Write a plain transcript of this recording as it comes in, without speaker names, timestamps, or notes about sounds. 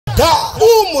Canada,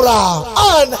 Umrah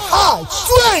and Hajj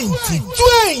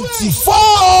 2024.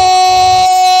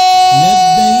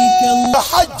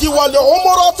 الحج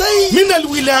والعمرتين من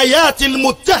الولايات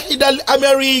المتحدة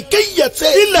الأمريكية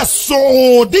إلى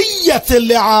السعودية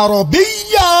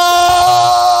العربية.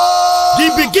 The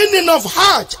beginning of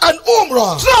Hajj and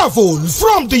Umrah. Travel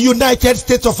from the United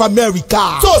States of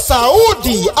America to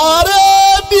Saudi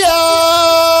Arabia.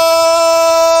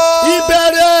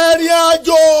 Ìbẹ̀rẹ̀ ìrìn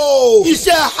àjò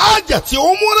iṣẹ́ Hajj àti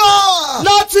Umrah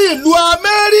láti ìlú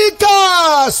Amẹ́ríkà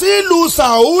sí ìlú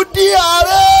Saudi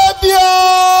Arabia.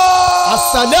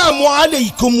 Assalamu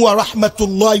alaikum wa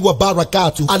rahmatullahi wa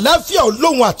barakatuh. Àlàáfíà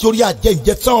Ọlọ́run àti orí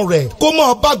ajẹ́njẹ́ tán rẹ̀ kó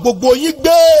máa bá gbogbo yín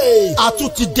gbé.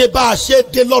 Àtúntì dé bá a ṣe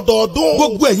dé lọ́dọọdún.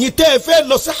 Gbogbo ẹ̀yin tẹ́ ẹ fẹ́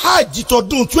lọ sí Hajj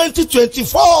tọdún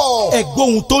 2024.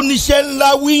 Ẹ̀gbọ́n tó níṣẹ́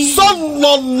ńlá wí.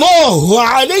 Sallallahu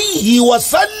alayhi wa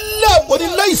sallam. Ó ní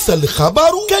laysal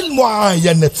khabaru kal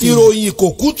mu'ayanati. Ìròyìn kò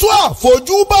kú tó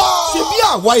àfojúbà. Ṣé bí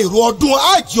àwa èrò ọdún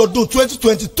Hajj ọdún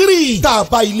 2023 tá a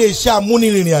bá iléeṣẹ́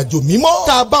amúnirìnrìn àjò mímọ́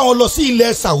tá a bá wọn lọ sí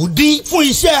ilẹ̀ Saudi fún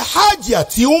iṣẹ́ Hajj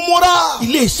àti Umrah.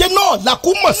 Iléeṣẹ́ náà la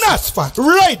kú mọ̀ Nasfat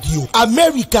Radio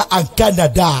America and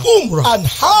Canada Umrah and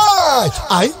Hajj.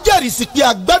 À ń jẹ́rìí sí pé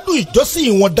a gbádùn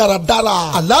ìjọsìn wọn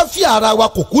dáradára. Àlàáfíà ara wa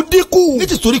kò kú dínkù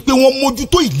nítorí pé wọ́n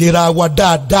mójútó ìlera wa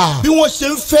dáadáa. Bí wọ́n ṣe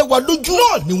ń fẹ́ wa lójú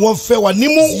náà ni wọ́n ń fẹ́ wa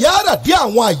nímú. Ziyara dé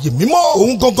àwọn àyè mímọ́.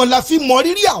 Òun gangan la fi mọ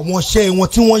rírì àwọn iṣẹ́ wọn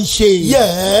tí wọ́n ń ṣe.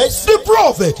 Yes, the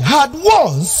prophet had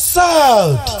once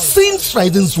said, since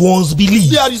ridings once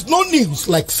believed, there is no news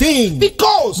like saying,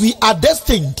 because we are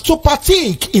destined to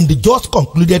partake in the just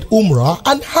concluded Umrah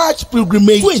and Hajj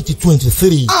pilgrimage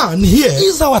 2023. And here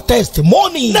is our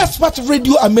testimony. Nasfat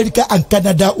Radio America and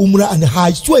Canada Umrah and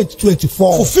Hajj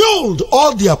 2024 fulfilled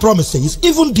all their promises,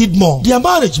 even did more. Their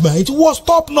management was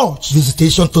top-notch.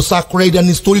 Visitation to sacred and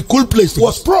historical places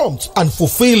was prompt and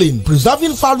fulfilling,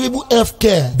 preserving valuable health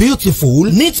care, beautiful,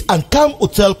 neat and calm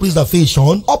hotel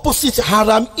preservation opposite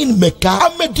Haram in Mecca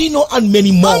and Medina and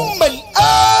many more.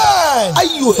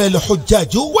 أيها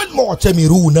الحجاج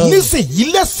والمعتمرون nísìnyí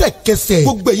lẹ́sẹ̀kẹsẹ̀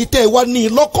gbogbo èyí tẹ́ ẹ wá ní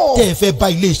lọ́kàn tẹ́ ẹ fẹ́ bá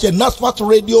iléeṣẹ́ Nasfat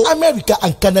Radio America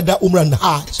and Canada Umrah and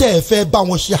Hajj tẹ́ ẹ fẹ́ bá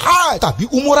wọn ṣe Hajj tàbí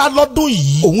Umrah lọ́dún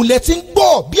yìí òun lẹ ti ń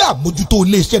gbọ́ bí àmójútó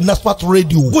iléeṣẹ́ Nasfat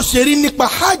Radio bó ṣe rí nípa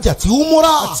Hajj àti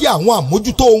Umrah àti àwọn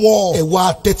àmójútó wọn ẹ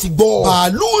wá tẹ́tí gbọ́.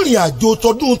 Bàálù ìrìn àjò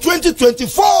tọdún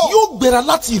 2024 yóò gbéra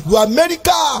láti ìlú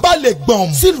Amẹ́ríkà balẹ̀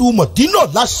gbọ̀n sílùú Mọ̀dínà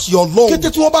láṣẹ Ọlọ́run. Kété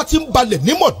tí wọ́n bá ti ń balẹ̀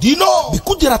ní Mọ̀dínà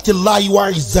bìkújẹ́ra ti láyé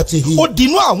wá ìzàtìhì. Ó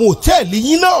dinú àwọn hòtẹ́ẹ̀lì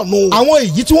yín náà nù. Àwọn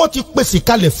èyí tí wọ́n ti pèsè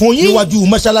kalẹ̀ fún yín níwájú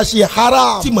mọ́ṣáláṣí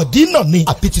Haram ti Mọ̀dínà ni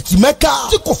àbí títí Mẹ́kà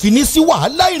tí kò fi ní sí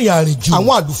wàhálà ìrìn àrìnjù.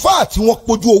 Àwọn àlùfáà tí wọ́n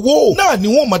pójú owó náà ni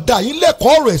wọ́n máa dá yín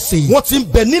lẹ́kọ̀ọ́ ọ̀rọ̀ ẹ̀sìn. Wọ́n ti ń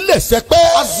bẹ nílẹ̀ sẹ́pẹ́.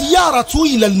 Aziyaratu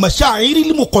ilal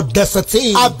masha'iril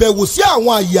muqaddasati. Àbẹ̀wò sí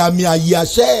àwọn àyè àmì àyè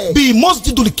àṣẹ bíi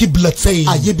Masjidul Qiblatayn.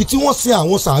 Àyè ibi tí wọ́n sin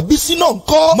àwọn sàábí sí náà ń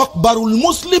kọ́. Maqbarul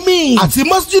Muslimin àti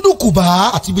Masjidu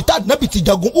Quba àti ibi tá Ànábì ti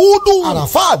jagun Udu.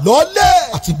 Àràfà lọ́lẹ̀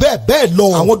àti bẹ́ẹ̀ bẹ́ẹ̀ lọ.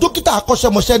 Àwọn dókítà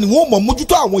akọ́ṣẹ́mọṣẹ́ ni wọ́n mọ̀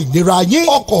mójútó àwọn ìlera yín.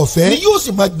 Ọkọ̀ ọ̀fẹ́ ni yóò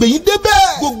sì máa gbé yín débẹ̀.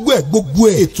 Gbogbo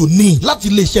ẹ̀ ètò ní láti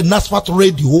iléeṣẹ́ Nasfat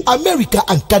Radio America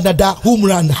and Canada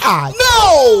Umrah and Hajj.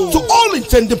 Now, to all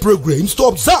intended programs to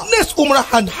observe next Umrah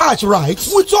and Hajj rites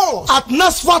with us at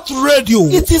Nasfat Radio.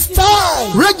 It is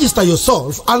time. Register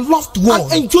yourself and loved one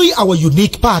and enjoy our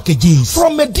unique packages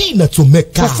from Medina to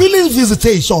Mecca. Fulfilling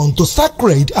visitation to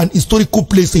sacred and historical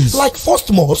places like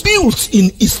First Mosque built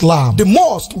in Islam, the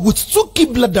mosque with 2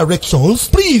 Qibla directions,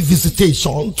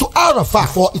 pre-visitation to Arafah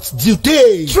for its due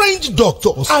day, trained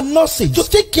doctors and nurses to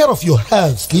take care of your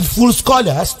health, skillful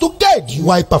scholars to guide you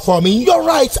while performing your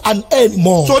rites and earn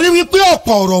more. Torí wípé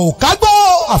ọ̀pọ̀ ọ̀rọ̀ ò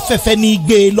kágbọ́ afẹ́fẹ́ ní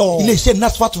gbé lọ. Iléeṣẹ́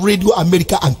Nasfat Radio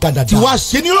America and Canada ti wá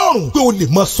ṣe ní rọrùn pé o lè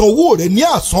máa san owó rẹ ní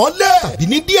àsánlẹ̀ tàbí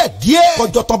ní díẹ̀díẹ̀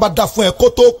kọjọ́ tán bá dá fún ẹ kó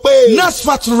tó pé.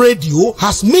 Nasfat Radio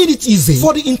has made it easy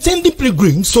for the intending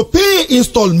pilgrims to pay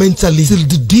installmentally till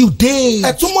the due day.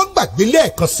 Ẹ tún mọ́ gbàgbé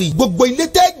lẹ́ẹ̀kan sí gbogbo ilé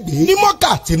tẹ́gbẹ́ ní Mọ́kà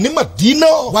àti ní Mọ̀dínà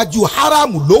wájú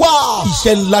Haramu ló wà.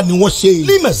 Iṣẹ́ ńlá ni wọ́n ṣe.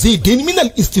 Limazidin minal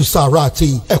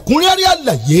istifsarati. Ẹ̀kúnrẹ́rẹ́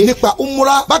àlàyé nípa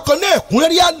Umrah. Bákan náà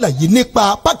ẹ̀kúnrẹ́rẹ́ àlàyé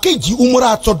nípa pákéjì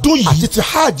Umrah àtọdún yìí àti ti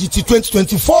Hajj ti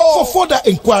 2024. For further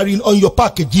inquiring on your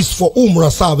packages for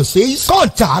Umrah services,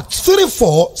 contact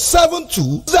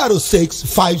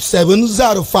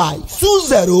 3472065705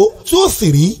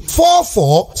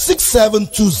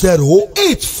 2023446720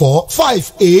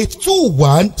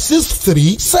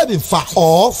 8458216375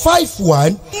 or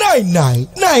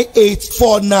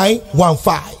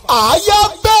 5199984915. Àyà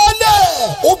bẹ́ẹ̀lẹ̀.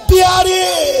 ó bíárẹ̀.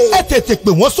 ẹ tètè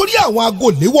pè wọ́n sórí àwọn aago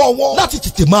léwọ́ wọn láti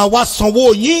tètè máa wá sanwó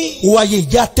yín. ó wáyé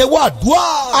ìjà tẹ́wọ́ àdúrà.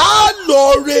 á lọ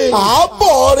rè. á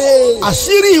bọ̀ rè.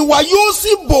 àṣírí wa yóò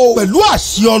sì bò. pẹ̀lú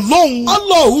àṣì Ọlọ́run.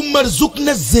 Allahumma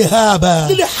rzuqna zihaba.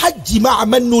 lil hajji ma'a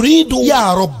man nuridu. ya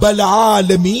rabbal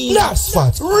alamin.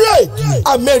 Nasfat Radio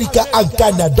America and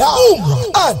Canada. Umrah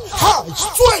and Hajj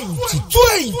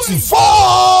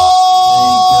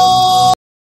 2024.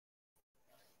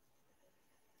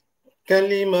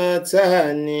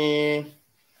 كلمتان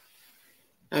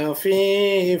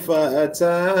خفيفتان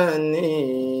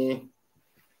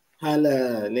على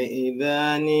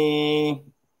الإذان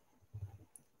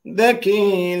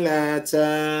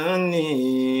ثقيلتان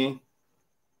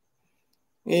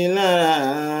إلى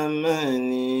من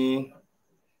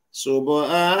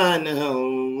سبحان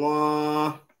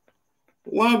الله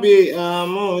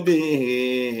وبحمده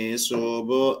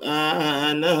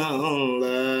سبحان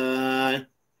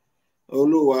الله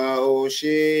Olúwa ó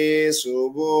ṣe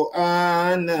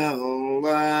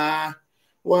subhanallah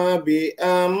wa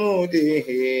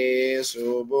bihamdihi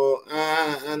subhanallah.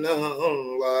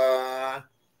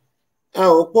 A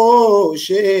ò pọ̀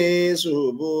ṣe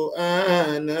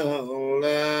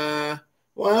subhanallah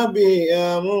wa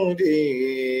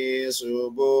bihamdihi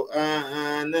subhanallah.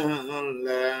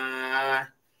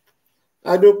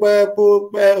 Adúpẹ́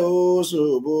púpẹ́ o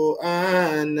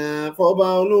subhana fọba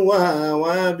Olúwa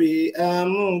wa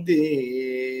bihamdihi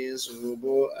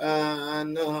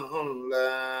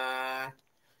subhanallah.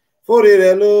 Fórí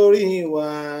rẹ̀ lórí wa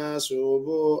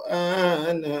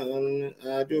subhana.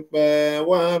 Adúpẹ́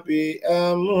wa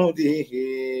bihamdihi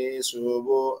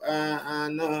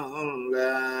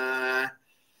subhanallah.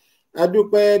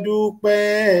 Adúpẹ́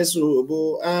dúpẹ́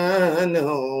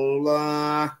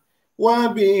subhanallah.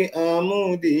 Wa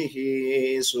bihamdihi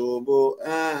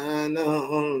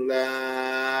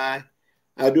subhanallah.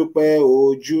 Adúpẹ́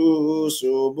ojú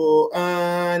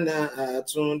subhana.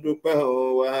 Àtúndúpẹ́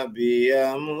wa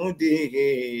bihamdihi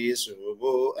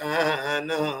subhanallah.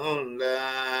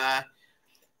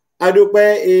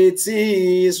 Adúpẹ́ etí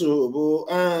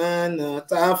subhana.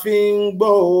 Tá fi ń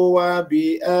gbọ́ wa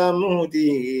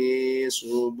bihamdihi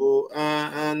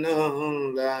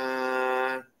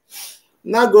subhanallah.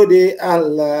 Nagode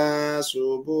Allah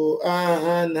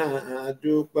subhana.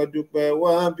 Dúpẹ́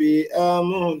wa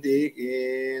bihamdihi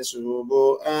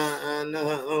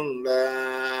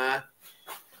subhanallah.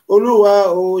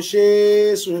 Olúwa ó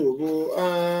ṣe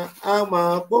subhana. A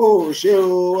máa pọ̀ ṣe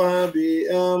wa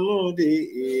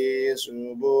bihamdihi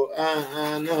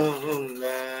subhanallah.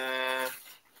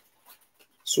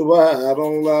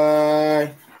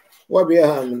 Subhanallah wa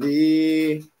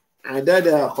bihamdihi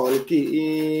adada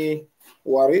khalqihi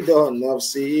ورضا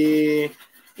نفسي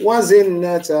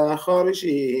وزنة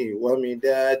خرشي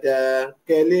ومداد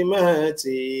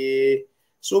كلماتي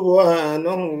سبحان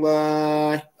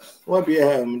الله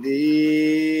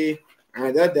وبحمده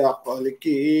عدد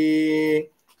خلقي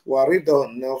ورضا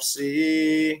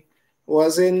نفسي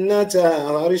وزنة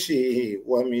عرشي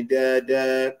ومداد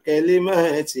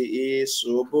كلماتي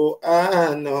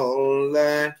سبحان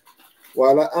الله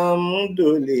والحمد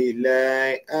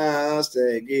لله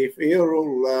أستغفر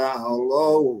الله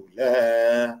الله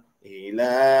لا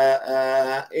إله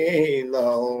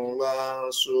إلا الله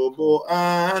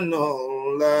سبحان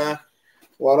الله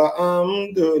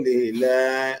والحمد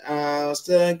لله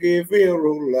أستغفر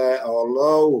الله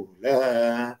الله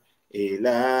لا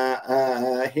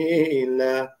إله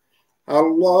إلا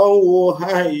الله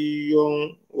حي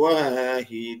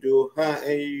واحد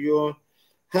حي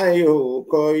حي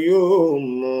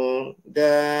قيوم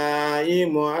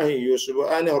دائم حي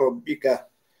سبحان ربك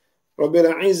رب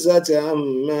العزة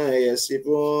عما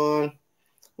يصفون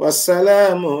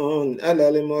والسلام على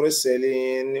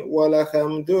المرسلين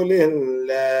والحمد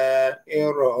لله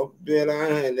رب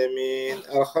العالمين.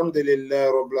 الحمد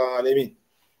لله رب العالمين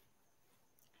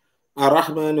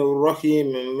الرحمن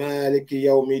الرحيم مالك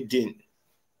يوم الدين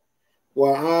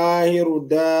وآخر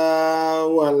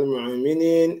دعوى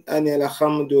المؤمنين أن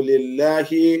الحمد لله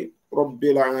رب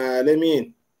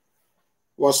العالمين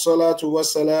والصلاة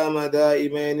والسلام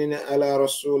دائمين على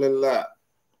رسول الله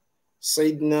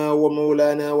سيدنا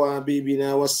ومولانا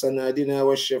وحبيبنا وسندنا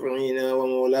وشفيعنا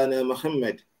ومولانا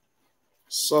محمد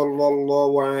صلى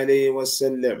الله عليه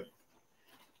وسلم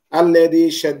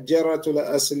الذي شجرة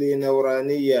الأصل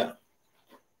نورانية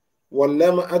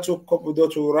واللمعة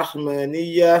قبضة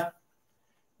رحمانية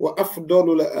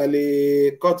وأفضل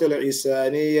الأليقة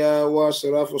الإنسانية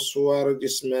وأشرف الصور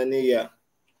الجسمانية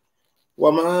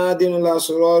ومعادن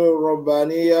الأسرار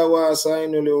الربانية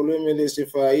وأسائن العلوم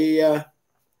الاستفائية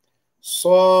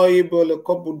صائب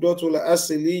القبضة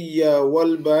الأصلية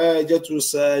والبهاجة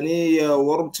الثانية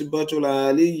والرتبة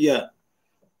العالية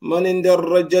من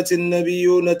اندرجت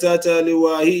النبيون تحت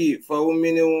لواه فهو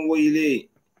منهم وإليه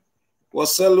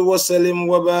وصل وسلم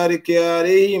وبارك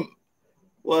عليهم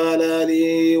وعلى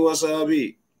آله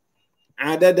وصحبه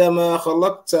عدد ما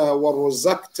خلقت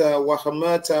ورزقت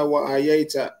وحمات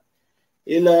وأحييت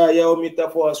إلى يوم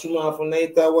تفوز ما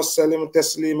فنيت وسلم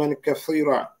تسليما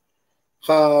كثيرا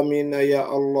آمين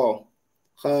يا الله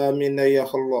آمين يا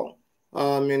الله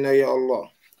آمين يا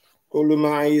الله كل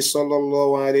معي صلى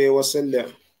الله عليه وسلم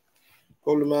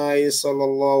كل معي صلى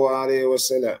الله عليه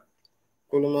وسلم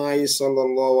كل معي صلى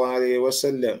الله عليه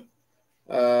وسلم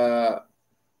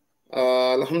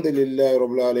الحمد لله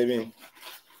رب العالمين.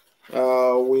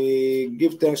 We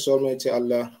give thanks to Almighty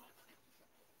Allah.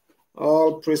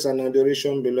 All praise and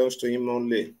adoration belongs to Him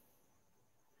only.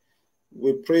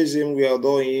 We praise Him, we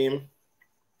adore Him.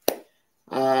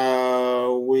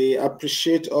 We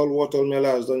appreciate all what Almighty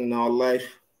Allah has done in our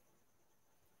life.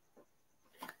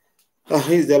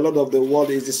 He is the Lord of the world,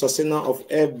 He is the sustainer of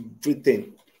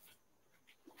everything.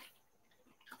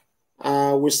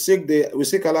 We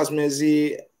seek Allah's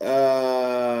mercy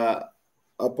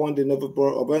upon the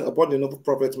noble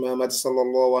Prophet Muhammad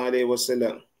sallallahu alaihi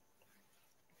wasallam.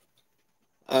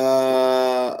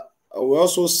 We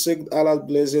also seek Allah's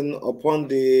blessing upon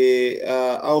the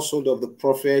household of the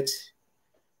Prophet,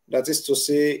 that is to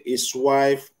say, his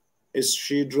wife, his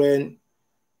children,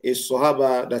 his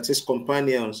Sahaba, that is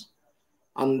companions,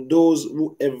 and those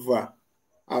who ever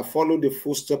follow the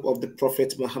footsteps of the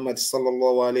Prophet Muhammad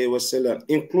sallallahu alaihi wasallam,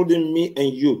 including me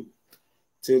and you,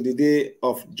 till the day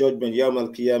of judgment. Yawm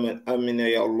al-Qiyamah. Amina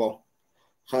ya Allah.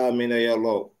 Amina ya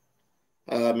Allah.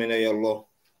 Amina ya Allah.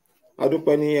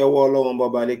 Adúpẹ́ ní ọwọ́ Ọlọ́run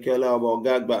baba àlékẹ́ọlá ọba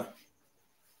ọ̀gá àgbà,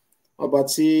 ọba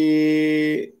tí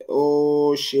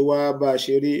ó ṣe wá bá a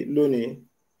ṣe rí lónìí.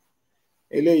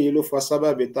 Eléyìí ló fa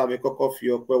sábàbí tàbí kọ́kọ́ fi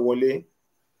ọpẹ́ wọlé.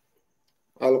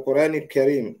 Al-Qur'ani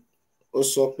Karim ó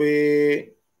sọ pé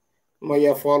ma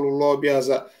yaf'alullahu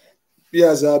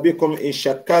bi'azabikum in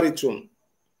shakartum.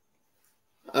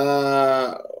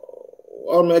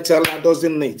 Almighty Allah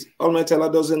doesn't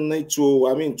need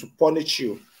to punish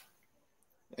you.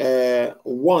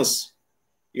 Once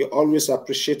you always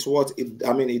appreciate what he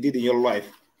did in your life.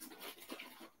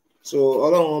 So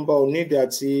Ọlọ́run ọba ò nídìí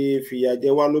àti fìyà jẹ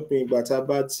wá lópin ìgbà tá a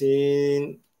bá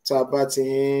ti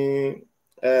ń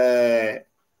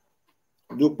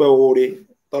dúpẹ́ oore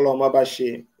tọ́lọ́run bá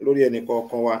ṣe lórí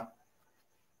ẹnìkọ̀ọ̀kan wa.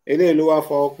 Eléyìí ló wá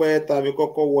fa ọpẹ́ tàbí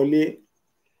kọ́kọ́ wọlé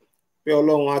pé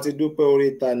Ọlọ́run a ti dúpẹ́ oore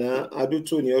tàná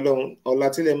adútò ní Ọlọ́run ọ̀la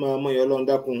tílẹ̀ máa mọ̀ yẹn Ọlọ́run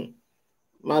dákun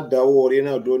má dáwọ́ oore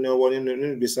náà dúró náwó nínú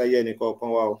ìgbésí ayé ẹnìkọ̀ọ̀kan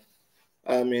wa o.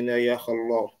 Àmín ya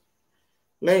Allah.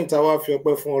 Lẹ́yìn tá a wá fi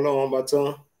ọpẹ́ fún Ọlọ́run ọba tán,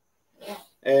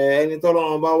 ẹni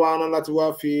tọ́lọ́run bá wá rán láti wá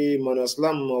fi mọ̀nà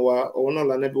Islam mọ̀ wá, òun náà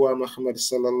l'Ànábì wa Muhammad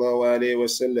sallallahu alayhi wa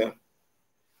sallam,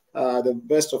 the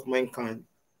best of mankind.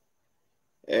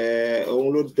 Òun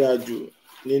ló dáa jù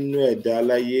nínú ẹ̀dá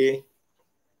láyé.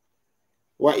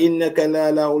 Wa innaka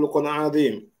la'ala khuluqin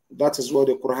adhim. That is what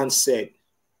the Quran said.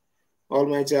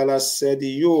 Almighty Allah said,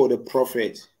 you are the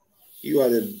prophet. You are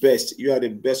the best. You are the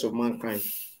best of mankind.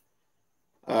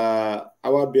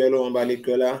 Àwa bẹ̀ Ọlọ́run bá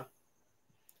lékọ́lá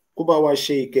kó bá wa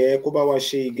ṣe ìkẹ́, kó bá wa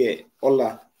ṣe ìgẹ̀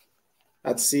ọlá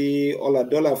àti ọlá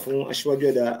dọ́là fún aṣíwájú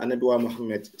ẹ̀dá Ànábì wa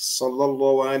Muhammad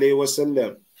sallallahu alayhi wa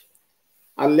sallam,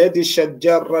 alladhi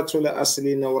shajaratul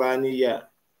asli nawraniyya.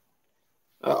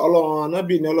 Ọlọ́run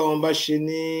Ànábì ni Ọlọ́run bá ṣe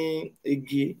ní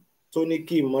igi tó ní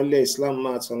kí ìmọ́lẹ̀ Islam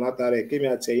máa tàn látara ẹ̀, kémi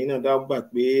àti ẹ̀yin náà dá gbà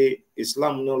pé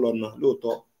Islam náà lọ́nà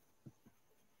lóòótọ́.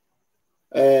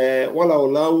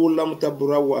 Walaulahu lam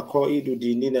taburahu aqaidu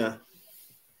dinina.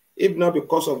 If not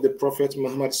because of the Prophet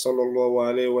Muhammad sallallahu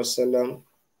alaihi wasallam,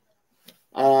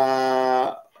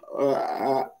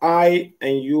 I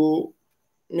and you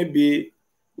maybe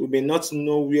we may not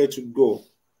know where to go.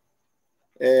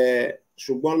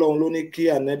 Ṣùgbọ́n Ọlọ́run ló ní kí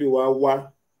Ànábì wa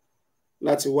wá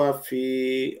láti wá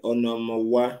fi ọ̀nà mọ̀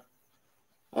wá.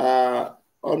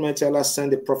 Almighty Allah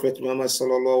sent the Prophet Muhammad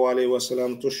sallallahu alaihi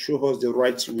wasallam to show us the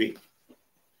right way.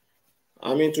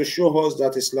 To show us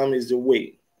that Islam is the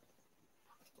way.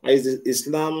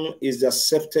 Islam is the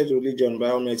accepted religion by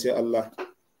Almighty Allah.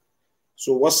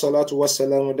 So, wassalatu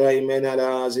wassalamu da'iman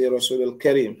ala hazi Rasul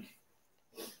al-Karim.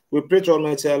 We pray to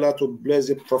Almighty Allah to bless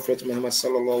the Prophet Muhammad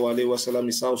sallallahu alaihi wasallam,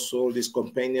 his household, his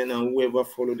companion, and whoever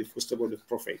follow the footsteps of the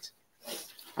Prophet.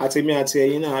 Àti mi àti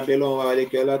ẹ̀yin náà abẹ́ Ọlọ́run wa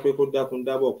lékè ọlá pé kó dákun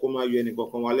dábọ̀ kó má yọ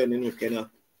ẹnìkankan wálẹ̀ nínú ìkẹ́ náà.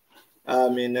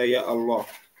 Àmín ya Allah.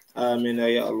 Àmín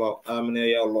ya Allah. Àmín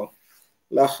ya Allah.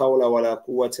 La hawla wa la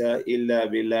quwwata illa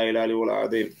billahi al-aliyyil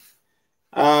azim.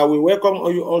 We welcome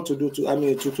all you all to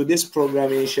today's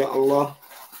program, inshallah.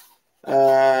 We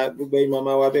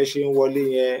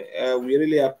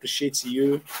really appreciate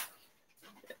you.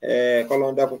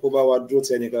 Kolonda koko bá wa dúró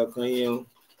tẹ nìkan kan yín o.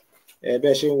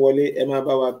 Bẹ́ẹ̀ ṣe ń wọlé, ẹ máa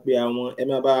bá wa pe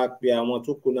àwọn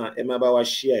tó kù náà, ẹ máa bá wa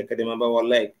share, kẹ́dẹ̀ máa bá wa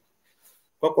like.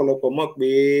 Pọ̀pọ̀lọpọ̀ mọ̀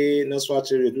pé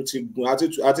Nasfat Radio tó ti gùn àti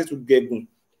tó gẹ̀gùn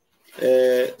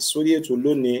sórí ètò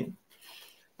lónìí.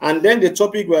 And then the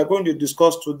topic we are going to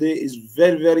discuss today is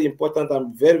very, very important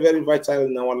and very, very vital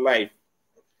in our life.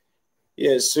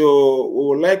 Yes, so we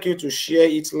would like you to share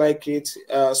it, like it,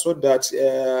 so that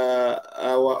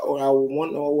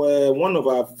one of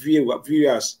our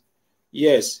viewers,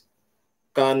 yes,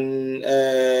 can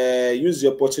use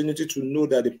the opportunity to know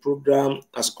that the program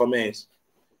has commenced.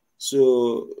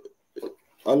 So,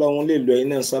 Ọlọ́run lè lo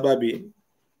iná sábàbí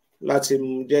láti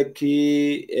jẹ́ kí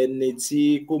ẹni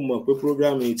tí kò mọ̀ pé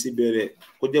program yìí ti bẹ̀rẹ̀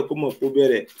kó jẹ́ kó mọ̀ pé ó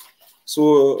bẹ̀rẹ̀. So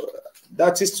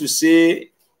that is to say,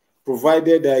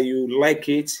 provided that you like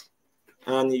it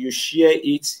and you share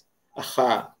it,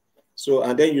 so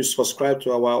and then you subscribe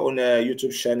to our own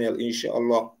YouTube channel,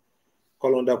 inshallah.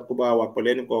 Kolonda kó bá wa pẹ̀lú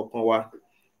ẹnì kọ̀ọ̀kan wa.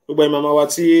 Gbogbo ìmọ̀mọ́ wa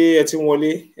tí ẹ ti ń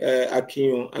wọlé,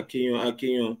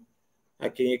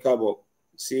 akíyàn káàbọ̀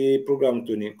sí program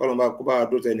tòní. Kolonda kó bá wa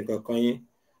dúró tẹ ẹnì kankan yín.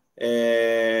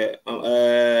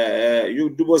 Yóò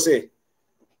dúbọ̀ sẹ̀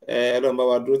Ọlọ́run bá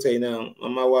wa dúró tẹ yín náà.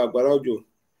 Màmá wa Àgbàrá Òjò,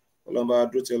 Ọlọ́run bá wa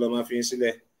dúró tẹ, Ọlọ́run máa fi yín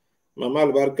sílẹ̀. Màmá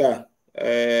Albarka,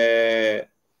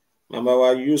 Màmá wa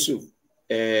Yusuf,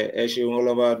 ẹ ṣeun,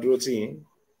 Ọlọ́run bá wa dúró tì yín,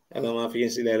 Ọlọ́run máa fi yín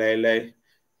sílẹ̀ láéláé.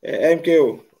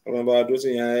 MKO, Ọlọ́run bá wa dúró tì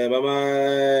yín. Màmá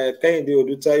Kẹ́hìndé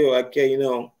Odútáyọ̀, akẹ́yìn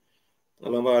náà,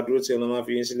 Ọlọ́run bá wa dúró tì, Ọlọ́run máa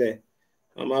fi yín sílẹ̀.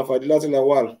 Màmá Fadilatu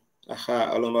Lawal,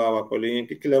 Ọlọ́run bá wa pẹ̀lú yín.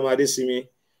 Kíkílẹ̀ máa dé sí mi,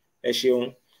 ẹ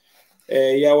ṣeun.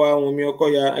 Ìyá wa Wùnmí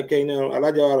Ọkọ́ya, akẹ́yìn náà.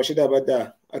 Alájà wa Rashida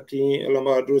Bada, akíyín, Ọlọ́run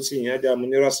bá wa dúró tì yín. Ajá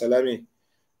Munira Salami,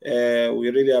 we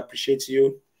really appreciate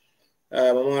you.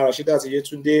 Mama Rashida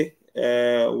Yetunde,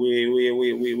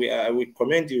 we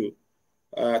commend you.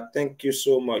 Thank you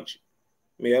so much.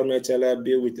 May Almighty Allah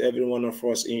be with every one of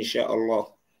us, inshallah.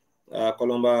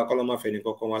 Kolomba feni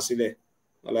koko wasile.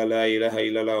 La ilaha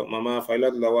illallah. Mama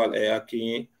Failat Lawal,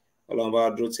 akinyi. Kolomba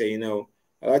dúró tì yín náà.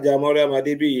 Alaja Maryam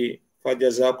Adebiyi,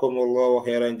 fajazakumullahu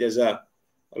khairan jaza.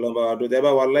 Kolomba dúró tẹ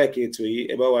bá wa like ètò yìí,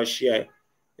 ẹ bá wa share,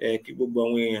 kí gbogbo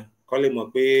àwọn èèyàn kó lè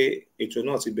mọ̀ pé ètò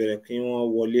náà ti bẹ̀rẹ̀ kí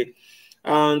wọ́n wọlé.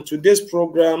 And today's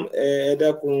program,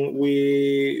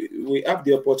 we have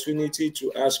the opportunity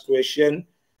to ask question.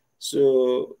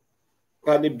 So,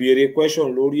 can be a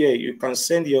question, Lorie? You can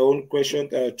send your own question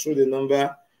through the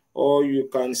number, or you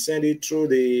can send it through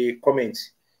the comment.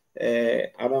 You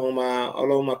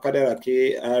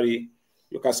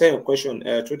can send your question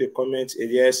through the comment.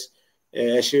 Yes,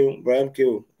 Brian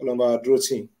Keo,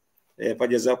 Drotin.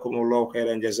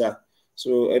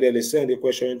 So they send the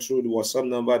question through the WhatsApp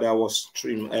number that was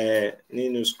stream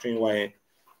Nino screen wire.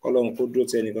 Kolon could do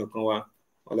any kanwa.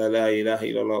 La ilaha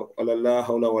illallah. Allah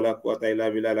hawla wala quwwata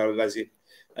illa billah al-azim.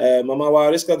 Mama wa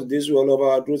riska to this all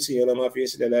over druti yola ma fi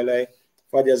sile lalai.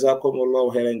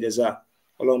 Fajazakumullahu khairan jaza.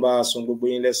 Olomba sun gbogbo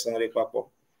yin lesan re papọ̀.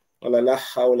 La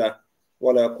hawla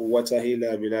wala quwwata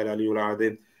illa billah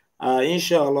al-azim.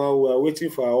 Inshallah, we are waiting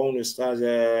for our own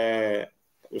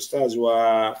Ustaz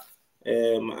wa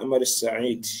Muhammad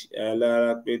Said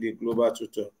lára pé the global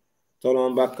tutor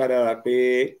tọ́lọ́n bá kádàrá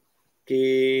pé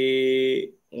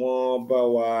kí wọ́n bá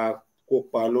wa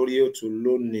kópa lórí ètò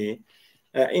lónìí.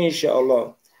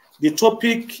 Inshallah, the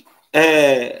topic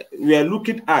we are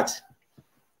looking at,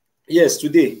 yes,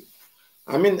 today,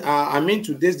 I mean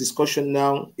today's discussion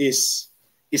now is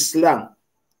Islam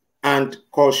and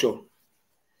culture.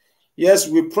 Yes,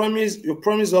 you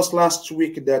promised us last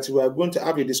week that we are going to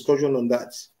have a discussion on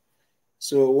that.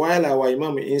 So while our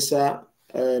Imam Isa,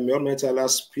 may Almighty Allah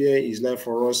spare his life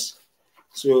for us.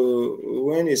 So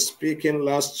when he's speaking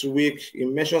last week, he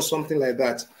mentioned something like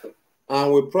that.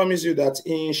 And we promise you that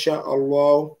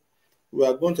inshallah, we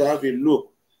are going to have a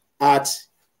look at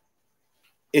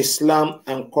Islam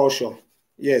and culture.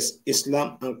 Yes,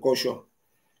 Islam and culture.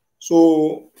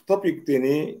 So topic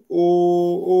teni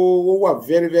o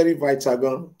very, very vital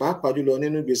gan, pàápàá jùlọ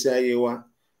nínú ìgbésí ayé wa,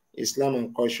 Islam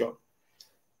and culture.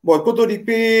 But kó tó di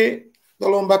pé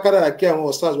tọ́lọ́run bá kádàrá kí àwọn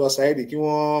Ustaz wa Said kí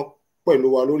wọ́n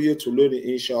pẹ̀lú wa lórí ètò lónìí,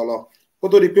 inshallah. Kó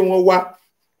tó di pé wọ́n wá,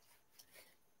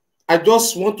 I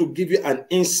just want to give you an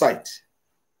insight.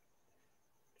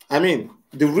 The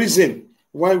reason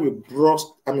why we brought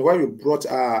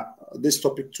this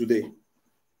topic today.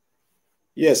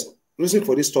 Yes, reason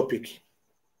for this topic.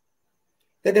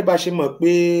 Gẹ́gẹ́ bá ṣe mọ̀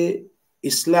pé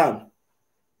Islam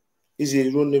is a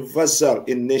universal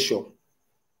in nature.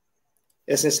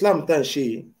 ẹ̀sìn Islam tá ń ṣe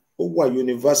yìí ó wà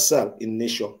universal in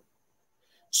nature.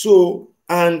 So,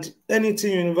 and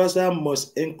anything universal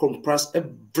must encompass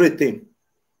everything.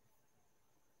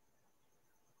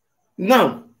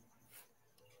 Now,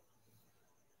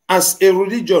 as a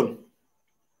religion,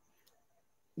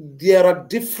 there are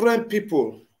different people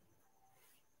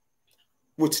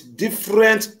with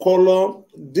different color,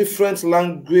 different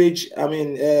language,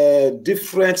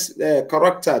 different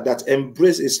character that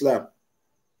embrace Islam.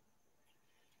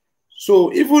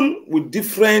 So even with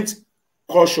different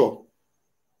culture.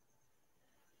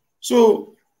 So,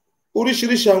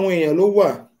 oríṣiríṣi àwọn èèyàn ló wà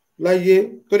láyé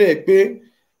tó dẹ̀ pé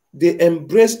they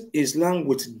embrace Islam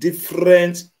with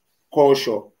different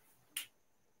culture.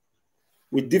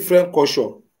 With different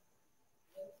culture.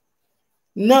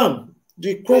 Now,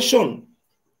 the question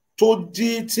tó di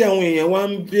tí àwọn èèyàn wá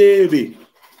ń béèrè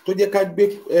tó jẹ́ ká gbé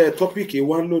topic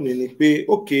wá lónìí ni pé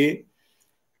okay,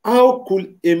 how could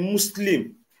a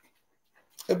Muslim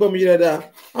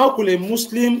how could a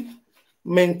Muslim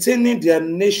maintaining their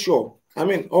nature,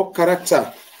 or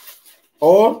character,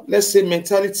 or let's say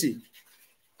mentality,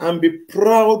 and be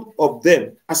proud of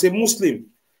them as a Muslim?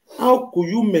 How could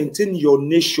you maintain your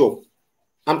nature?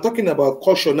 I'm talking about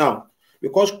culture now,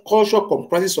 because culture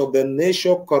comprises of the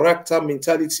nature, character,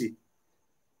 mentality.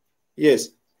 Yes.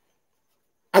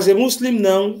 As a Muslim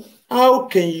now, how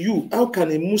can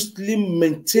a Muslim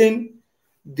maintain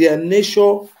their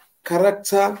nature,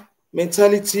 character,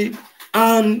 mentality,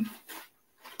 and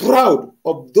proud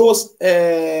of those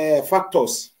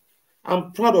factors?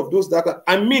 I'm proud of those that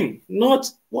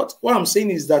not what I'm saying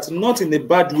is that not in a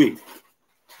bad way.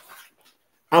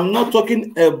 I'm not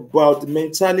talking about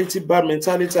mentality, bad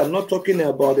mentality. I'm not talking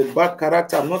about a bad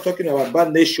character. I'm not talking about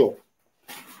bad nature.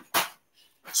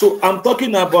 So I'm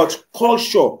talking about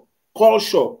culture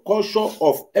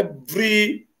of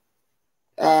every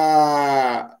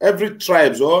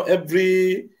tribes or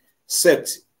every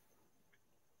sect.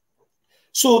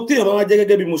 So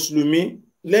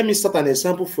let me start an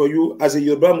example for you as a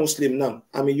Yoruba Muslim now.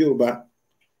 I'm a Yoruba.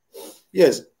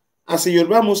 Yes. As a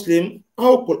Yoruba Muslim,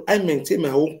 how could I maintain my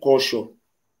own culture?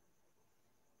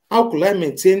 How could I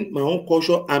maintain my own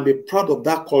culture and be proud of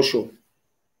that culture?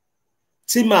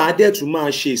 Tí máa dẹ̀ tún máa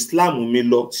ṣe Islam mi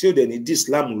lọ, tí ó dẹ̀ ní di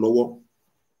Islam lọ́wọ́.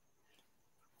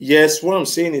 Yes, what I'm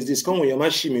saying is this. Come on, yama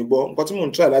ṣì mí gbọ́. Nǹkan tí mò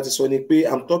ń try láti sọ ni pé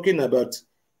I'm talking about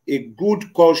a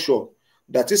good culture,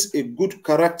 that is a good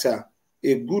character,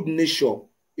 a good nature,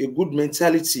 a good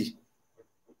mentality.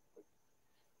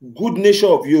 Good nature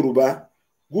of Yoruba,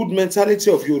 good mentality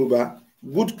of Yoruba,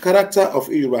 good character of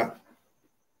Yoruba.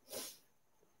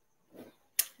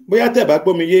 Bóyá tẹ́ bá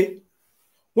gbọ́ mi yé.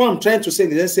 What I'm trying to say in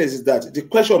the essence is that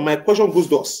my question goes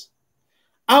thus.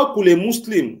 How could a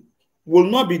Muslim will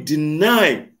not be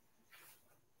denied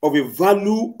of a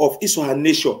value of his or her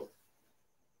nature?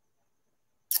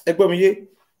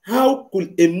 How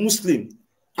could a Muslim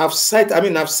I've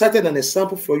cited an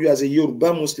example for you as a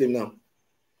Yoruba Muslim now.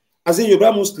 As a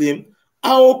Yoruba Muslim,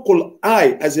 how could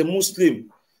I, as a Muslim,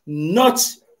 not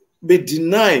be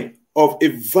denied of a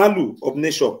value of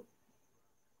nature?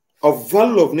 Of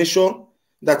value of nature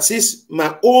that is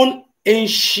my own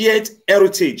ancient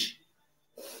heritage.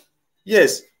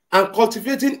 Yes, and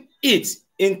cultivating it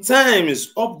in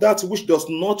times of that which does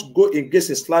not go against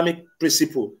Islamic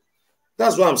principle.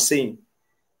 That's what I'm saying.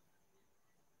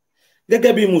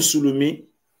 Gẹ́gẹ́ bí Mùsùlùmí,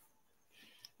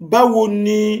 báwo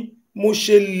ni mo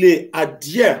ṣe lè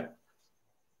adhere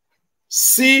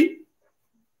sí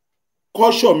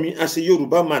culture mi as a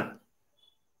Yoruba man?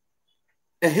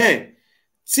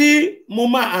 Tí mo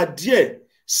máa adhere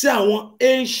sí àwọn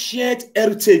ancient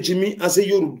heritage mi as a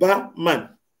Yoruba man.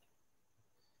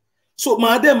 So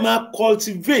màá dẹ̀ máa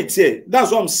cultivate it.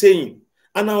 That's what I'm saying.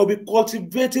 And I'll be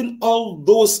cultivating all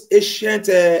those ancient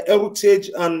heritage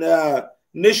and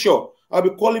nature. I'll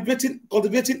be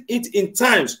cultivating it in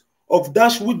times of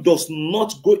that which does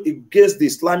not go against the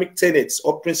Islamic tenets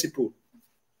or principle.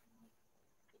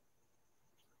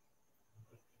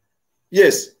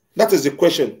 Yes, that is the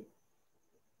question.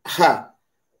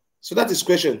 So that is the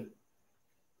question.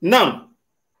 Now,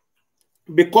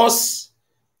 because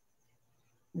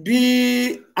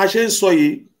bí a ṣe ń sọ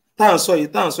yìí, tá ń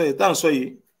sọ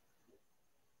yìí,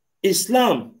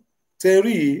 Islam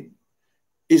tẹ̀rí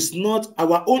is not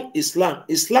our own Islam.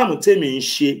 Islam tèmi ń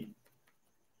ṣe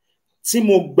tí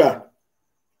mo gbà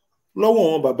lọ́wọ́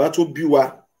àwọn bàbá tó bí wa,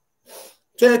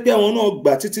 tó yẹ pé àwọn náà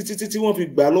gbà títí tí wọ́n fi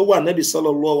gbà lọ́wọ́ Ànábì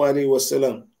sallallahu alayhi wa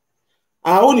sallam.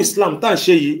 Our own Islam tá ń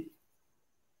ṣe yìí,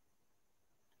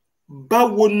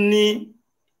 báwo ni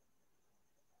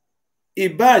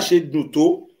ìbá ṣe dùn tó?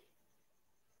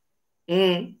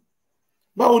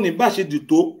 Báwo ni ìbá ṣe dùn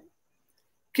tó?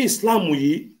 kí Islam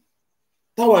yìí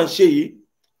táwa ń ṣe yìí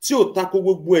tí ò tako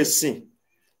gbogbo ẹ̀sìn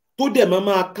tó dẹ̀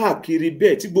máa káàkiri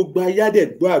bẹ́ẹ̀ tí gbogbo ayé dẹ̀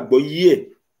gbọ́ àgbọ́yé ẹ̀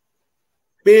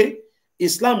pé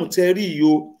Islam tẹ́rí yìí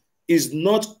o is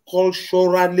not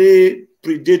culturally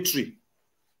predatory.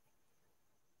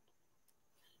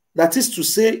 That is to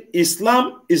say,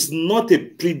 Islam is not a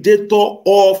predator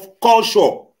of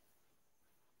culture.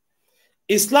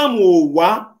 Islam ò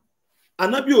wá,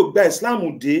 Ànábì ò gba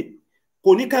Islam dé,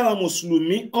 kò ní káwa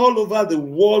Mùsùlùmí all over the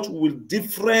world with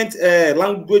different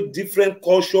language, different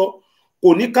culture, kò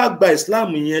ní ká gba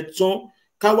Islam yẹn tán,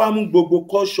 káwa mú gbogbo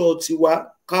culture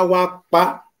tiwa, káwa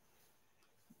pa.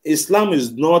 Islam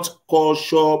is not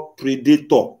culture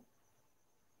predator.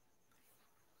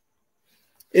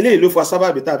 Eléyìí ló fa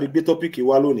sábàbí tá a fi gbé tọ́pìkì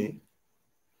wá lónìí.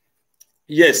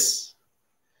 Yes,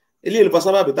 eléyìí ló fa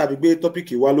sábàbí tá a fi gbé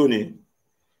tọ́pìkì wá lónìí.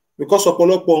 Because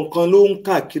ọ̀pọ̀lọpọ̀ nǹkan ló ń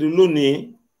káàkiri lónìí.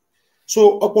 So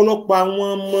ọ̀pọ̀lọpọ̀ àwọn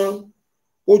ọmọ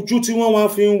ojú tí wọ́n wá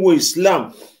fi ń wo Islam,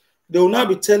 they will now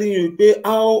be telling you pé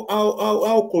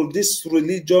how could this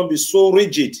religion be so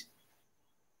rigid?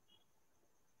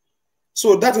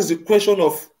 So that is the question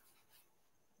of,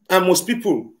 and most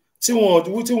people tí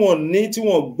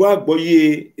wọ́n gbọ́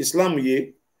àgbọ́yé Islam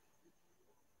yé.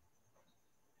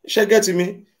 Ṣé get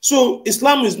me? So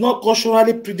Islam is not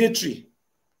culturally predatory.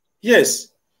 Yes,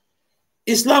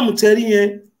 Islam tẹ̀rí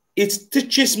yẹn, it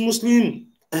teaches Muslim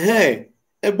ẹ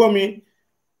gbọ́ mi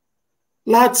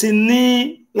láti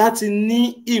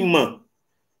ní ìmọ̀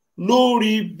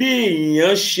lórí bí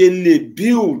èèyàn ṣe lè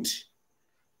build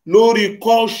lórí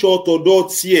culture tọ̀dọ̀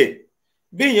tiẹ̀,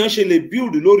 bí èèyàn ṣe lè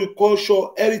build lórí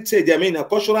culture heritage,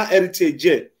 cultural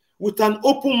heritage with an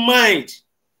open mind.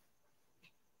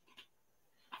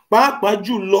 Pàápàá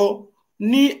jùlọ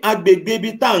ní agbègbè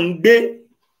ibi tá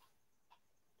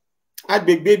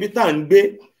ń gbé,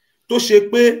 tó ṣe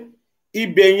pé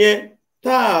ibẹ̀ yẹn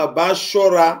tá a bá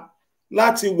ṣọ́ra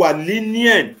láti wà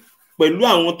lenient pẹ̀lú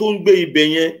àwọn tó ń gbé ibẹ̀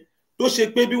yẹn, tó ṣe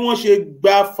pé bí wọ́n ṣe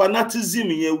gba fanatism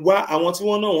yẹn wá, àwọn tí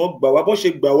wọ́n náà wọ́n gbà wá, bọ́n ṣe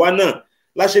gbà wá náà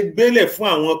la ṣe gbélẹ̀ fún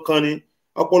àwọn kan ni.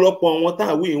 Ọ̀pọ̀lọpọ̀ àwọn tá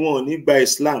a wí wọn ò ní gba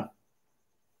Islam.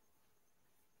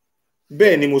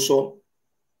 Bẹ́ẹ̀ ni mo sọ.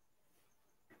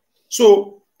 So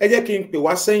ẹ jẹ́ kí n pè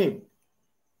wá sẹ́yìn.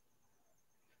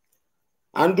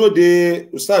 À ń dóde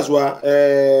ustaz wa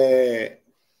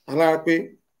alára pé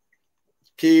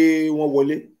kí wọ́n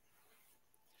wọlé.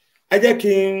 Ẹ jẹ́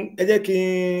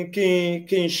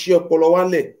kí n ṣí ọpọlọ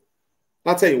wálẹ̀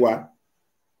látẹ̀yìnwá.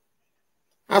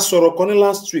 A sọ̀rọ̀ kan ní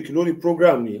last week lórí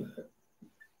program yìí.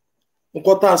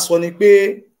 Nǹkan tá a sọ ni pé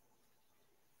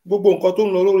gbogbo nǹkan tó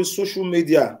ń lọ lórí social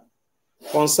media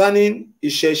concerning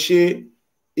ìṣẹ̀ṣe,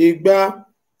 ìgbà,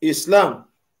 Islam,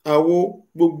 àwo,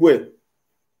 gbogbo ẹ̀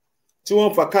tí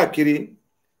wọ́n fà káàkiri,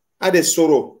 a dẹ̀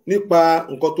sọ̀rọ̀ nípa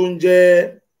nǹkan tó ń jẹ́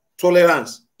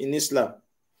tolerance in Islam.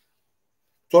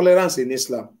 Tolerance in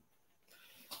Islam.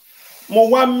 Mo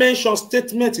wá mention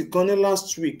statement kan ní last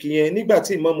week yẹn nígbà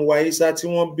tí Imam wa Isa tí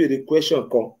wọ́n béèrè question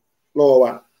kan lọ́wọ́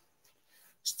wa.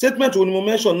 Statement wo ni mo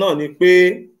mention náà ni pé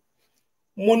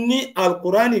mo ní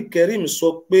Al-Qur'ani Karim sọ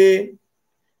pé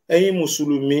ẹ̀yin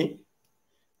Mùsùlùmí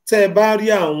tẹ́ ẹ bá rí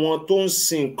àwọn tó ń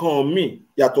sin nǹkan míì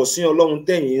yàtọ̀ sí Ọlọ́run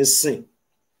tẹ́yin ń sìn,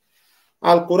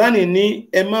 Al-Qur'ani ní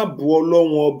ẹ má bú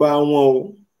Ọlọ́run ọba wọn o.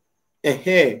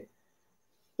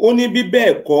 Ó ní bí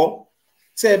bẹ́ẹ̀ kọ́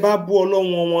tẹ́ ẹ bá bú Ọlọ́run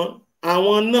wọn,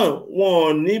 àwọn náà wọn ò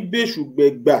ní bẹ́ṣù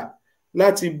gbẹ̀gbà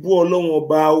láti bú Ọlọ́run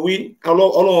ọba wí,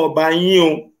 Ọlọ́run ọba yín o,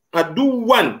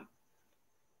 àdúwàn,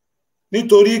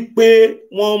 nítorí pé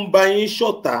wọ́n ń bá yín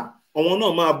ṣọ̀tá, àwọn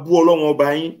náà máa bú Ọlọ́run ọba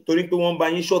yín torí pé wọ́n ń bá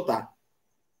yín ṣọ̀tá.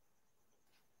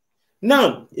 Now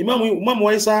Imam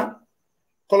wa Isa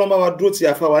kọ́lọ́mbà wa dúró ti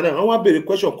àfàwà náà, wọ́n wá béèrè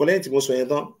question kan lẹ́yìn tí mo sọ yẹn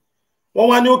tán. Wọ́n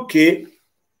wá ní òkè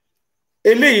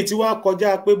eléyìí tí wá kọjá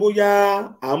pé bóyá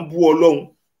à ń bú Ọlọ́run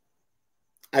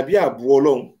àbí àbú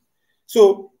Ọlọ́run. So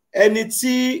ẹni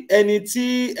tí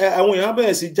àwọn èèyàn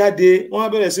bẹ̀rẹ̀ sí jáde,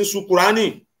 wọ́n bẹ̀rẹ̀ sí su Kùránì,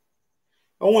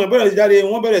 àwọn èèyàn bẹ̀rẹ̀ sí jáde,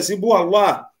 wọ́n bẹ̀rẹ̀ sí bú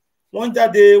Allah, wọ́n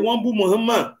jáde, wọ́n bú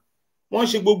Muhammad, wọ́n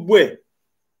ṣe gbogbo ẹ̀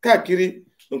káàkiri.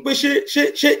 Pé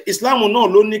ṣé Islam náà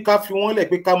ló ní ká fi wọ́n lẹ̀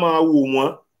pé ká máa wò wọ́n?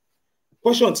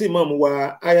 Question tí Imam wa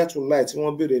Ayatollah tí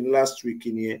wọ́n béèrè ní last week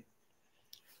nìyẹn.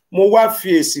 Mo wá fi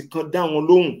èsì kan dá wọn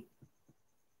lóhùn,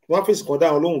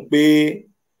 pé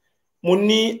mo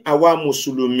ní àwa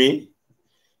Mùsùlùmí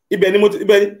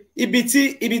ibi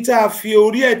tí a fi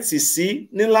orí ẹ̀ tì sí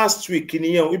ní last week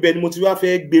nìyẹn, ibẹ̀ ni mo ti wá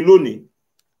fẹ́ gbé lónìí.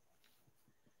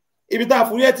 Ibi tá a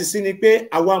fi orí ẹ̀ tì sí ni pé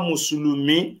àwa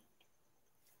Mùsùlùmí,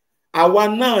 àwa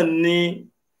náà ni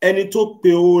ẹni tó pe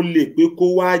olè pé kó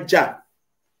wá jà,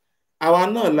 àwa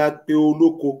náà la pe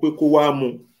olóko pé kó wá mú.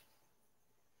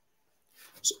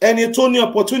 ẹni tó ní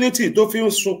opportunity tó fi ń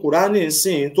sun Kùránì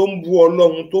nsìn tó ń bú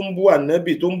Ọlọ́run tó ń bú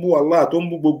ànábì tó ń bú Allah tó ń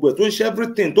bú gbogbo ẹ̀ tó ń ṣe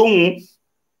everything tó ń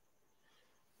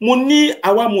mo ní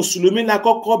àwa mùsùlùmí la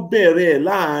kọ́kọ́ bẹ̀rẹ̀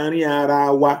láàrin ara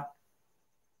wa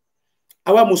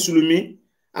àwa mùsùlùmí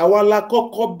àwa la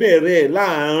kọ́kọ́ bẹ̀rẹ̀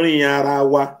láàrin ara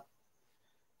wa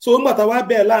so nígbà tá wá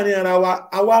bẹ̀rẹ̀ láàrin ara wa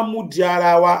àwa mú di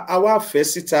ara wa àwa fẹ́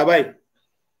síta báyìí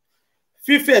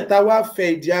fífẹ̀ tá wá fẹ́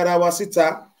ìdí ara wa síta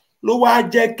ló wá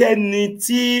jẹ́ kẹ́ni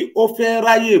tí ó fẹ́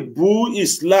ráyè bú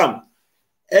Islam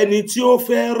ẹni tí ó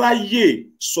fẹ́ ráyè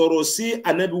sọ̀rọ̀ sí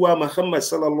ànábì wa Muhammad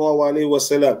sallallahu alayhi wa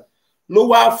sallam ló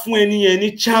wá fún ẹni yẹn ní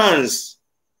chance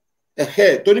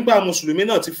tó nípa mùsùlùmí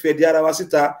náà ti fẹ́ di ara wa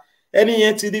síta ẹni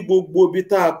yẹn ti rí gbogbo ibi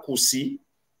tá a kù sí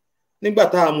nígbà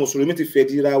tá a mùsùlùmí ti fẹ́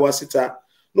di ara wa síta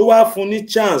ló wá fún ní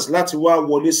chance láti wá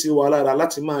wọlé sí wa lára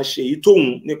láti máa ṣe èyí tóun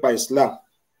nípa Islam.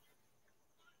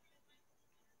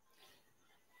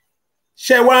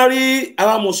 ṣé wá rí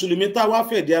àwa mùsùlùmí tá wá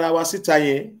fẹ́ di ara wa síta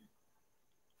yẹn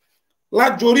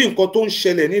lájorí nǹkan tó ń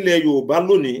ṣẹlẹ̀ nílẹ̀ Yorùbá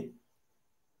lónìí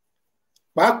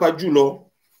pàápàá jùlọ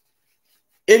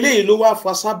eléyìí ló wá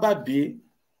fa sábàbí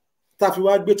tá fi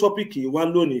wá gbé tọ́pìkì wá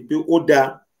lónìí pé ó dá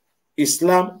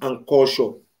Islam and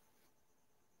culture.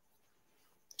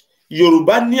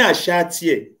 Yorùbá ní àṣà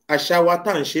tiẹ̀ àṣà wa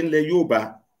tá ń ṣe ńlẹ̀ Yorùbá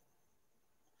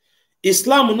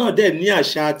Islam náà dẹ̀ ní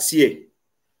àṣà tiẹ̀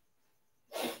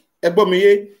ẹ gbọ́ mi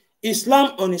yé Islam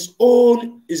on its own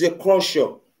is a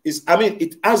culture it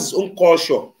has its own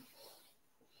culture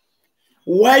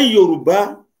while Yorùbá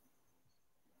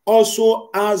also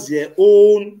has their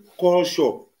own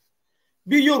culture.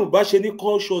 Bí Yorùbá ṣe ní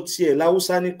culture tiẹ̀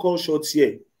l'Hausa ní culture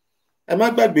tiẹ̀ ẹ má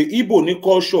gbàgbé Igbo ní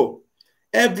culture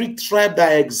every tribe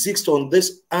that exists on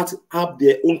this earth have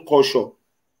their own culture.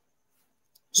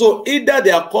 So either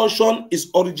their culture is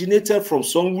originated from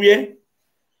somewhere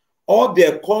or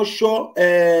their culture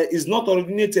is not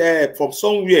originated from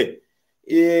somewhere.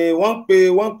 Wọ́n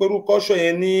pẹ̀lú culture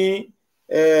yẹn ní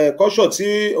culture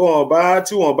tí wọ́n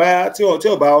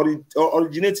bá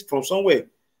originate from somewhere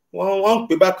wọ́n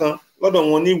pè bákan lọ́dọ̀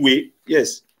wọn níwèé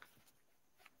yes.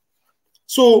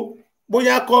 So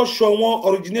bóyá culture wọn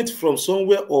originate from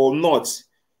somewhere or not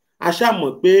a ṣá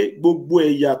mọ̀ pé gbogbo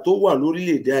ẹ̀yà tó wà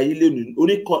lórílẹ̀‐èdè ayé lónìí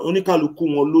oníkálukú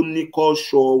wọn ló ní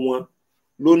culture wọn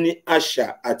ló ní àṣà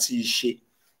àti ìṣe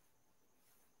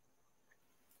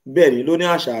bẹ́ẹ̀ ni ló ní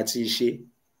àṣà àti ìṣe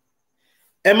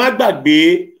ẹ má gbàgbé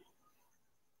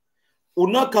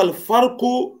hunaka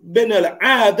al-farqu bayna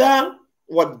al-'ada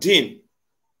wad-din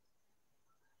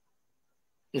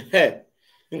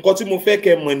nǹkan tí mo fẹ́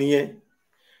kẹ́ mọ̀ nìyẹn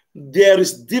there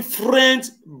is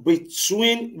difference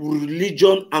between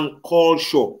religion and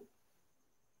culture.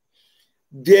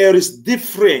 There is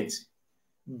difference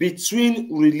between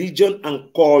religion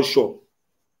and culture.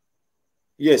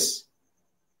 Yes.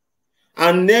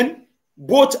 And then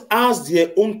both has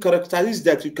their own characteristics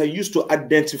that you can use to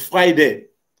identify them.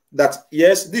 That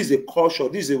yes, this is a culture,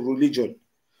 this is a religion.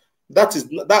 That's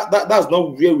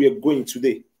not where we are going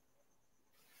today.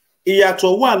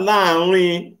 Ìyàtọ̀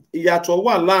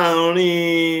wà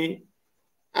láàrin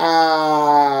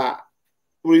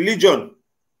religion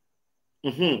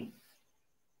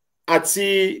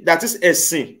àti that is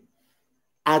ẹ̀sìn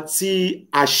àti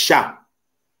àṣà.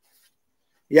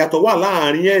 Ìyàtọ̀ wà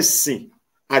láàrin ẹ̀sìn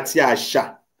àti àṣà.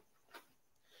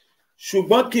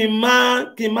 Ṣùgbọ́n kí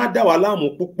n má dá wa láàmú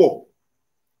púpọ̀.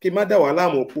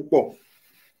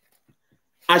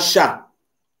 Àṣà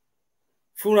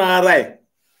fúnra ara ẹ̀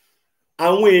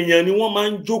àwọn èèyàn ni wọ́n máa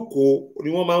ń jókòó ni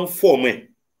wọ́n máa ń form ẹ̀.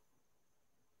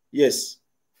 Yes.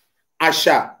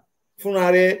 Àṣà fúnra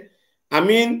rẹ̀ I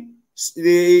mean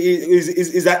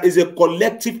is a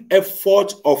collective effort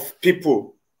of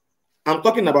people. I'm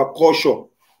talking about culture.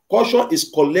 Culture is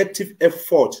collective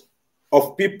effort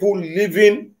of people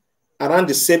living around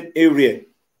the same area.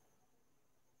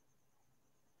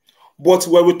 But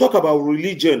when we talk about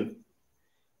religion,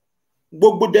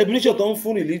 gbogbo definition tó ń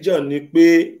fún religion ni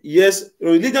pé yes,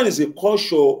 religion is a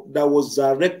culture that was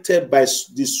directed by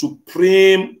the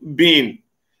supreme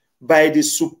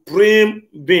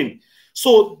being.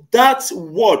 So that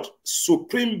word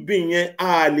supreme being yẹn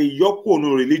a lè yọ kúrò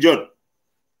nínú religion.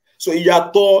 So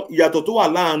ìyàtọ̀ tó wà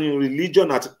láàrin religion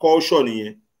àti culture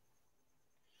nìyẹn.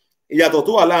 Ìyàtọ̀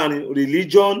tó wà láàrin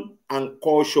religion and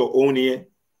culture òun nìyẹn.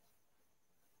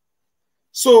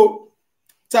 So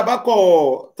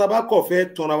tabakọ̀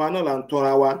fẹ́ tanra wa náà là ń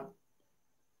tanra wa.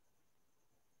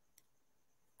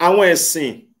 Àwọn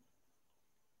ẹ̀sìn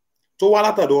tó wá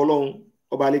látọ̀dọ̀ Ọlọ́run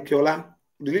Ọba Alékeọlá,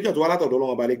 religion tó wá látọ̀dọ̀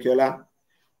Ọlọ́run Ọba Alékeọlá,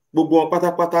 gbogbo wọn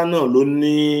pátápátá náà ló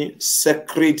ní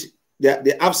sacred,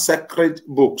 they have sacred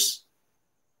books.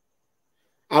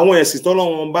 àwọn ẹ̀sìn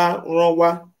tọ́lọ́run bá rán wá,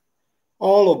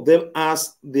 all of them has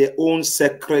their own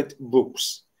sacred books.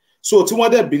 So tí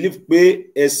wọ́n dẹ̀ believe pé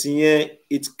ẹ̀sìn yẹn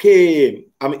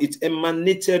it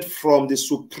emanated from the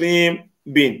supreme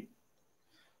being,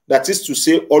 that is to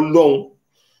say Ọlọ́run.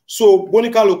 So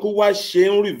bóníkálukú wá ṣe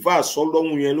ń reverse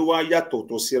Ọlọ́run yẹn ló wá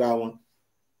yàtọ̀tọ̀ síra wọn.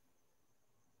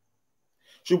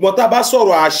 Ṣùgbọ́n tá bá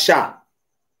sọ̀rọ̀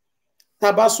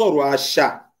àṣà,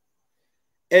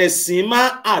 ẹ̀sìn máa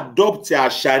adopt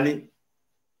àṣà ni.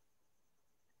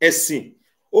 Ẹ̀sìn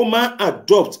ó máa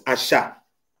adopt àṣà.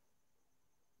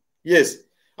 Yes,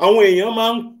 àwọn èèyàn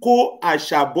máa ń kó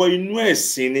àṣà bọ inú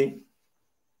ẹ̀sìn ni.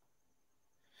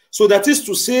 So that is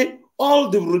to say, all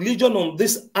the religion on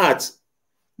this earth,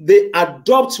 they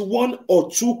adopt one or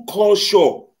two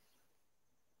culture.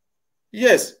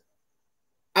 Yes,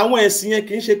 àwọn ẹ̀sìn yẹn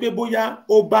kì í ṣe pé bóyá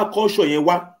ó bá culture yẹn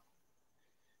wá.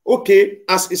 Okay,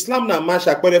 as Islam náà máa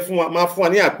ṣàpẹẹrẹ fún wa, máa fún wa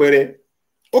ní àpẹẹrẹ.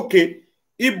 Okay,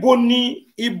 ibo ni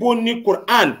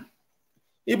Quran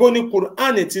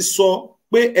ti sọ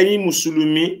pé ẹ̀yin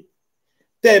mùsùlùmí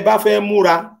tẹ́ ẹ bá fẹ́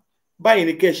múra báyìí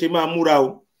ni kẹ́ ṣe máa múra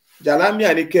o.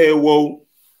 Jàlámíà ni kẹ́ ẹ wọ̀ o,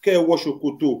 kẹ́ ẹ wọ̀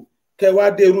ṣòkòtò, kẹ́ ẹ wá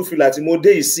dé irú fìlà tí mo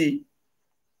dé yìí sí.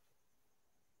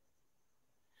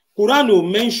 Quran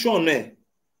ò mention ẹ̀.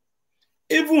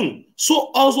 Even so,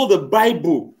 also the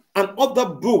Bible and other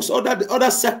books,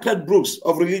 other sacred books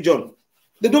of religion,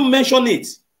 they don't mention it.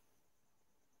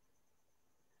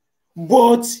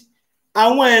 But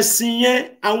àwọn ẹ̀sìn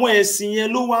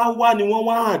yẹn ló wá ni wọ́n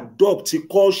wá adopt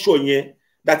culture yẹn.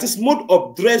 That is, mode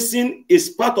of dressing is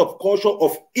part of culture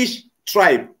of each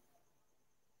tribe.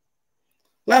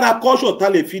 Lára culture tá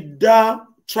lè fi dá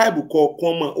tribe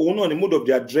kọ̀ọ̀kan mọ̀, òun náà ni mode of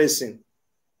their dressing.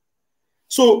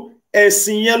 So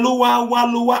ẹ̀sìn yẹn ló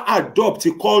wá adopt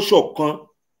culture kan.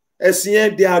 Ẹ̀sìn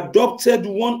yẹn, they adopted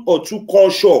one or two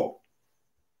culture.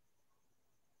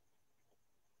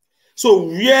 So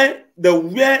where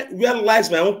lies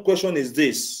my own question is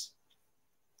this.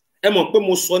 Ẹ mọ̀ pé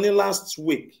mo sọ ní last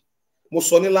week.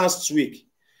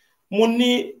 Mo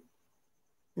ní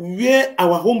where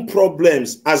our own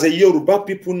problems as a Yoruba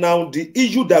people now, the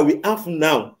issue that we have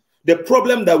now, the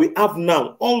problem that we have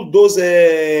now, all those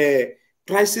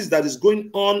crisis that is going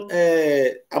on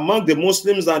among the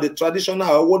Muslims and the traditional,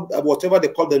 or whatever they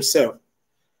call themselves,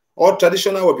 or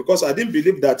traditional, because I didn't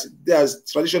believe that there's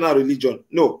traditional religion.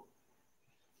 No.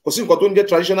 Kò sí nǹkan tó ń jẹ́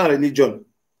traditional religion.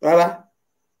 Rárá.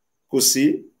 Kò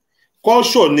sí.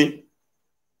 Culture ni.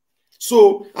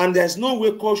 So, and there's no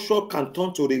way culture can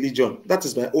turn to religion. That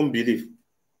is my own belief.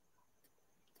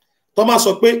 Thomas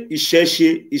sọ pé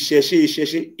ìṣẹ̀ṣe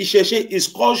is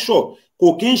culture.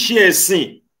 Kò kí ń ṣe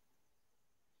ẹ̀sìn.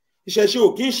 Ìṣẹ̀ṣe ò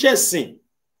kí ń ṣe ẹ̀sìn.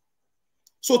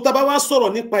 So tá bá wá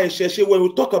sọ̀rọ̀ nípa ìṣẹ̀ṣe, when we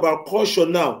talk about culture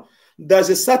now, there's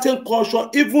a certain culture,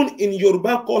 even in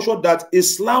Yoruba culture, that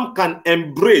Islam can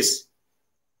embrace.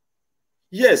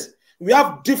 Yes, we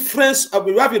have difference.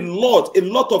 We have a lot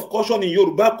of culture in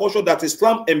Yoruba culture that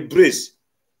Islam embrace.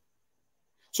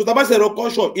 So tá bá sọ̀rọ̀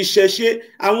culture, ìṣẹ̀ṣe,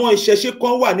 àwọn ìṣẹ̀ṣe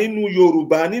kan wà nínú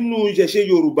ìṣẹ̀ṣe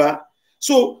Yorùbá.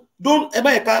 So don't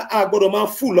ever gbọ́dọ̀ máa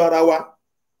fool ara wa.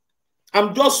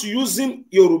 I'm just using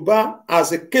Yoruba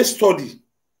as a case study.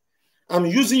 I'm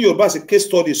using Yoruba as a case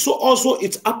study. So also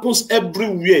it happens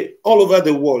everywhere, all over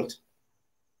the world.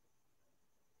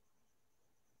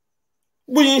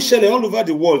 All over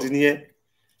the world in here.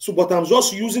 So, but I'm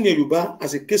just using Yoruba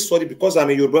as a case study because I'm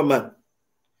a Yoruba man.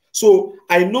 So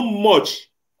I know much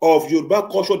of Yoruba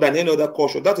culture than any other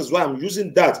culture. That is why I'm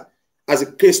using that as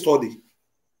a case study.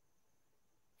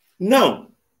 Now,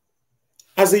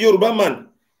 as a Yoruba man,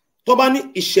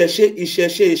 Tobani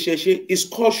ìṣẹ̀ṣe is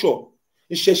culture.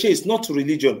 Ìṣẹ̀ṣe is not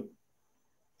religion.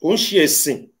 Kò ń ṣe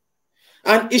ẹ̀sìn.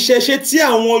 And ìṣẹ̀ṣe tí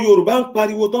àwọn Yorùbá ń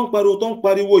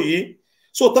pariwo yìí.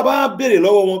 So tá bá béèrè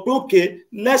lọ́wọ́ wọn pé okay,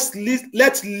 let's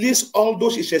list all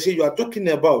those ìṣẹ̀ṣe you are talking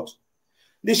about.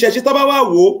 The ìṣẹ̀ṣe tá bá wá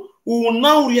wò, we will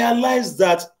now realize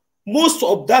that most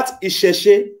of that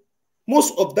ìṣẹ̀ṣe, mo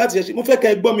fẹ́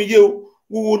kẹ́ gbọ́ mi yé o.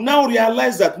 We will now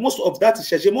realize that most of that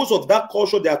ìṣẹ̀ṣe, most of that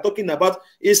culture they are talking about,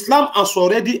 Islam has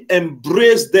already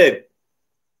embraced them.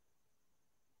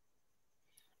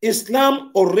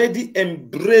 Islam already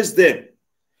embraced them.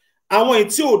 Àwọn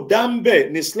tí ò dá ń bẹ̀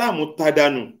ní Islam ta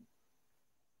dànù.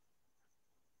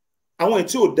 Àwọn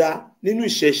tí ò dá nínú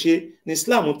ìṣẹ̀ṣe ní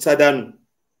Islam ta dànù.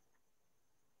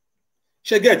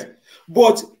 Ṣé get?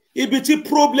 But ibi tí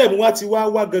problem wa ti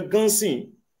wá gangan sìn,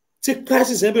 tí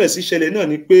crisis ń bẹ̀rẹ̀ sí ṣẹlẹ̀ náà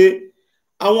ni pé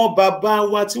àwọn bàbá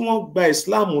wa tí wọ́n gba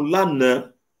Islam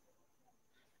lánàá,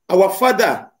 our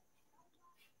father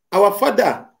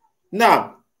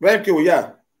now, right, okay,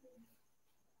 yeah.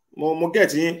 Mo get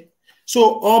yín.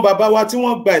 So àwọn bàbá wa tí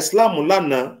wọ́n gba Islam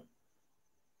lánàá,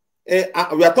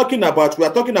 we are talking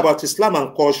about Islam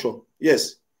and culture.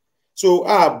 Yes. So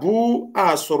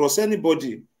soros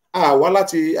anybody, wala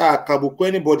ti kabuku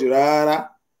anybody rara.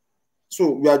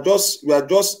 So we are just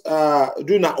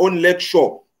doing our own lecture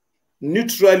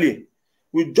neutrally.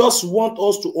 We just want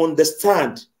us to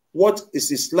understand what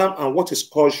is Islam and what is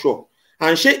culture.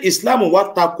 And she Islam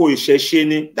what tako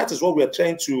ishesheni. That is what we are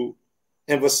trying to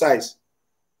emphasize.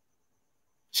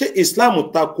 She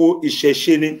Islam tako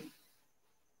ishesheni.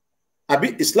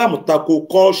 Abi Islam tako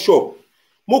culture.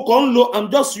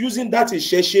 I'm just using that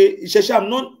isheshe. I'm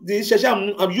not the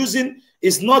isheshe I'm using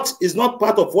is not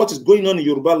part of what is going on in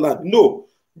Yoruba land. No,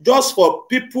 just for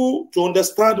people to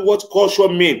understand what culture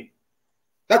means.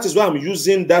 That is why I'm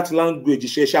using that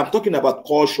language. I'm talking about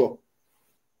culture.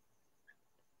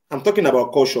 I'm talking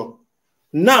about culture.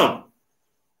 Now,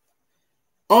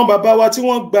 àwọn bàbá wa tí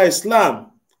wọ́n gba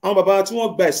Islam, àwọn bàbá wa tí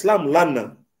wọ́n gba Islam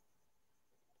lánàá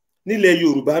nílẹ̀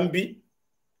Yorùbá ń bí.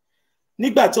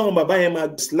 Nígbà tí àwọn bàbá yẹn máa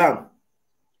gba Islam,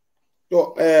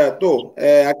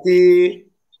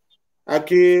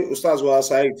 Aki Ustaz wa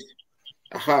Said,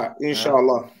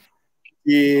 inshallah,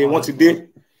 wọ́n ti dé.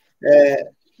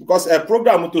 Because a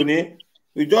program today,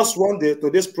 we just want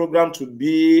today's program to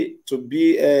be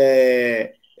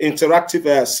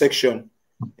interactive section.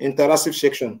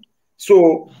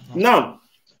 So now,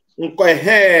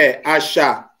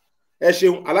 àṣà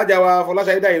alájàwá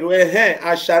Fọláṣadé Dàìró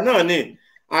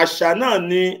àṣà náà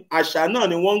ni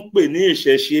wọ́n ń pè ní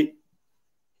ìṣẹ̀ṣe.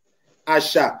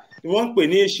 Àṣà ni wọ́n ń pè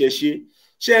ní ìṣẹ̀ṣe.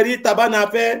 Ṣé rí tabana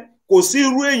fẹ́ kò sí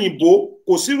irú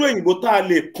òyìnbó tá a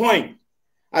lè coin.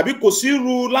 Àbí kò sí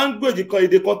irú language kan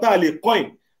èdè kan tá a lè coin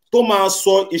tó máa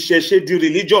sọ ìṣẹ̀ṣe di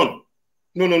religion.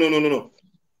 No.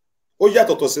 Ó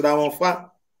yàtọ̀ tọ̀ síra wọn fá.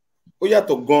 Ó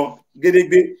yàtọ̀ gan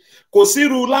gédégbé. Kò sí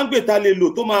irú language tá a lè lò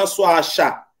tó máa sọ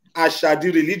àṣà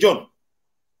di religion.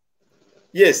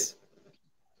 Yes.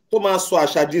 Tó máa sọ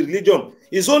àṣà di religion.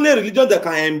 It's only a religion that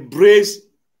can embrace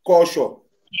culture.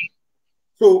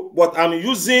 So, but I'm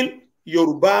using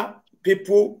Yoruba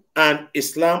people and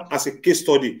Islam as a case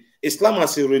study. Islam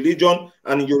as a religion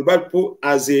and Yoruba people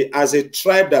as a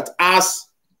tribe that has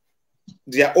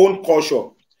their own culture.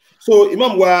 So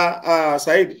Imam wa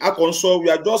Said Akonso,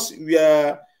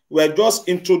 we are just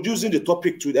introducing the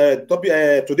topic to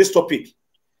this topic.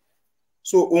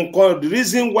 So the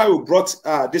reason why we brought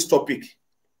this topic,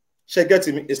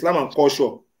 Islam and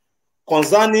culture,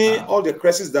 concerning all the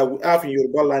crises that we have in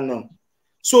Yoruba land now.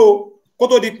 So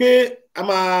koto di pe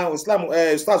ama Islam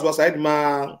Ustaz wa Said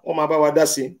ma o ma bá wa dá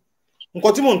sí.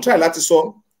 Nǹkan tí mò ń try láti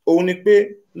sọ òun ni pé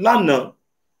lánàá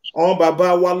àwọn bàbá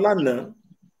wa lánàá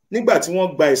nígbà tí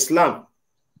wọ́n gba Islam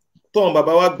tọ́wọn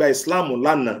bàbá wa gba Islam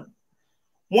lánàá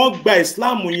wọ́n gba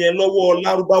Islam yẹn lọ́wọ́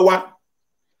Lárúbáwá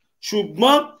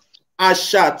ṣùgbọ́n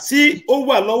àṣà tí ó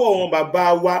wà lọ́wọ́ wọn bàbá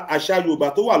wa àṣà Yorùbá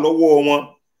tó wà lọ́wọ́ wọn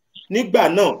nígbà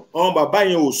náà àwọn bàbá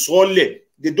yẹn ò sọ́lẹ̀.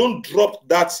 They don't drop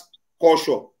that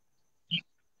culture.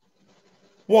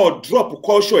 Wọ́n drop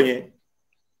culture yẹn.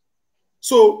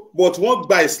 So, but wọ́n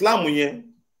gba Islam yẹn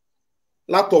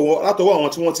látọwọ́ àwọn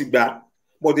tí wọ́n ti gbà,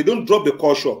 but they don't drop the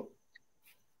culture.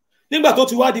 Nígbà tó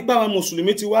ti wá di pé àwọn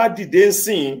Mùsùlùmí ti wá dìde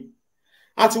ńsìn,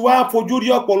 a ti wá fojú rí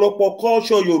ọ̀pọ̀lọpọ̀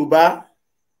culture Yorùbá,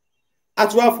 a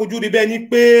ti wá fojú rí bẹ́ẹ̀ ni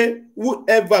pé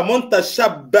whoever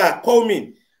montashabba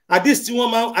qawmin, hadith tí wọ́n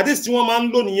máa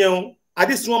ń lò nìyẹn o,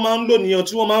 hadith tí wọ́n máa ń lò nìyẹn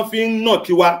tí wọ́n máa ń fi ń nà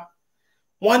kí wa.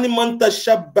 Wọ́n ní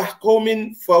montashabba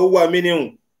qawmin fahuwa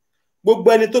minhum.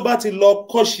 Gbogbo ẹni tó bá ti lọ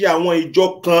kọ́ṣe àwọn ìjọ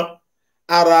kan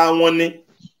ara wọn ni.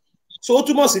 So ó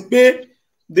túmọ̀ sí pé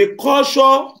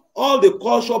all the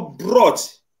culture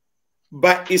brought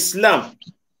by Islam,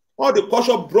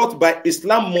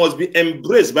 must be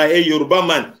embraced by a Yoruba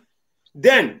man.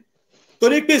 Then,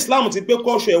 torí pé Islam ti pé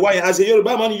culture ẹ̀wá yẹn, as a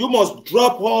Yoruba man, you must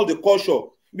drop all the culture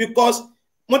because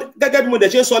gẹ́gẹ́ bí mo dẹ̀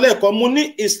ṣe sọ lẹ́ẹ̀kan, mo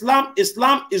ní Islam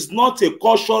is not a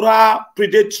cultural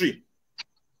predatory.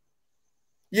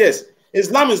 Yes,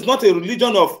 Islam is not a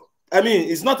religion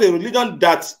it's not a religion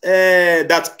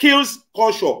that kills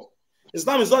culture.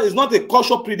 Islam is not a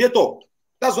culture predator.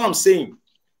 That's what I'm saying.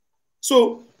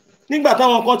 So, nígbà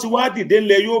táwọn kan ti wá dìde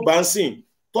ńlẹ̀ Yorùbá ń sìn,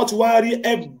 tó ti wá rí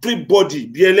everybody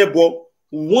bí ẹlẹ́bọ.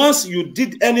 Once you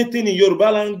did anything in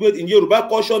Yoruba language, in Yoruba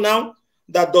culture now,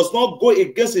 that does not go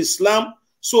against Islam,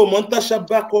 so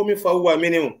montashabba qawmin fahuwa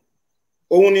minhum.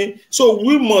 So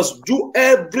we must do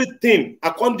everything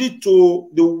according to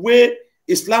the way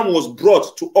Islam was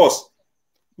brought to us.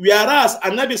 Whereas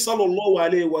Anabi sallallahu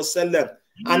alayhi wa sallam,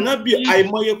 Anabi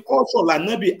àìmọye culture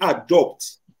l'Anabi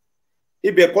adopt.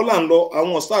 Ibẹ̀ kọ́ là ń lọ,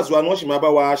 àwọn stars wa wọ́n sì máa bá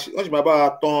wa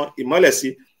tan ìmọ́lẹ̀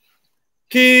sí.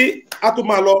 Kí a tó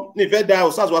máa lọ ní ìfẹ́ da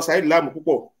stars wa Said láàmú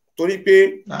púpọ̀ torí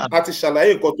pé a ti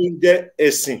ṣàlàyé nǹkan tó ń jẹ́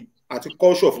ẹ̀sìn àti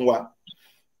culture fún wa.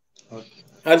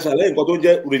 A ti ṣàlàyé nǹkan tó ń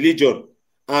jẹ́ religion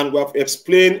and we have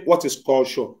explained what is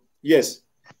culture. Yes.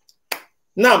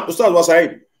 Now, Ustaz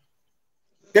Wasaid,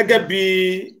 gẹ́gẹ́ bí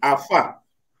àfà,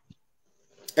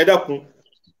 ẹ dákun,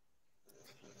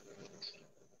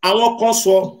 àwọn kan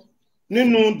sọ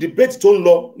nínú debate tó ń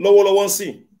lọ lọ́wọ́lọ́wọ́ sí,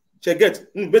 get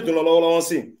nínú debate tó ń lọ lọ́wọ́lọ́wọ́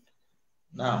sí.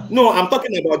 No, I'm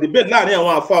talking about debate láàrin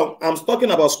àwọn àfà. I'm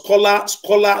talking about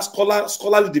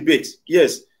scholarly debate.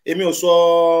 Yes, èmi ò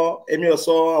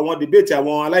sọ àwọn debate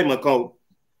àwọn aláìmọ̀kan o.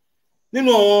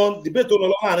 Nínú àwọn debate tó ń lọ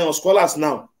lọ́wọ́ láàrin àwọn scholars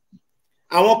now,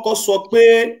 àwọn kan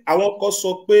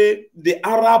sọ pé the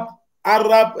Arab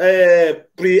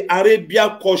pre-Arabian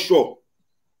culture,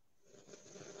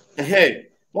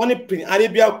 wọ́n ní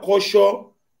pre-Arabian culture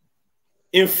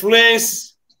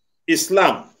influence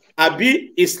Islam,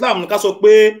 àbí Islam ní ká sọ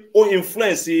pé ó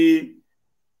influence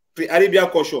pre-Arabian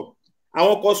culture.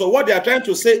 Àwọn kan sọ what they are trying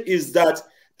to say is that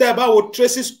tẹ́ bá wo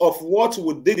traces of what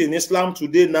we did in Islam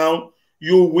today now,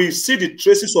 you will see the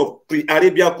traces of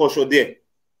pre-Arabian culture there,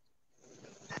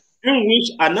 in which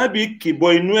Ànábì kìbọ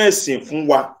inú ẹ̀sìn fún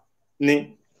wa ni.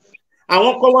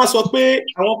 Àwọn kan wá sọ pé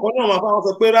àwọn kan náà máa fáwọn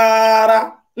sọ pé rárá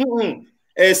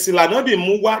ẹ̀sìn l'Ànábì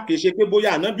mú wá, kì í ṣe pé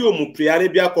bóyá Ànábì ò mú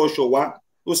pre-Arabian culture wá.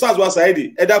 Ustaz Wasaid,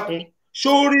 ẹ dákun,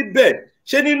 ṣó rí bẹ́ẹ̀?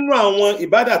 Ṣé nínú àwọn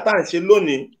ìbádà tá à ń ṣe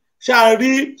lónìí ṣá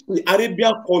rí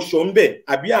pre-Arabian culture ń bẹ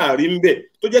àbí àárí ń bẹ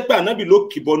tó jẹ́ pé Ànábì ló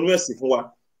kìbọ inú ẹ̀sìn fún wa?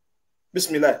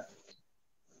 Bismillah.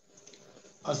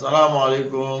 Assalamu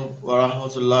alaikum wa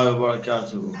rahmatullahi wa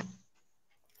barakatuh.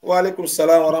 Wa alaikum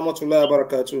salam wa rahmatullahi wa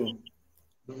barakatuh.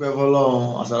 Dúpẹ́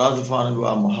fọ́lọ́run, àsàlátù fún Ànábì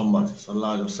wa Muhammad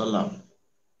sallallahu alaihi wasallam.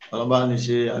 Ọlọ́ba ní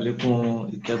ṣe àlékún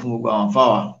ìkẹ́ fún gbogbo àwọn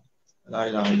fáwà. La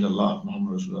ilaha illallah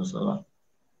Muhammad rasulullah sallallahu.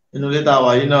 Inú ilé tá a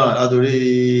wà yìí náà látòrí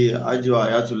Àjọ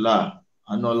Ayatollah,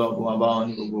 àná Ọlọ́run kó máa bá wọn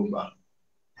ní gbogbo ìgbà.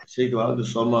 Sheikh wa Abdul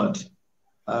Samad,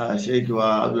 Sheikh wa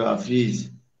Abdul Hafiz,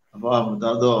 Àbá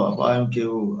Mutadọ, Àbá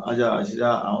MKO, Ajá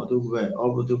Àṣírá, àwọn tó kú bẹ́ẹ̀,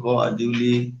 all protocol are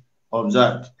duly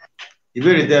observed.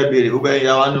 Ìbéèrè tẹ́ béèrè, gbogbo ẹ̀yin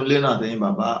yá wa nínú ilé náà tẹ̀yin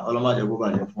bàbá, ọlọ́mọdé kó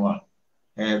bàjẹ́ fún wa.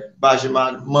 Bá a ṣe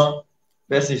máa mọ́,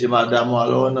 bẹ́sìn ṣe máa dá mọ́ wa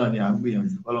lọ́wọ́ náà ni à ń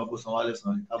gbìyànjú, Ọlọ́run kó san wá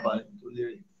lẹ́san rẹ̀, ká bá níbi tó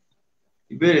lérè.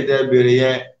 Ìbéèrè tẹ́ béèrè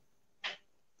yẹn,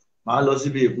 màá lọ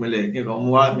síbi ìpínlẹ̀ kí nǹkan mú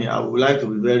wá mi. I would like to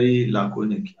be very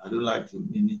laconic. I don't like to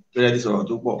be very sọ̀rọ̀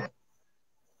tó pọ̀.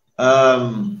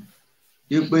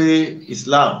 Wípé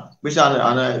Islam pé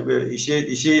ṣàna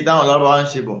ìṣe táwọn lọ́rọ̀ ń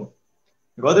ṣe bọ̀.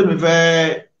 Nǹkan tèmi fẹ́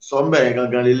sọ ń bẹ̀rẹ̀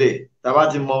gangan lélẹ̀. Tàbá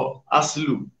ti mọ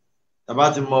aslu, tàbá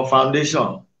ti mọ foundation,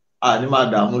 a ní máa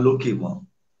dààmú lókè mọ́.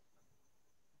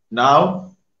 Now,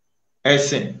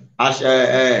 ẹ̀sìn,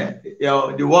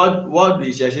 the word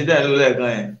ìṣẹ̀ṣe tẹ̀ ló lẹ́ẹ̀kan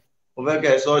yẹn, mo fẹ́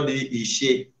kẹ́ ẹ sọ di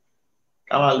ìṣe,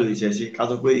 ká máa lo ìṣẹ̀ṣe, ká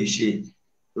sọ pé ìṣe.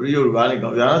 Torí Yorùbá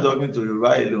nìkan, we are not talking to Yorùbá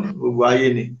alone, gbogbo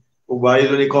ayé ni, gbogbo ayé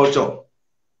ló ní culture.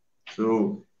 So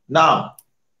now,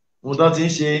 mo tán ti ń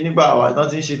ṣe nígbà wà tán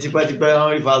ti ń ṣe tipẹ́tipẹ́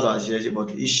wọ́n rí fásitì àti ìṣẹ̀ṣe, but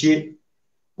ìṣe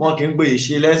wọn kì í gbé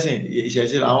ìṣe lẹ́sìn,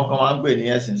 ìṣẹ̀ṣe làwọn kan máa ń gbé ní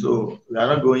ẹ̀sìn. So we are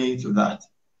not going into that.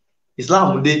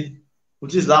 Islam dé,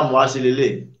 tí Islam wá ṣe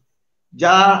lélẹ̀,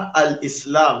 já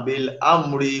al-Islam bil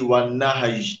amri wa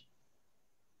nahy.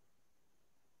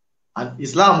 And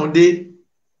Islam dé,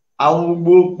 àwọn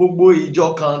gbogbo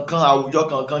ìjọ kankan, àwùjọ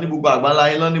kankan ní gbogbo àgbáńlá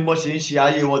ayé lọ́ní bọ́ ṣe ń ṣe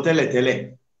ayé wọn tẹ́lẹ̀tẹ́lẹ̀.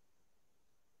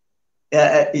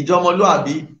 Ìjọ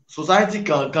ọmọlúàbí, society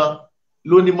kankan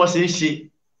ló ní bọ́ ṣe ń ṣe.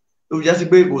 Ó fi jẹ́ sí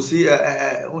pé kò sí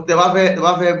tẹ́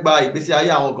bá fẹ́ gba ìgbésí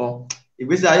ayé àwọn kan,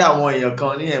 ìgbésí ayé àwọn èèyàn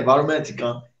kan ní environment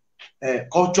kan,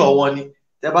 culture wọn ni.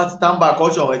 Tẹ́ bá ti tàǹbà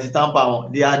culture wọn, ti tàǹbà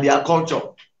wọn, they are their culture.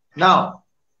 Now,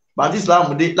 bàtí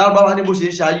Islam dé, Lárúbáwá ní bó ṣe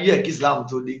ń ṣe ayé ẹ̀ kí Islam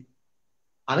tó dé.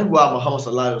 Ànábì wa Muhammad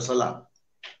sallallahu alaihi wasallam,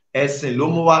 ẹ̀sìn ló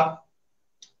mú wá.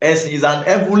 Ẹ̀sìn is an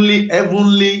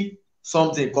heavenly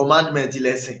something, commandment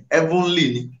ilẹ̀sìn, heavenly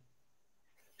ni.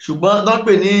 Ṣùgbọ́n tó ń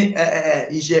pè ní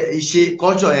ìṣe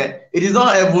culture yẹn, it is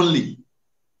not heavenly.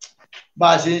 Bá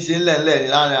a ṣe ń ṣe ńlẹ̀ńlẹ̀ ní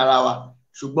láàrin ara wa.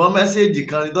 Ṣùgbọ́n mẹ́sẹ̀jì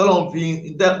kan ni tọ́lọ́run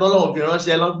fi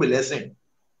ránṣẹ́ ló ń pè lẹ́sìn.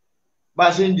 Bá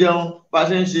a ṣe ń jẹun, bá a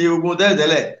ṣe ń ṣe ogun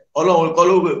tẹ́lẹ̀tẹ́lẹ̀, Ọlọ́run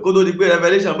kó tó di pé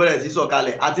revelation bẹ̀rẹ̀ sí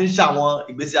sọ̀kalẹ̀, a ti ń ṣàwọn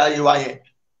ìgbésí ayé wa yẹn.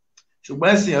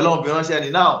 Ṣùgbọ́n ẹ̀sìn Ọlọ́run fi ránṣẹ́ ni.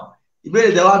 Now,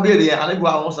 ìbéèrè tẹ́ wá béèrè yẹn, Ànábì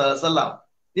wa Muhammad sallallahu alaihi wasallam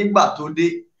nígbà tó dé,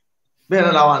 bẹ́ẹ̀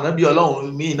náà làwọn ànábì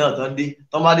Ọlọ́run míì náà tán dé,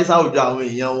 tán bá dé sáwùjọ àwọn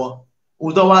èèyàn wọn.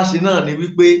 Ohun tó wá ṣe náà ni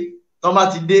wípé tán bá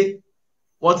ti dé,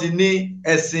 wọ́n ti ní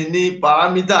ẹ̀sìn ní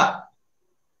paramítà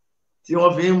tí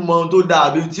wọ́n fi ń mọ ohun tó dáa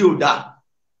àbí tí ò dáa.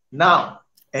 Now,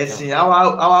 ẹ̀sìn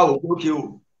àwa wò pókè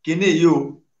o, kíní yìí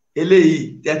o,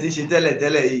 eléyìí tẹ́ ti ṣe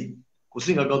tẹ́lẹ̀tẹ́lẹ̀ yìí, kò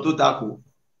sí nǹkan kan tó takò.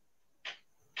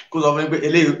 Kó sọ fún mi pé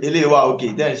eléyìí wà òkè,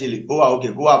 tẹ́ ń ṣe lè, ó wà òkè,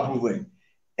 kó wà prove ẹ̀.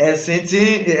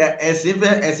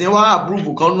 ẹ̀sìn wá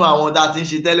àbúrúbù kan nú àwọn tá a ti ń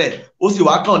ṣe tẹ́lẹ̀ ó sì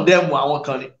wá kọ̀ndẹ́mù àwọn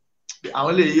kan ni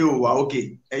àwọn lè yí òwà òkè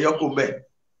ẹ̀yọ́ kò bẹ̀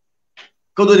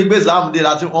kó tó di pé Islam dé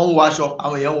láti wọ́n ń wọ aṣọ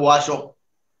àwọn èèyàn ń wọ aṣọ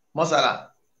mọ́sálà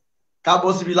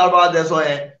kábọ̀ síbi lárúbáwá tẹ́sọ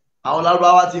yẹn àwọn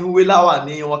lárúbáwá ti ń wé láwà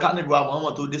ní wọn kánìbù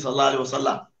Muhammad tó dé sallallahu alaihi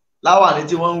wasallam láwà ní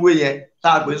tí wọ́n ń wé yẹn tá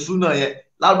a pè súnà yẹn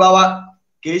lárúbáwá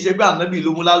kì í ṣe pé ànábì ló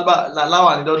mú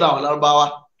láwà ní dọ́dọ̀ àwọn lárúbáwá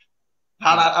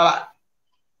rárá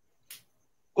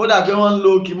kódà pé wọ́n ń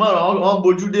lo kìmọ̀ràn wọ́n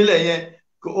bojú délẹ̀ yẹn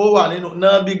ó wà nínú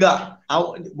náà bígà àwọn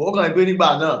bọ́kàn pé nígbà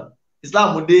náà Islam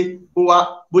dé ó wá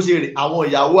bó ṣe rè àwọn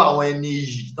ìyàwó àwọn ẹni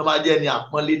iyì tó máa jẹ́ ẹni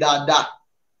àpọ́nlé dáadáa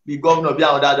bíi gómìnà bí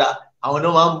àwọn dáadáa àwọn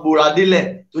náà máa ń bora délẹ̀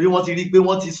torí wọ́n ti rí pé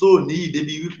wọ́n ti sóò níyì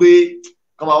débi wípé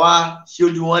kọ́ máa wá ṣe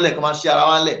ojú wọn lẹ̀ kọ́ máa ṣe ara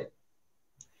wọn lẹ̀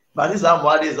bàtí Islam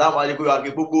wá dé pé wà pé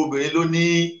gbogbo obìnrin ló ní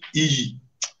iyì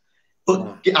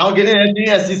àwọn kìnìún yẹn ní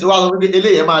ẹ̀sìn tí wàá sọ pé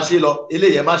eléyẹn máa ṣe lọ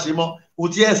eléyẹn máa ṣe mọ́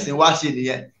ohun tí ẹ̀sìn wá ṣe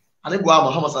nìyẹn anábìwá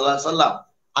Muhammad sallallahu alaihi wasallam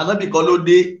anábì kan ló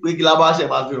dé pé kí lábáṣẹ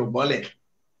máa fi rùn gbọ́nlẹ̀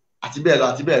àti bẹ́ẹ̀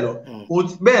lọ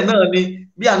bẹ́ẹ̀ náà ni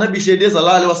bí anábì ṣe dé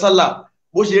sallallahu alaihi wasallam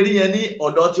bó ṣe rí yẹn ní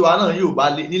ọ̀dọ̀ tiwa náà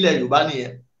nílẹ̀ Yorùbá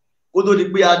nìyẹn kó tó di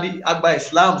pé a gba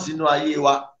Islam sínú ayé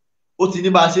wa ó ti ní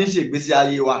bá a ṣe ń ṣègbésí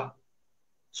ayé wa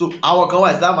so àwọn kan wà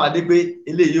Islam adé pé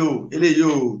eléyìí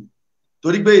ò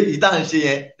torí pé ìta ń ṣe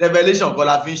yẹn revelation kan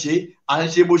la fi ń ṣe à ń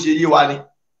ṣe bó ṣe yé wa ni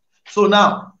so now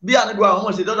bí anábì àwọn ọmọ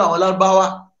ṣe dọ́dọ̀ àwọn lárúbáwá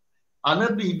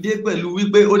anábì dé pẹ̀lú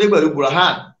wípé ó dé pẹ̀lú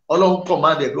Burhan Ọlọ́run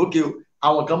command ẹ̀ pé ókè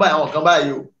àwọn kan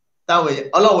báyìí o táwọn èèyàn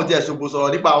Ọlọ́run ti ẹ̀sùn kò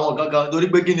sọ̀rọ̀ nípa àwọn nǹkan kan torí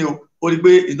pé kí ni o ó rí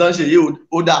pé ìdánṣe yìí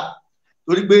ó dà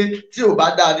torí pé tí ò bá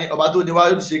dà ní ọba tó ní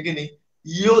wáyé ti ṣe kí ni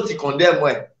yóò ti condemn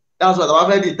ẹ̀ that's why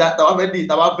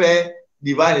tàbá fẹ́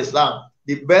divine Islam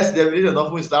the best definition of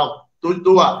Islam tó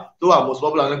wà most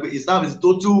popular ni pé Islam is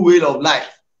total way of life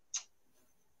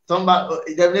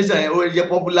definition yẹn ó jẹ́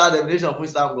popular definition fún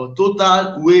Islam gan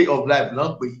total way of life ló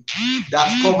ń pè that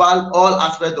cover all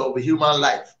aspects of a human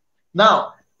life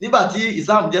now nígbà tí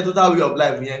Islam jẹ́ total way of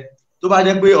life yẹn tó bá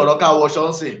jẹ́ pé ọ̀rọ̀ ká wọṣọ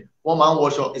ń sìn wọ́n máa ń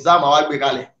wọṣọ Islam àwa gbé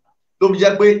kalẹ̀ tó fi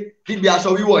jẹ́ pé níbi aṣọ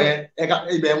wíwọ̀ yẹn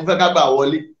ibẹ̀ ń fẹ́ ká gbà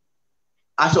wọlé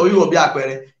aṣọ wíwọ̀ bí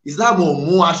àpẹẹrẹ Islam ò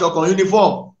mú aṣọ kan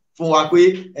uniform fún wa pé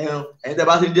ẹ̀yin tẹ́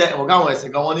bá ti jẹ́ ẹ̀wọ̀n káwọn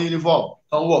ẹ̀sìn kan wọ́n ní uniform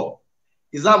tó ń wọ̀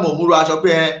Islam ò múru aṣọ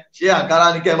pé ṣé àǹkárá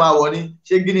ní kẹ́ máa wọ̀ ní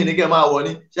ṣé gíní ní kẹ́ máa wọ̀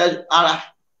ní ṣé ara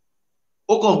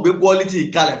ó kàn gbé quality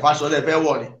kalẹ̀ fáṣọ tẹ́ fẹ́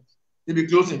wọ̀ ní níbi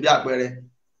clothing bí àpẹẹrẹ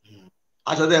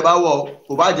aṣọ tẹ́ bá wọ̀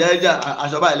kò bá jẹ́ ẹ̀jẹ̀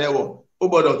aṣọ báyìí lẹ́wọ̀ ó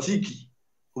gbọ́dọ̀ tíìkì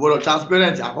ó gbọ́dọ̀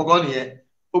transparent àkọ́kọ́ nìyẹn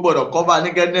ó gbọ́dọ̀ cover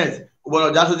nakedness ó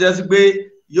gbọ́dọ̀ jáso jẹ́ sí pé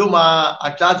yóò máa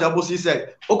attract opposite sex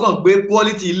ó kàn gbé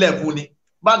quality ilẹ̀ fún ni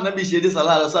bá nàbí ṣe dé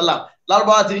sallallahu alaihi wasallam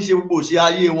lárúbáwá ti ń ṣe gbogbo òṣè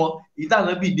ayé wọn ìta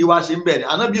ànábì dé wá ṣe ń bẹ̀rẹ̀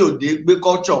ànábì òde gbé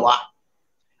culture wá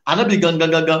ànábì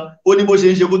gangan ó ní bó ṣe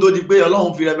ń ṣe kó tó di pé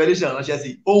Ọlọ́run fi revelation ránṣẹ́ sí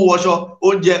ó ń wọṣọ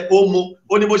oúnjẹ ó mu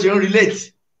ó ní bó ṣe ń relate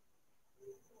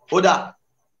ó dà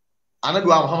ànábì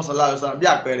wa Muhammad sallallahu alaihi wasallam bí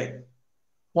àpẹẹrẹ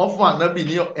wọ́n fún ànábì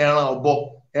ní ẹran ọ̀bọ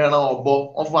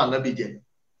wọ́n fún ànábì jẹ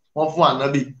wọ́n fún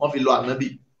ànábì wọ́n fi lọ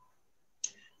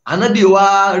ànábì wá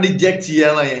reject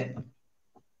ẹran yẹn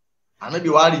ànábì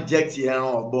wá reject ẹran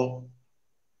ọ̀bọ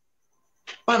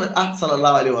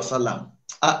sallallahu alaihi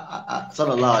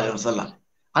wasallam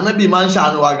ànábì máa ń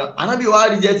ṣàánú wa gan ànábì wá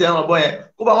reject ẹran ọ̀bọ yẹn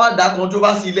kó bá wá dá kan tó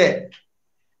bá sílẹ̀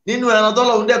nínú ẹran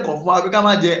tọ́lọ́run dẹ̀kọ̀ fún wa pé ká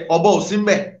má jẹ ọ̀bọ ò sí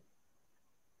mbẹ̀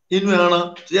nínú ẹran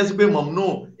tó yẹ sí pé mọ̀mùnú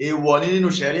èèwọ̀ ní nínú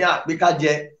ṣẹ̀ríà pé ká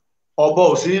jẹ ọ̀bọ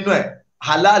ò sí nínú ẹ̀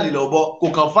halal lọ́bọ kò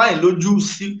kàn fáìn lójú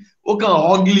sí ó kàn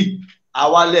ugly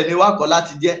àwa lẹ́ni wá kọ́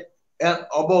láti jẹ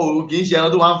ọ̀bọ òru kì í ṣe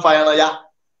ẹran tó máa ń fa ẹran ya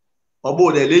ọ̀bọ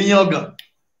òdẹ̀ léyìn ọ̀gàn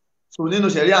so nínú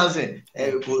ṣẹ̀ríà ń sìn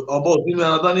ọ̀bọ ò sínú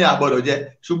ẹran tán ní àgbọ̀dọ̀ jẹ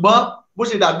ṣùgbọ́n bó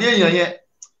ṣe dàbí èèyàn yẹn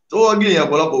tó ugly èèyàn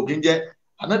ọ̀pọ̀lọpọ̀ kì í jẹ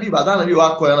ànábì bàtà ànábì wa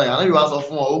kọ ẹran yẹn ànábì wa sọ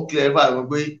fún ọ ó clarify wọn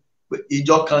pé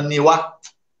ìjọ kan ni wá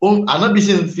ànábì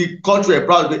sì ń fi culture ẹ̀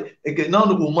proud pé èké náà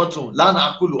ló kò mọ́tún lánàá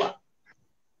kúlù wa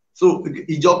so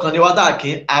ìjọ kan ni wá tá a kì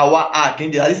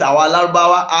í jẹ àti àwa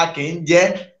lárúbáwá a kì í jẹ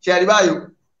ṣe àrí báyò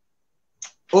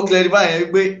ó clarify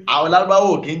yẹn pé àwọn lárúbáwá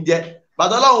ò kì í jẹ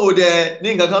bàtà Ọlọ́run ò dẹ̀ ní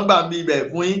nǹkan kan gbà ń bí ibẹ̀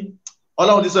fún yín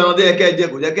Ọlọ́run ti sọ ẹran tó yẹ kẹ́ ẹ jẹ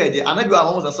kò jẹ́ kẹ́ ẹ jẹ ànábì wa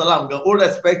Muhammad sallam gan ó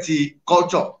respect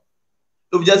culture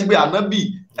tó fi jẹ́ sí pé ànábì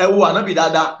ẹ wo ànábì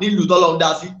dáadáa nílùú tọ́lọ́run dá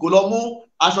sí kò lọ mú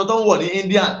aṣọ tó ń wọ̀ ní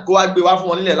Indian kó wá gbé wá fún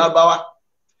wọn nílẹ̀ lárúbáwá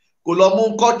kò lọ mú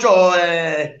culture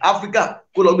Africa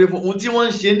kó lọ gbé fún ohun tí wọ́n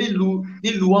ń ṣe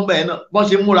nílùú wọn bẹ́ẹ̀ náà wọ́n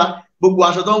ṣe múra gbogbo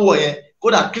aṣọ tó ń wọ̀ yẹn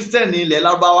kódà Christian ní ilẹ̀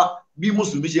lárúbáwá bí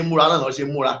mùsùlùmí ṣe múra náà ṣe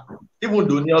múra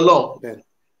ibùdó ní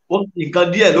Ọlọ́run nǹkan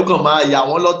díẹ̀ ló kàn máa yà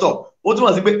wọ́n lọ́tọ̀ ó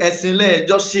túmọ̀ sí pé ẹ̀sìn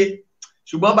lẹ́ẹ̀jọ́ ṣe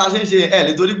ṣùgbọ́n bá a ṣe ń ṣe ẹ̀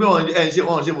lè torí pé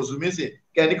wọ́n ṣe mùsùlùmí sìn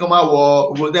kẹ́ni kan máa wọ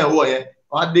owó tẹ̀ ń wọ̀ yẹn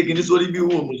wọ́n á dé kinní sórí bí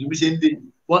wọ́n mùsùlùmí ṣe ń dé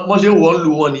wọ́n ṣe wọ́n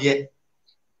lu wọn nìyẹn.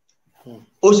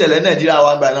 Ó ṣẹlẹ̀ Nàìjíríà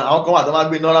wa gbà náà àwọn kan wà tó máa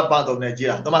gbé northern part of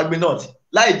Nigeria tó máa gbé north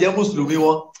láì jẹ́ mùsùlùmí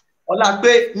wọn ọlá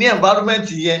pé ní environment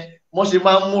yẹn wọ́n ṣe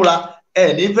máa ń múra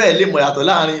nífẹ̀ẹ́ lè mọ̀ yàtọ̀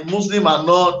láàrin muslim and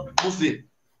non-muslim.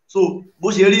 So bó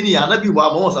ṣe rí ni ànábì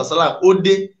wa Muhammad sallam ó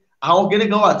dé àwọn kíní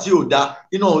kan wà tí ò dáa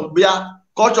inú bóyá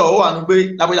culture ó wà ní pé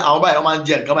lápẹ́jà àwọn báyìí wọ́n máa ń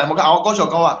jẹ nǹkan báyìí àwọn culture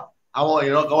kan wà àwọn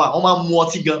ìran kan wà wọ́n máa ń mu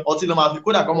ọtí gan ọtí ló máa fi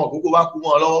kódà kọ́mọ̀ kókó bá kú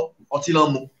wọn lọ́wọ́ ọtí ló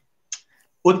ń mu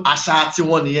àṣà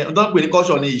tiwọn nìyẹn tó ń pè ní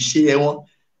culture ní ìṣe ẹ wọn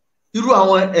irú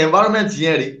àwọn environment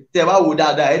yẹn rè tẹ́ bá wò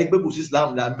dáadáa ẹ rí pé kò sí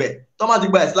Islam là ń bẹ tó máa ti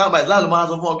gba Islam ló máa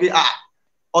sọ fún ọ pé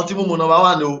ọtí mímu number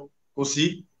 1 o kò sí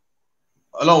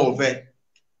Ọlọ́run ò fẹ́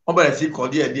wọ́n bẹ̀rẹ̀ sí kọ́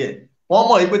díẹ̀díẹ̀ wọ́n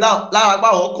mọ̀ pé lára pé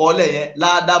àwọn kọ́ lẹ̀ yẹn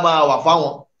láàdá máa wà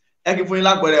fáwọn ẹ kí fún yín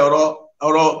lápẹẹrẹ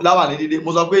ọ̀rọ̀ láwà ní dídé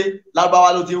mo sọ pé lárúbáwá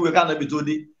ló ti ń wé kánábì tó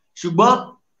dé ṣùgbọ́n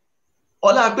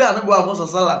ọlá pé ànábì wa mọ̀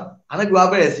sọ̀sọ́là ànábì wa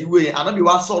bẹ̀rẹ̀ sí wé yẹn ànábì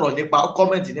wa sọ̀rọ̀ nípa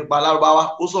kọ́mẹ̀ntì nípa lárúbáwá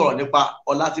ó sọ̀rọ̀ nípa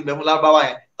ọlá tí bẹ fún lárúbáwá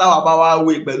yẹn táwa bá wá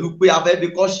wé pẹ̀lú pé afẹ́ fi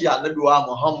kọ́ ṣe ànábì wa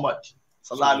Muhammad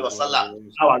sallallahu alaihi wasallam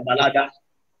táwa gbàládá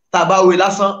tá a bá wé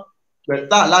lásán pẹ̀lú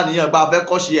tá a láníyàn bá fẹ́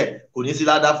kọ́ ṣe ẹ̀ kò ní sí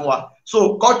ládá fún wa so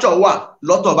culture wà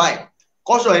lọ́tọ̀ báyìí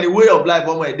culture ẹni way of life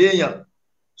ọmọ ẹ̀dẹ́ èèyàn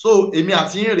so èmi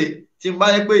àti ń rè tí n bá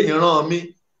yẹ pé ìran mi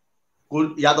kò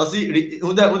yàtọ̀ sí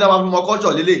ohun tẹ́ máa fi mọ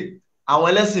culture lélẹ̀ àwọn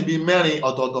ẹlẹ́sìn bíi 4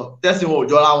 ọ̀tọ̀ọ̀tọ̀ tẹ́sìn wọn ò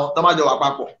jọra wọn tó má jọ wà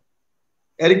papọ̀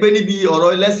ẹ rí pé níbi ọ̀rọ̀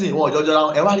ẹlẹ́sìn wọn ò jọra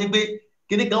wọn ẹ wá rí pé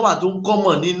kíní kan wà tó ń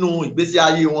common nínú ìgbésí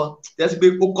ayé wọn tẹ́sí pé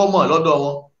ó common lọ́dọ̀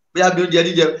wọn bóyá bí oúnjẹ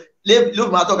jíjẹ ló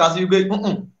fi máa tọ́ka sí wípé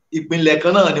ìpínlẹ̀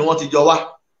kan náà ni wọ́n ti jọ wá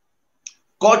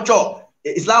culture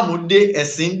Islam dé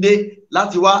ẹ̀sìn dé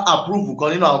láti wá approve kan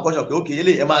nínú àwọn culture pé ókè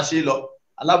eléyìí ẹ máa ṣe lọ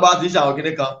alábàá ti ń ṣe àwọn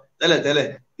kíní kan tẹ́lẹ̀tẹ́lẹ̀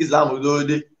Islam ló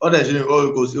dé ọ̀dẹ̀ ṣe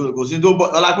kò sí tó bọ́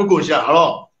ọlá pé kò ń ṣe àárọ̀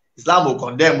Islam ò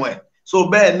condemn ẹ̀ so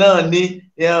bẹ́ẹ̀ náà ni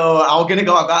àwọn kíní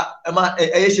kan wà ká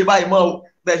ẹ ṣe báyìí mọ́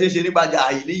bẹ́ẹ̀ ṣe ṣe nígbà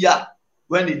jàhílíyà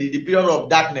when the period of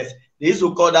darkness they used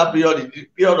to call that period the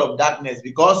period of darkness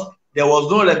because there was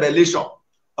no revelation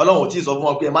Ọlọ́run ò tí ì sọ fún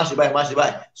wọn pé ẹ má ṣe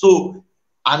báyìí so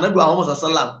ànábì àwọn ọmọ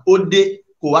sàlám ó dé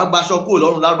kò wá gbaṣọ kúrò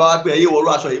lọ́rùn lárúbáwá pé ẹyẹ wọrú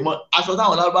aṣọ yìí mọ́ aṣọ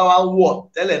táwọn lárúbáwá ń wọ̀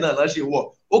tẹ́lẹ̀ náà lọ́ ṣe wọ̀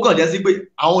ó kàn jẹ́ sí pé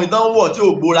àwọn ìtàn wọ̀ tí ò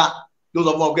bóra ló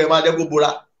sọ fún ọ pé ẹ máa jẹ́ kó bóra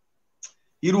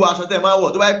irú aṣọ tẹ́ máa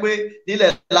wọ̀ tó bá yẹ pé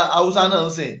nílẹ̀ haúsá náà ń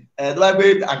sìn tó bá yẹ pé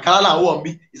àǹkárá là ń wọ̀ ń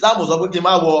bí ìsìláàmù sọ pé kí n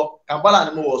má wọ kàmpálà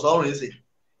ni mo wọ̀ sọ́rùn yìí sìn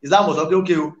ìsìláàmù sọ pé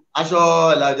ókè o aṣọ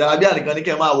jàlábíà nìkan ní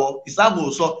kẹ́ máa wọ̀ ìsìláàmù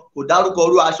sọ kò dárúkọ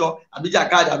orú aṣọ àbí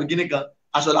jàkáàdì àbí kíní kan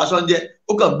aṣọ làṣọ ń jẹ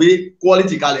ó kàn gbé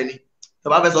quality kalẹ̀ ni tó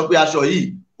bá fẹ́ sọ pé aṣọ yìí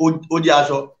ó jẹ́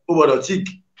aṣọ ó gbọ́dọ̀ thick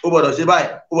ó gbọ́dọ̀ ṣe báyìí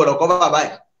ó gbọ́dọ̀ cover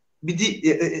báyìí bí tí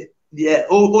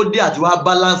ó dé àti wá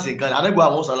balance nǹkan ànábì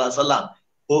àwọn sàlàsàlà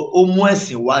ó mú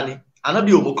ẹ̀sìn wá ni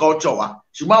ànábì ò mú culture wá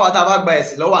ṣùgbọ́n àwọn tá a bá gba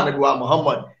ẹ̀sìn lọ́wọ́ ànábì wa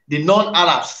Muhammad the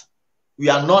non-Arabs we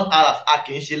are non-Arabs a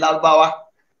kì í ṣe lárúbáwá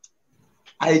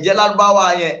àìjẹ́ lárúbáwá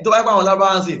yẹn tó bá yẹ pé àwọn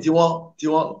lárúbáwá ń sìn tí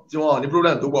wọ́n ní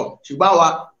problem tó pọ̀ ṣùgbọ́n àwa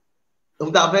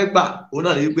ohun tá a fẹ́ gbà òun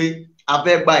náà ni wípé a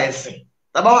fẹ́ gba ẹ̀sìn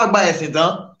tá a bá wá gba ẹ̀sìn tán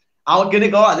àwọn kíní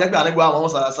kan wà jẹ́ pé ànábì wa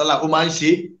Muhammad sàlàsàlà ó máa ń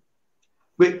ṣe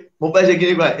pé mo fẹ́ ṣe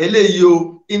kíní kan eléyìí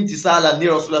o imtisala ní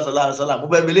Rasulullah sallallahu alaihi wasallam mo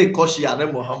fẹ́ fi lè kọ́ ṣe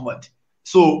ànábì Muhammad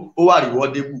so ó wà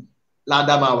rewardable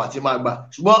ládàá máa wà tí máa gbà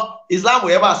ṣùgbọ́n Islam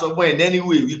yẹn bá sọ fún ẹ̀ nẹ́ni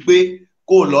wèé wípé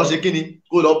kó o lọ ṣe kíni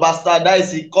kó o lọ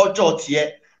bastardize culture tiẹ̀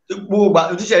gbogbo ìgbà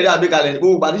tí sẹ̀ríà gbé kalẹ̀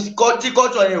gbogbo ìgbà tí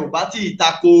culture yẹn ò bá tí ì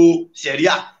tako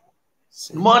sẹ̀ríà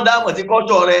mọ́dàmọ̀ tí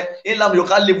culture rẹ ìlànà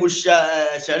yòókà lè fo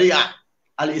sẹ̀ríà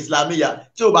al-islamiyya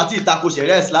tí ò bá tí ì tako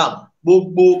sẹ̀ríà Islam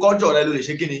gbogbo culture rẹ ló lè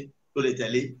ṣe kíni ló lè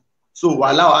tẹ̀lé so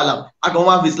wallahu alam akọ̀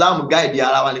wọn fi Islam guide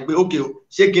ara wa ni pé ókè o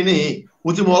ṣé kíni yìí mo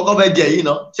tí mo kọ́kọ́ fẹ́ jẹ yìí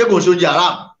ná ṣé kò ń ṣe oúnjẹ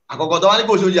haram àkọ́kọ́ tó wá ní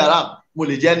kò ṣe oúnjẹ haram mo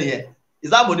lè jẹ nìyẹn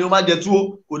Islam ní o máa jẹ túwó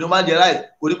kò ní o máa jẹ rice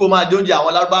kò ní kó máa jẹ oúnjẹ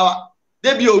àwọn lárúbáwá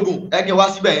débi oògùn ẹkìn wá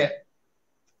síbẹ̀ yẹn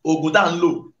oògùn tá à ń lò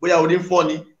bóyá orí ń fọ́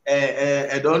ni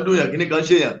ẹ̀dọ̀ ń dùn yàn kíní kan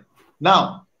ṣe yàn now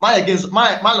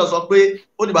má lọ sọ pé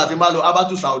ó dìgbà tí má lo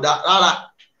abatu sauda rárá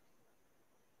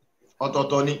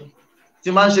ọ̀tọ̀ọ̀tọ̀ ni tí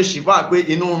máa ń ṣe ṣìfà pé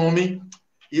inú run mí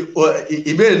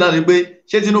ìbéèrè náà ni pé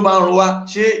ṣé tínú bá ń run wá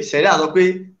ṣé ìṣẹ̀rí àsọ pé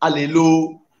a lè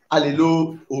lo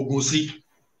oògùn sí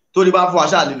tó ní bá fún wa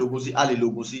ṣáà lè lo oògùn sí a lè lo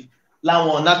oògùn sí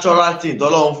láwọn natural thing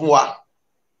tọ́lọ́run fún wa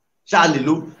ṣáà lè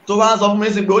lo tó bá ń sọ fún mi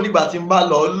sí pé ó dìgbà tí n bá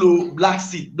lọ lo black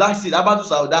seed abatu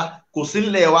sauda kò sí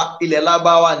ilẹ̀ wa ilẹ̀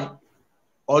lábáwá ni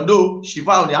ọ̀dọ̀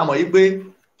ṣìfà ni a mọ̀ yí pé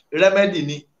remedy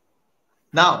ni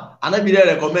now anabi rẹ̀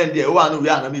recommend ẹ̀ ó wà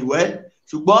níwèé anabi wẹ́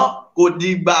ṣùgbọ́n kò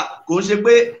dìgbà kò ń ṣe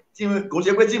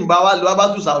pé tí n bá wá lo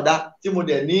abatu sauda tí mo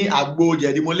dẹ̀ ní àgbo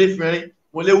jẹ̀dí mo lè fínrín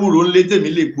mo lè wúro ńlé tèmi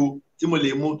lè gbo tí mo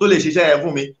lè mu tó lè ṣiṣẹ́ yẹn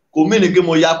fún mi kò mí ni pé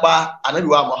mo yapa anabi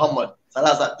wa Muhammad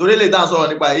salasa torí lè dáhùn sọ̀rọ̀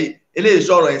nípa yìí eléyìí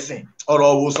sọ̀rọ̀ ẹ̀sìn ọ̀rọ̀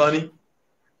òwòsàn ni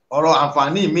ọ̀rọ̀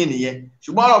àǹfààní mi nìyẹn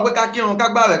ṣùgbọ́n ọ̀rọ̀ pé ká kírun ká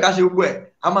gbààwẹ̀ ká ṣe gbogbo ẹ̀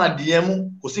a máa dìyẹn mú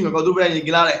kò sí nǹkan tó fẹ́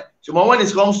yingin lára ẹ̀ ṣùgbọ́n when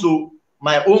it comes to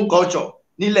my own culture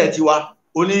nílẹ̀ tiwa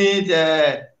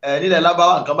nílẹ̀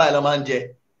lábáwá nǹkan báyìí ló máa ń jẹ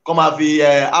kó máa fi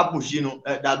apple sínú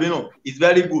dàbínú it's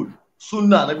very good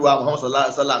sunna níbi wa Muhammad sallallahu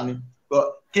alaihi wasallam ni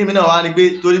kí mi náà wá ní pé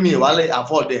torí mi ìwálẹ̀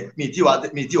àfọ̀dẹ̀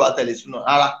mi tí wà tẹ̀lé sunna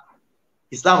rárá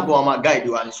Islam kó wọn máa guide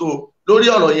wa ni so lórí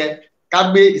ọ̀rọ̀ yẹn ká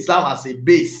gbé Islam as a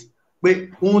base pé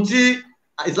ohun tí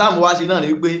Islam wá ṣe náà ni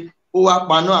wípé ó wá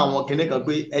paná àwọn kinní kan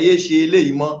pé ẹ yé ṣe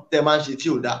eléyìí mọ́ tẹ́ máa ń ṣe tí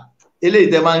ò dáa eléyìí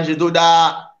tẹ́ máa ń ṣe tó dáa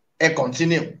ẹ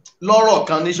continue lọ́rọ̀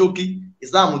kan ní ṣókí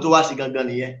Islam tó wá ṣe gangan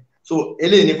nìyẹn so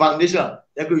eléyìí ní foundation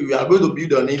jẹ́ pé you are going to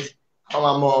build on it àwọn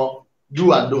àmọ́ do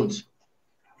and don't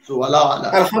so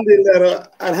wàhálà.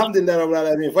 alhamdulillah rabbil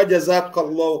alamin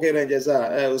fajazakallahu khairan jaza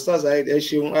Ustaz Saheed ẹ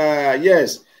ṣeun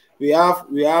yes. We have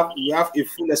a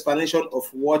full explanation of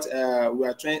what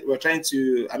we're trying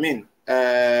to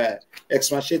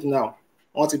expatiate now.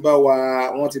 Wọ́n ti bá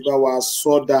wa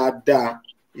sọ dáadáa.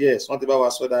 Yes, wọ́n ti bá wa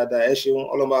sọ dáadáa. Ẹ ṣeun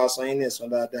Ọlọ́run sọ yín ní ẹ̀san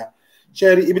dáadáa. Ṣé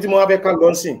rí ibi tí mo wá fẹ́ ká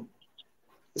lọ sìn.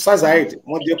 Ustaz Saheed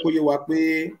wọ́n jẹ́ kó yé wa pé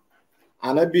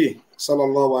Ànábì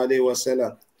sallallahu alaihi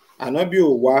wasallam Ànábì ò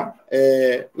wá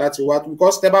láti wá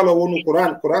because tẹ́ bá lọ wọnú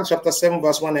Quran chapter 7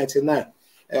 verse 199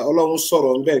 Ọlọ́run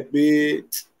sọ̀rọ̀ ńbẹ̀ pé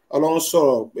Ọlọ́run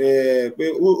sọ̀rọ̀ pé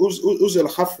uzil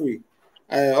hafwi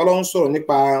Ọlọ́run sọ̀rọ̀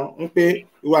nípa ń pé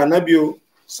ìwà Ànábì o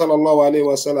sallallahu alaihi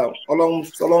wasallam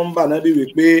Ọlọ́run bá Ànábì wí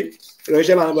pé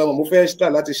ìrẹsẹ̀ lànà bá mo fẹ́ ṣítà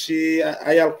láti ṣe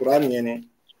ayé al-Qur'an yẹn ni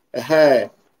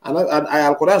ayé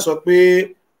al-Qur'an sọ pé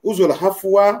uzil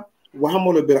hafwa wa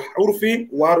hamlu bil urfi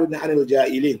warid anil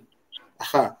jahilin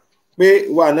pé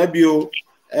ìwà Ànábì o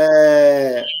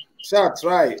ṣáà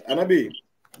try Ànábì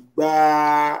gba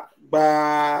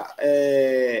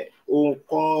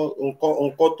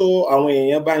nǹkan tó àwọn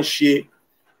èèyàn bá ń ṣe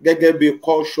gẹ́gẹ́ bí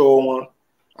kọ́ṣọ́ wọn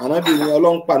Ànábì ni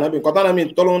Ọlọ́run pa Ànábì nǹkan tánàbì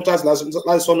tọ́lọ́run tàbí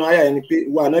láti sọ́nà ayà ẹni pé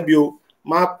ìwà Ànábì o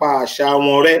má pa àṣà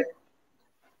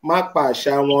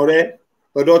wọn rẹ́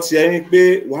tọ́dọ̀ tí ẹni pé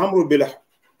wàhámùrù bèlà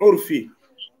òrùfì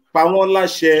pa wọ́n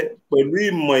láṣẹ pẹ̀lú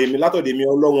ìmọ̀ èmi látọ̀dẹ̀mí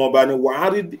Ọlọ́run ọba ni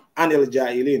wàhárí anil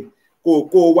jahilin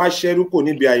kó wá ṣẹ́rú kò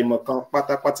níbi àìmọ̀ kan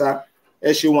pátápátá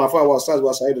ẹ ṣeun àfáwà Ustaz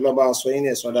wa Saheed lọ́ba sọ yín ní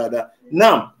ẹ̀san dáadáa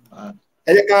now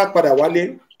ẹ jẹ́ ká padà wálé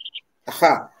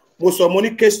mo sọ mo ní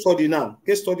case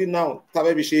study now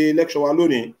tàbí bí ṣe lecture wa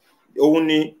lónìí òun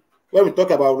ni when we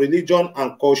talk about religion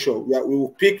and culture we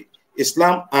will pick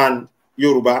Islam and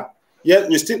Yoruba yes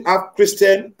we still have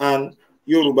Christian and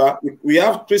Yoruba we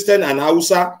have Christian and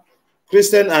Hausa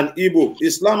Christian and Igbo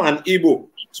Islam and Igbo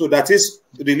so that is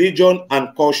religion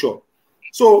and culture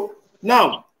so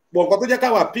now but nǹkan tó jẹ́ ká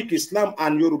wá pick Islam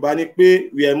and Yoruba ni pé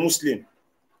we are Muslim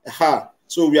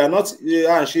so we are not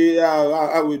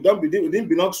we didn't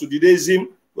belong to Judaism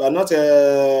we are not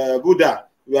Buddha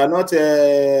we are not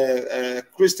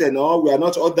Christian or we are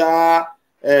not other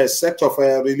sect of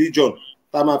religion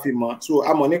tá máa fi mọ̀ so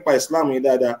a mọ̀ nípa Islam yìí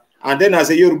dáadáa and then as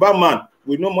a Yoruba man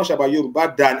we know much about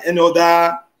Yoruba than any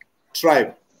other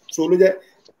tribe so ló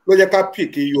jẹ́ ká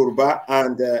pick Yoruba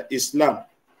and Islam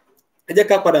ẹ jẹ́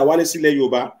ká padà wálé sílẹ̀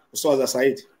Yorùbá Ustaz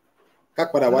Saheed ká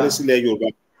padà wálé sílẹ̀ Yorùbá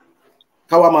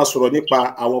ká wá máa sọ̀rọ̀ nípa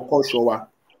àwọn culture wa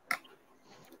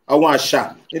àwọn àṣà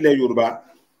nílẹ̀ Yorùbá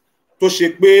tó ṣe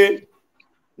pé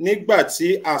nígbà tí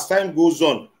as time goes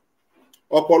on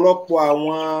ọ̀pọ̀lọpọ̀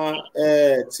àwọn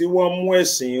tí wọ́n mú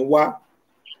ẹ̀sìn wá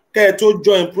kẹ́ ẹ tó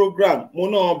join program mo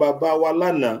náà bàbá wa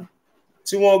lánàá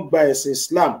tí wọ́n gba ẹ̀sìn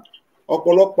Islam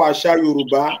ọ̀pọ̀lọpọ̀ àṣà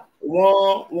Yorùbá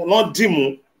wọ́n dìmú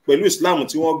pẹ̀lú Islam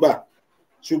tí wọ́n gbà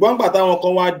ṣùgbọ́n gbà táwọn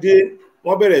kan wá dé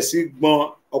wọ́n bẹ̀rẹ̀ sí gbọ́n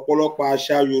ọ̀pọ̀lọpọ̀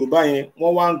àṣà Yorùbá yẹn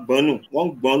wọ́n wá ń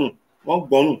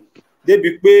gbọ́nù débi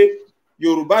pé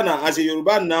Yorùbá náà as a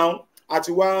Yorùbá now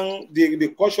àti wá the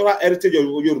cultural heritage of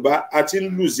Yorùbá àti ń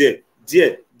lose díẹ̀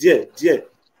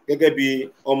gẹ́gẹ́ bí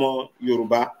ọmọ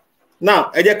Yorùbá now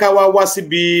ẹ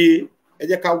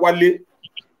jẹ́ ká wálé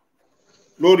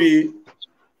lórí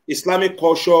Islamic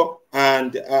culture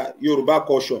and Yorùbá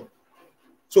culture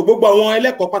so gbogbo àwọn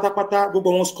ẹlẹ́kọ̀ọ́ pátápátá gbogbo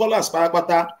àwọn scholars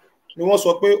pátápátá ni wọ́n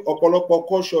sọ pé ọ̀pọ̀lọpọ̀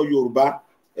culture Yorùbá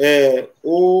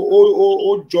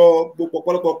ó jọ gbogbo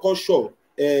ọ̀pọ̀lọpọ̀ culture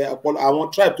àwọn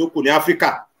tribe tó kù ní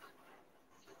Africa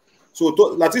so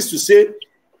that is to say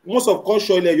most of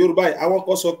culture ilẹ̀ Yorùbá àwọn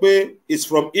kan sọ pé it's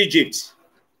from Egypt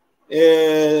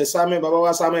Samuel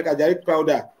babawa Samuel Kajari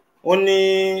Crowder wọ́n ní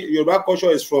Yorùbá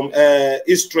culture is from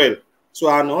Israel so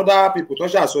and other people tó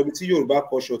ṣàṣọ ibi tí Yorùbá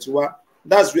culture ti wá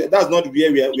that's not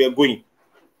where we are going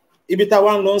ibi tá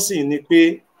wá ń lọ sí ni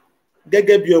pé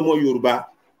gẹ́gẹ́ bí ọmọ Yorùbá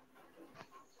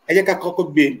ẹ jẹ́ ká kọ́kọ́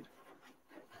gbé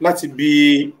láti bí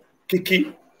kíkí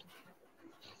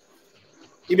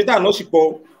ibi tá lọ sí pọ̀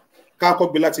ká kọ́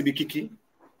gbé láti ibi kíkí.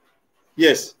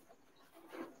 Yes.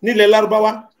 Nílẹ̀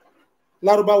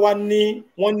Lárúbáwá ní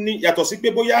wọ́n ní yàtọ̀ sí pé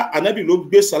bóyá ànábì ló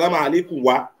gbé sálámà àlékún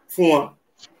wá fún wọn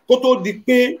kó tó di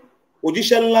pé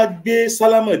òjíṣẹ́ ńlá gbé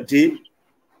sálámà dé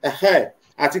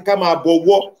àti ká máa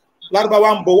bọ̀wọ́. Lárúbáwá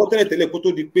ń bọ̀wọ́ tẹ́lẹ̀tẹ́lẹ̀ kó tó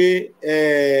di pé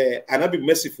ànábì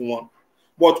mẹ́sì fún wọn.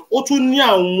 But ó tún ní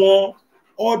àwọn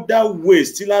other ways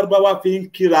tí Lárúbáwá fi ń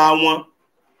kíra wọn.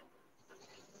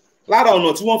 Lára ọ̀nà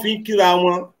tí wọ́n fi ń kíra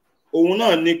wọn òun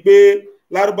náà ni pé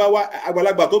Lárúbáwá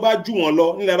àgbàlagbà tó bá jù wọ́n lọ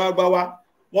nílẹ̀ Lárúbáwá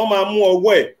wọ́n máa mú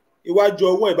ọwọ́ ẹ̀ iwájú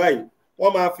ọwọ́ ẹ̀ báyìí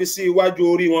wọ́n máa fi sí iwájú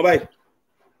orí wọn báyìí.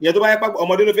 Ìyẹn tó bá yẹ pé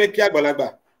ọmọdé ló fẹ́ kí àgbàlagbà.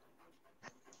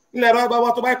 Nílẹ̀ Lárúbáwá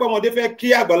tó bá yẹ pé ọmọdé fẹ́ kí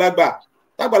àgbàlagbà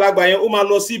tágbàlagbà yẹn ó máa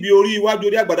lọ sí ibi orí iwájú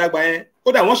orí àgbàlagbà yẹn.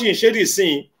 Kódà wọ́n sì ń ṣe dì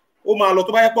sín ó máa lọ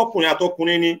tó bá yẹ pé ọkùnrin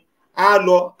àtọkùnrin ni á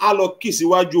lọ kì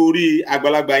síwájú orí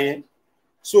àgbàlagbà yẹn.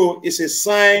 So it's a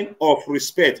sign of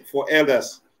respect for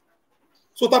elders.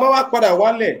 So tá bá wá padà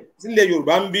wálẹ̀ sílẹ̀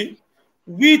Yorùbá ń bí,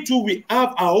 we too we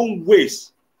have our own ways.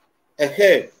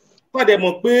 Pàdé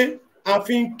mọ̀ pé a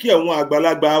fi ń kí àwọn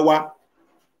àgbàlagbà wa.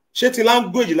 Ṣé ti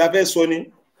language la fẹ́ sọ ni?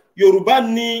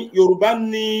 Yorùbá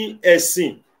ní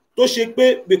ẹ̀sìn tó ṣe pé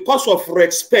because of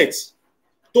respect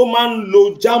tó máa ń lo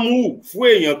jámù fún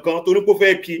èèyàn kan torí pé ó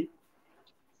fẹ́ kí.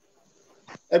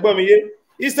 Ẹgbọ́n mi yé,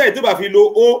 instead tó bá fi lo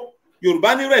ó,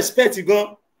 Yorùbá ní respect gan.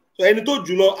 So ẹni tó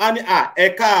jùlọ á ní ẹ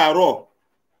káàárọ̀.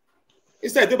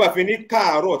 Instead tó bá fi ní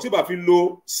káàárọ̀ tí bá fi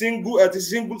lo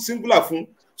singular fún,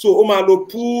 so ó máa lo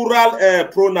plural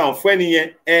pronoun fún ẹni yẹn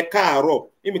ẹ káàárọ̀.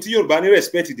 Níbi tí Yorùbá ní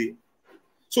respect dé.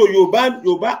 So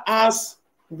Yorùbá has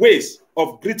ways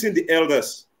of greeting the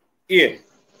elders here.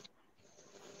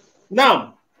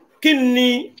 Now, kí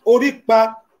ni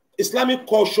orípa Islamic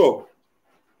culture?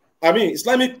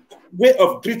 Islamic way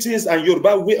of greetings and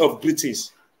Yorùbá way of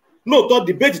greetings. Lóòótọ́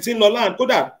debate tí ń lọ láàrin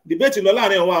kódà debate ń lọ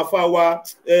láàrin àwọn àfa wa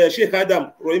Sheikh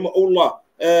Adam rahimahullah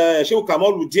Sheikh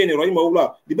Kamaluddin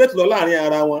rahimahullah debate lọ láàrin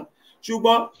ara wọn.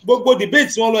 Ṣùgbọ́n gbogbo debate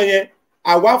tí wọ́n lọ yẹn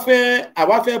àwa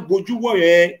fẹ́ bójú wò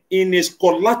yẹn in a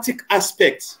scholastic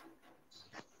aspect.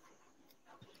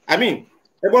 Ẹ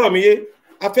gbọ́dọ̀ mi yé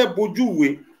a fẹ́ bójú wé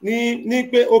ní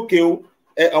pé okay o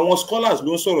àwọn scholars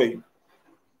ló ń sọ̀rọ̀ yìí.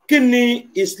 Kí ni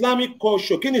Islamic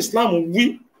culture, kí ni Islam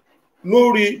wí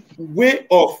lórí way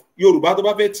of Yorùbá tó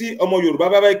bá fẹ́ tí ọmọ Yorùbá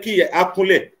bá fẹ́ kí á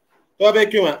kúnlẹ̀ tó bá fẹ́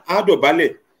kí wọn á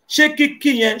dọ̀bálẹ̀. Ṣé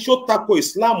kíkí yẹn ṣó tako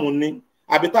Islam ni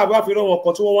àbí tá a bá fi rán wọn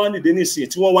kan tí wọ́n wá nìdé nísìnyí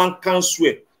tí wọ́n wá ń cancel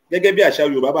ẹ̀ gẹ́gẹ́ bí àṣà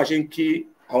Yorùbá bá ṣe ń kí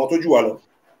àwọn tó jù wá lọ.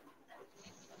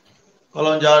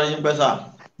 Kọ́lọ́njà rí ń pẹ́ sà.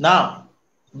 Now,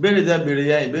 ìbéèrè tẹ́ béèrè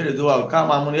yẹn ìbéèrè tó wà ká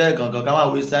máa mú ní ẹ̀ẹ̀kankan ká máa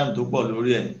waste time tó pọ̀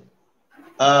lórí ẹ̀.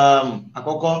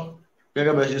 Àkọ́kọ́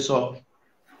gẹ́gẹ́ bẹ́ẹ̀ ṣe sọ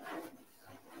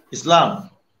Islam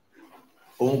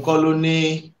òun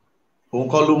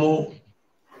kọ́ ló mú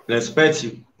respect,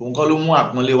 òun kọ́ ló mú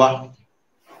àpọ́nlé wá.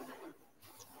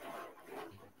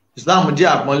 Islam jẹ́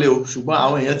àpọ́nlé o ṣùgbọ́n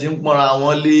àwọn èèyàn ti ń pọ́nra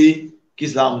wọn lé kí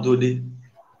Islam tó dé.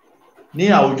 Ní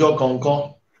àwùjọ kọ̀ọ̀kan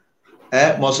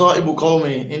mọ̀sọ́ ibùkọ́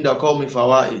mi ìdàkọ́ mi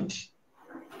fawaid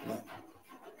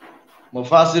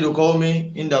mọ̀fásílù kọ́ mi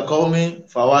ìdàkọ́ mi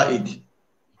fawaid.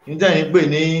 Nítẹ̀yìn pè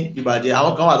ní ìbàjẹ́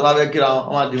àwọn kan wà tó bá fẹ́ kíra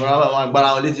wọn máa dìbò wọn agbára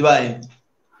wọn létí báyìí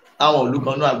táwọn ìlú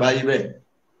kan ní àgbáyé bẹ́ẹ̀.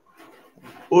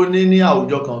 Ó ní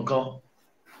àwùjọ kọ̀ọ̀kan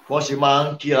wọ́n ṣe máa ń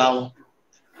kíra wọn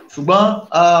ṣùgbọ́n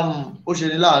ó ṣe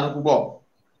ní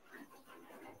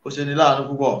láàánú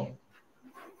púpọ̀.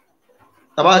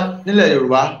 Tàbá nílẹ̀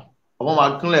Yorùbá ọmọ máa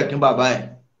kúnlẹ̀ kí bàbá ẹ̀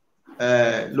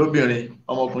lóbìnrin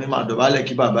ọmọkùnrin máa dọ̀bálẹ̀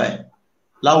kí bàbá ẹ̀.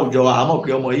 Láwùjọ wa a mọ̀ pé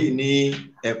ọmọ yìí ní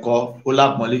ẹ̀kọ́ ó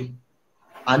lápọ́nlé.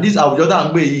 And this àwùjọ tá à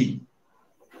ń gbé yìí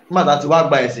nígbà tá ti wá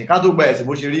gba ẹ̀sìn ká tó gba ẹ̀sìn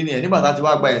bó ṣe rí nìyẹn nígbà tá ti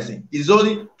wá gba ẹ̀sìn it's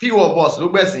only few of us ló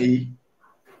gbẹ̀sìn yìí.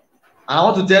 And I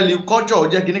want to tell you culture ó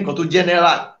jẹ́ kíní kan tó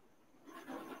general.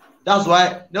 That's why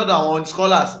the other àwọn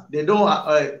scholars they don't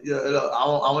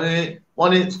wọ́n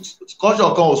ní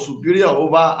culture kan ò superior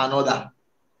over another.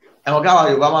 Ẹ̀wọ̀n káwa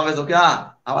Yorùbá máa ń fẹ́ sọ pé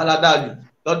àwọn aládáàjù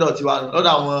lọ́dọ̀ tiwa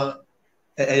lọ́dọ̀ àwọn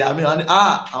ẹ̀yà mi wọ́n ní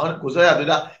àwọn kò sọ́yà tó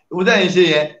dá ìwọ́n tẹ̀yìn ṣe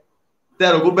yẹn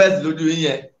tẹ́rọ kó bẹ́ẹ̀ sí lójú yín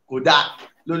yẹn kò dáa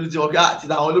lójú tí wọ́n kí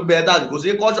ti àwọn ló bẹ́ẹ̀ dájú kò sí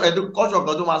culture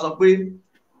kan tó máa sọ pé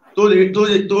tó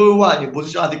wà ní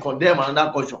position àti condemn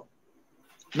another culture.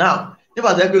 Now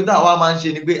nígbà tó yẹ pé táwa máa ń ṣe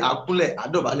ni pé àkúnlẹ̀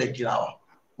àdọ̀bálẹ̀ kíra wa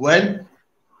well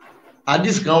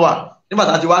hadith kan wà nígbà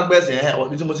tá a ti wá gbẹ̀sìn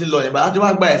ọ̀bí tí mo ti lọ yẹn bá a ti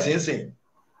wá gba ẹ̀sìn sìn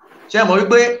ṣé mọ̀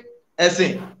wípé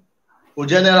ẹ̀sìn kò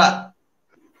general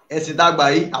ẹ̀sìn tá a gbà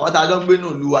yìí àwọn tá a jọ ń gbé nù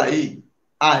lu wa yìí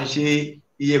à ń ṣe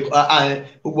iye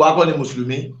gbogbo akọni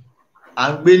mùsùlùmí à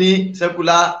ń gbé ní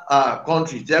secular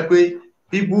country jẹ́ pé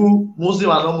people Muslim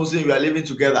and non-Muslim we are living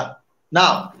together.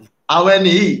 Now àwọn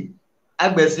ẹni yìí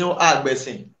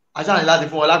àgbẹ̀sìn aṣáájú láti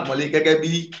fún wọn lápọ̀nlé gẹ́gẹ́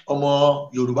bí ọmọ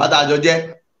Yorùbá tá a jọ jẹ́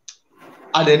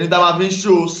adẹni tá a máa fi ń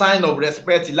show sign of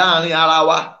respect láàrin ara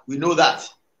wa, we know that.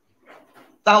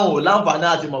 Táwọn ò láǹfààní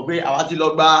àti mọ̀ pé àwa ti lọ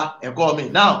gba ẹ̀kọ́ mi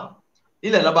now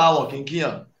nílẹ̀ lọ́ba wọn kì í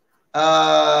kíyàn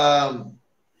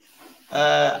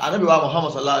Ànábì wa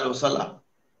Muhammad sallallahu alaihi wasallam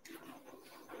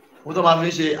wọ́n tó máa fi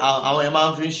ń ṣe àwọn ẹ̀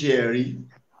máa fi ń ṣe ẹ̀rí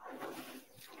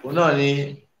òun náà ni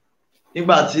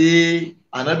nígbà tí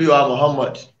Ànábì wa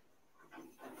Muhammad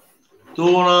tó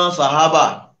rán sàhábà,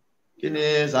 kí ni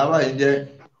sàhábà yìí jẹ́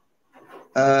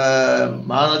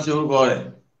màá rántí orúkọ rẹ̀,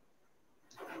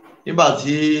 nígbà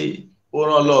tí ó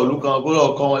rán lọ ìlú kan kó lọ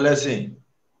kọ́ wọn lẹ́sìn,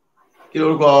 kí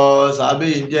lórúkọ sàhábà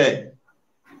yìí jẹ́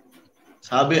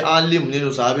sàhábà alim nínú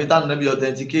sàhábà táwọn Ànábì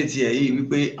authenticate ẹ̀ yìí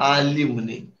wípé alim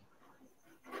ni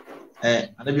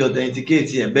Ànábì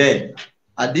authenticate ẹ̀ bẹ́ẹ̀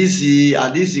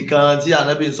àdísì kan tí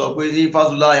Ànábì ń sọ pé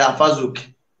fásúlá ya fásuk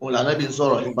òun l'Ànábì ń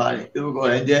sọ̀rọ̀ nípa rẹ̀, orúkọ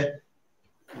rẹ̀ jẹ́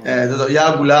ya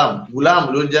gulam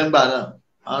ló ń jẹ́ ńgbà náà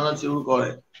àwọn rántí orúkọ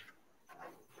rẹ̀.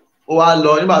 Ó wá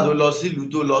lọ nígbà tó lọ sílùú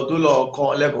tó lọ kọ́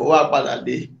lẹ́kọ̀ọ́, ó wá padà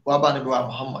dé wá bá Ànábì wa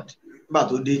Muhammad. Nígbà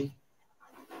tó dé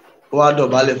ó wá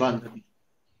dọ̀bálẹ̀ fún Ànábì,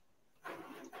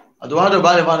 àtọwá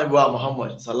dọ̀bálẹ̀ fún Ànábì wa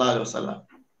Muhammad sallallahu alaihi wasallam.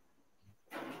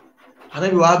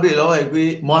 Ànábì wa bèèrè lọ́wọ́ ẹ̀ pé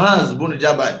Mu'az bunu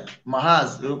Jabal, Mu'az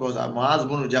lórúkọ sà, Mu'az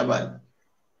bunu Jabal.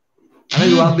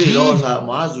 Ànábì wa bèèrè lọ́wọ́ sà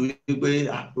Mu'az wípé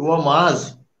ìwọ Mu'az,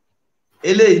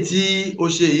 eléyìí tí ó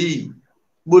ṣe yìí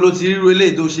gbolo ti ríru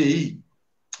eléyìí tó ṣe yìí.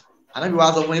 Ànábì wa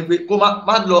sọ fún yín pé kó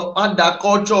má da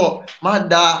culture, má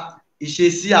da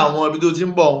ìṣesí àwọn ibi tó ti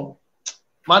ń bọ̀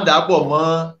má dà pọ̀ mọ́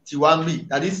tiwa ń bì,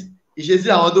 that is ìṣesí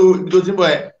àwọn ibi tó ti ń bọ̀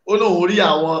ẹ̀ ó lóun rí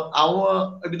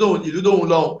àwọn ibi ìlú tóun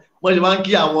lọ́hùn wọ́n ṣe máa ń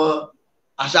kí àwọn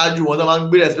aṣáájú wọn tó máa ń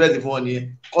gbé respect fún wọn nìyẹn,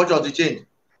 culture ti change.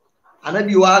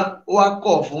 Ànábì wa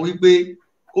kọ̀ fún wípé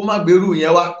kó má gbèrú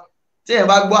yẹn wá, tí ẹ̀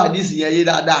bá gbọ́ àdìsí yẹn yé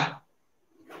dáadáa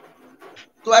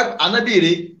tó Ànábì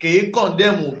rẹ̀ kèé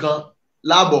kọ̀ndẹ́mù kan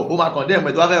láàbọ̀ ó máa kọ̀ndẹ́mù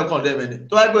ẹ̀ tó bá fẹ́ kọ̀ndẹ́mù ẹ̀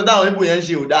tó bá pẹ́ táwọn ibò yẹn ń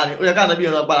ṣe ò dáa ni ó yẹ ká Ànábì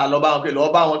yẹn padà lọ bá wọn pé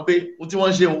lọ́ọ́ bá wọn pé ohun tí wọ́n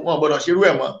ń ṣe wọn gbọ́dọ̀ ṣerú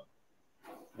ẹ̀ mọ́.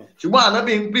 Ṣùgbọ́n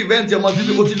Ànábì ń prevent ọmọ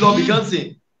títí kó ti lọ bí kánsìn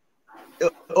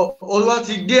olúwa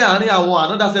ti gé àárín àwọn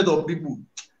another set of people,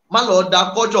 má lọ da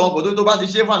culture wọn kò tó bá ti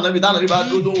ṣe fún Ànábì táwọn bá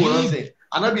tó wòran sìn.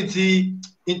 Ànábì ti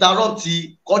interrupt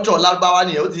culture Lárúbáwá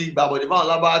nìyẹn, ó ti gbàbọ̀dé fáwọn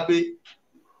Lárúbáwá pé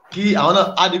kí àwọn náà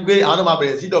á di pé àwọn náà máa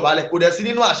bẹ̀rẹ̀ sí dọ̀bálẹ̀, kò dẹ̀ sí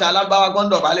nínú àṣà Lárúbáwá gbọ́n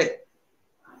dọ̀bálẹ̀,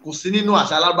 kò sí nínú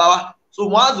àṣà Lárúbáwá. So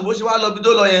Mu'az bó ṣe wá lọ bí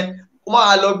tó lọ yẹn kó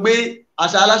máa lọ gbé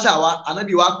àṣà aláṣà wa,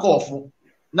 Ànábì wa kọ̀ fún.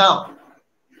 Now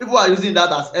people are using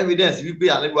that as evidence wípé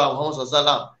Ànábì wa Muhammad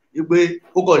sallallahu wípé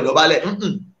ó kọ̀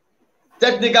ìdọ̀bálẹ̀.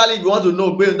 Technically if you want to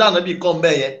know pé nígbà Ànábì kọ̀ ń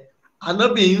bẹ̀ yẹn,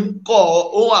 Ànábì ń kọ̀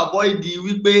ohun avoid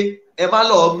wípé ẹ má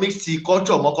lọ mix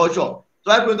culture mọ́ culture, tó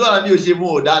wáyé pé tó Ànábì ò ṣe fún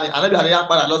òdá ni Ànábì àríyá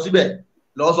padà lọ síbẹ̀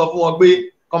lọ sọ fún wọn pé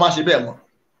kọ́ má ṣe bẹ́ẹ̀ mọ́.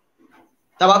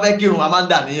 Tá bá fẹ́ kírun a máa ń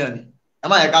dà níyàn ni, ẹ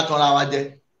má yẹ ká tanra wa jẹ.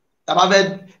 Tá bá fẹ́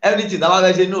everything tá bá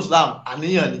fẹ́ ṣe ní Islam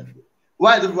àníyàn ni.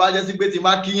 Wáyé tó fi wá jẹ́ sí pé tí n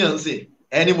bá kíyàn ń sìn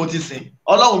ẹni mo ti sìn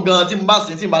Ọlọ́run gan tí n bá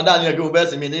sìn tí n bá dà níyàn kí mo fẹ́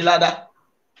sìn mi ní ládá.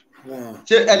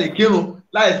 Ṣé ẹ lè kírun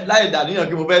láì dà níyàn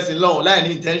kí mo fẹ́ sìn lọ́hùn, láì ní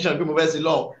intention kí mo fẹ́ sìn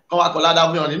lọ́hùn kán wá kọ ládá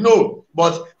fún yàn ní no,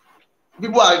 but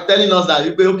people are telling us that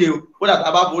wípé okay ó dà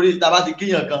tá bá ti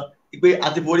kíyàn kan wípé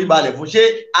àti forí balẹ̀ fún, ṣé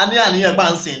a ní àníyàn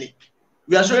bá ń sìn ni?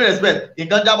 We are showing respect.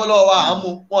 Nǹkan jábọ́ lọ́wọ́ wa à ń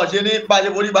mú wọn ṣe ní bá ṣe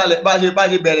forí balẹ̀ bá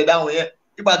ṣe bẹ̀rẹ̀ dáhùn yẹn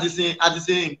nípa àti sin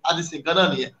nǹkan náà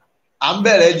nìyẹn. À ń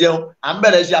bẹ̀rẹ̀ jẹun, à ń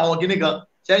bẹ̀rẹ̀ ṣe àwọn kinní kan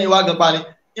sẹ́yìn wá gan pani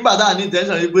nígbà tá à ní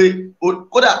intention yìí pé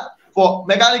kódà fọ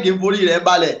mẹkáníìkì ń forí rẹ̀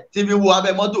balẹ̀ tí fi wo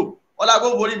abẹ́ mọ́tò ọlá kó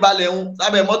forí balẹ̀ ń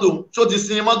sábẹ́ mọ́tò ṣó ti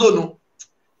sin mọ́tò nu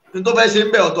ní tó fẹ́ ṣe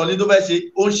ń bẹ̀ ọ̀tọ̀ ní tó fẹ́ ṣe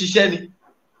ó ń ṣiṣẹ́ ni.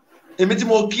 Èmi tí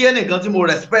mo kí ẹnìkan tí mo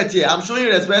respect yẹ I'm showing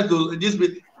respect to this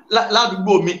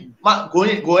ládùúgbò mi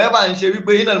kò ẹ́ bá ń ṣe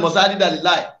wípé iná ni mọ̀sáàdì dàlí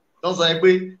láì tó ń sọ yẹn pé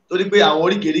torí pé àwọn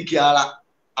oríkèéríkèé ara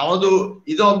àwọn tó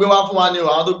ìtọ́ gbé wá fún wa ni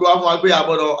àwọn tó gbé wá fún wa pé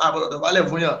àbọ̀dọ̀ dọ̀bálẹ̀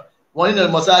fún yàn wọ́n iná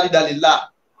ni mọ̀sáàdì dàlí láì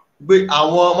pé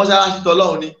àwọn mọ́ṣáláṣí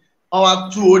tọ́lọ́run ni wọ́n wá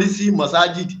tú orí sí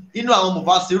mọ̀sáàjì. Inú àwọn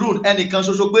mufasirun ẹnìkan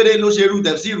ṣoṣo péré ló ṣe irú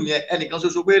tẹ̀fsíìrù yẹn, ẹnìkan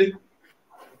ṣoṣo péré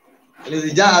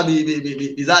lèzìjà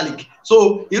bizalik. So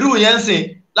irú yẹn ń sìn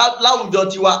láwùjọ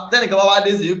tiwa tẹ́nìkan wá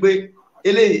dé sí wípé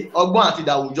eléyìí ọgbọ́n àti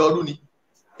ìdàwùjọ ọdún ni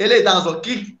eléyìí tá à ń sọ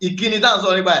ìkíni tá à ń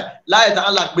sọ nípa ẹ̀ láì tá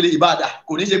à ń là pélé ìbàdà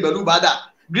kò ní ṣe pẹ̀lú ìbàdà.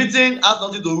 Greeting has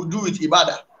nothing to do with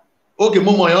ìbàdà. Ok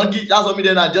mo mọ̀yán kí lásán mi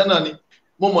dẹ́nà jẹ́ náà ni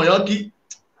mo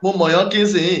mọ̀yán kí ń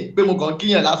sìn yín pé mo kàn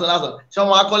kíyàn lásán ṣé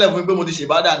wọ́n á kọ́lẹ̀ fún mi pé mo ti ṣe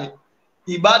ìbàdà ni.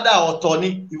 Ìbàdà ọ̀tọ̀ ni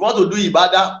if you want to do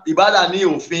ìbàdà ní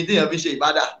òfin téèyàn fi ṣe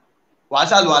ìbàdà wàá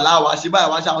ṣàlùwàlá wàá ṣe báyìí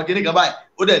wàá ṣe àwọn kinní kan báyìí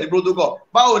ó dẹ̀ ní protocol.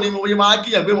 Báwo ni mo ṣe máa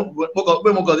kíyàn pé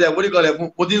mo kàn sí ẹ̀ mórí kan lẹ̀ fún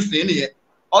mo ti ń sìn nìyẹn.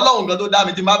 Ọlọ́run kan tó dá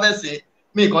mi tí n bá fẹ́ sìn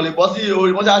mi kàn lè bọ́ sí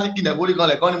orí mọ́ṣáláṣí kìnìún orí kan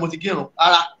lẹ̀kan ni mo ti kírun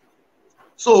rárá.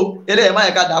 So eléyìí má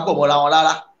yẹ ká dàpọ̀ mọ́ra wọn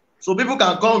rárá. So people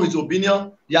can come with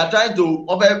opinion, they are trying to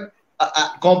wọ́n fẹ́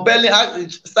compelling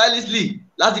stylishly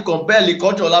láti compel the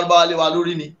culture lárúbáwá lé wa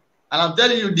lórí ni. And I'm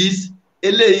telling you this,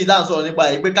 eléyìí tá à ń sọ̀rọ̀ nípa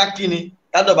ẹ̀ pé ká kí ni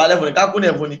ká dọ̀bálẹ̀ fún ni ká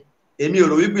kúnlẹ̀ fún ni. Èmi ò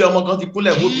rò wípé ọmọ kan ti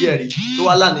kúnlẹ̀ fún bí ẹ̀rí tó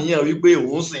wá láníyàn wípé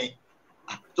òun sìn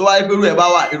tó wáyé pé irú ẹ̀ bá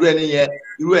wà irú ẹni yẹn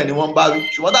irú ẹ̀ ni wọ́n ń bá wí.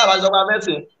 Ṣùgbọ́n tá a bá sọ pé a fẹ́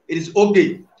sìn, it is okay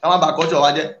ká má bà culture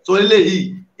wa jẹ́. So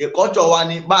eléyìí culture wa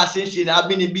ni bá a ṣe ń ṣe ni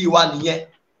abínibí wa nìyẹn.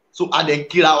 So a dẹ̀ ń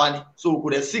kíra wa ni. So kò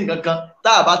dẹ̀ sí nǹkan kan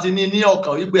tá a bá ti ní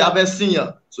ọkàn wípé a fẹ́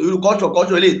sìnyàn. So irú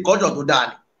culture eléyìí culture tó dáa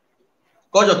ni.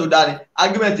 Culture tó dáa ni.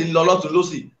 Argument ń lọ lọ́tún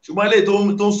lọ́sì. Ṣùgbọ́n eléyìí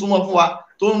tó ń súnmọ́ fún wa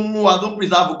tó ń mú wa tó ń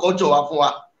preserve culture wa fún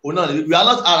wa. We are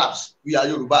not Arabs, we are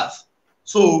Yorubas.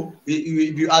 So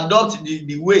we adopt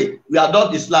the way, we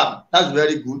adopt Islam. That's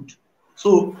very good.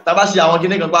 So taba ṣe àwọn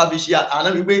kinní kan pa fi ṣe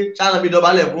Ànábì pé ṣáná bí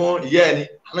dọ̀bálẹ̀ fún ìyá ẹni.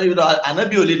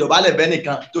 Ànábì ò lè dọ̀bálẹ̀ bẹ́ẹ̀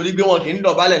nìkan torí pé wọn kì í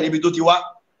dọ̀bálẹ̀ níbi tó ti wá.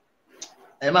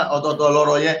 Ẹ má ọ̀tọ̀ọ̀tọ̀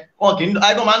lọ́rọ̀ yẹn. Wọn kì í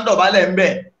àìkọ́ máa ń dọ̀bálẹ̀ ń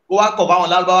bẹ̀. Ó wá kọ̀ fáwọn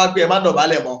Lárúbáwá pé ẹ má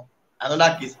dọ̀bálẹ̀ mọ́.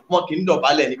 Another case, wọn kì í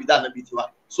dọ̀bálẹ̀ níbi tí Ànábì ti wá.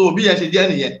 So bí yẹn ṣe jẹ́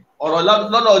nìyẹn. Ọ̀rọ̀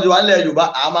lọ́nà òde wa nílẹ̀ Yorùbá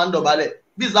à máa ń dọ̀bálẹ̀.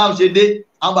 Bí Islam ṣe dé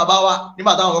àwọn bàbá wa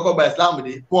nígbà táwọn kọ́kọ́ gba Islam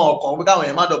dé wọn ọkàn pé káwọn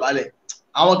yẹn má dọ̀bálẹ̀.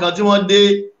 Àwọn kan tí wọ́n dé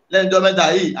lẹ́njọ́ mẹ́ta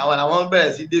yìí àwọn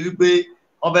bẹ̀rẹ̀ sí dé wípé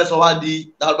wọ́n fẹ́ sọ wá di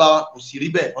Lárúbáwá kò sì rí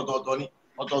bẹ́ẹ̀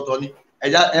ọ̀tọ̀ọ̀tọ̀ ni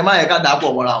ẹ má yẹ ká dà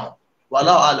pọ̀ mọ́ra wọn.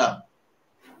 Wallahu a'lam.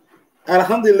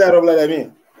 Alhamdulillah Rabbil Alamin.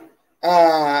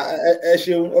 Ẹ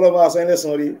ṣeun ọlọ́mọ àṣẹ ilé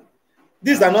san rí.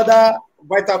 This is another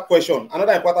vital question,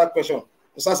 another important question.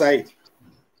 Ustaz Saheed.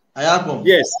 Ayakun.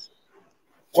 Yes.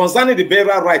 Concerning the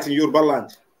burial right in Yoruba land.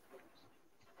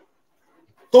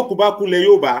 Tó kú bá kú lé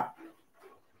Yorùbá.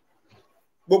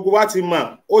 Gbogbo wa ti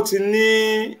mọ̀, ó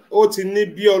ti ní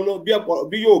bí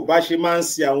Yorùbá ṣe máa ń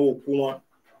sin àwọn òkú wọn.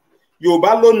 Yorùbá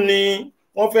ló ní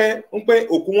wọ́n fẹ́ ń pé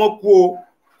òkú wọn kú o.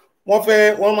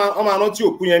 Wọ́n máa rántí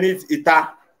òkú yẹn ní ìta.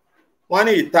 Wọ́n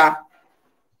ní ìta,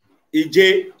 ìje,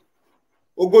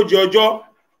 ogójì ọjọ́.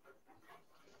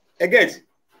 Ẹgẹ́t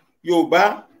Yorùbá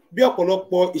bí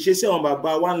ọ̀pọ̀lọpọ̀ ìṣesí àwọn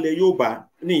bàbá wa ńlẹ̀ Yorùbá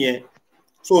nìyẹn.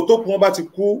 So tó kú wọn bá ti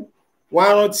kú, wọ́n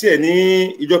á rántí ẹ̀ ní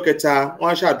ìjọ kẹta, wọ́n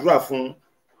á ṣàdúrà fún.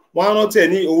 Wọ́n á rántí ẹ̀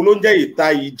ní òun ló ń jẹ́ ìta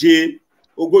ìje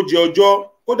ogójì ọjọ́.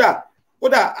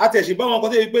 Kódà àtẹ̀sí bá wọn kọ́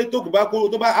tẹ́lẹ̀ pé tó kú bá kú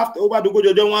tó bá dógójì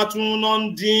ọjọ́ wọ́n á tún náà ń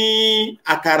dín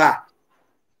àkàrà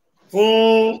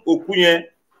fún òkú yẹn.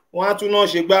 Wọ́n á tún náà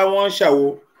ṣe gbá wọ́n ṣàwo.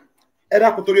 Ẹ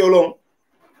dákun torí Ọlọ́run.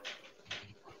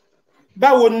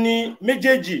 Báwo ni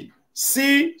méjèèjì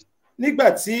sí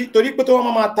nígbà tí torí pé tó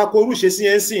wọ́n máa tako orúṣe sí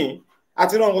ẹ̀ sìn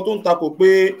àti rán nǹkan tó ń tako pé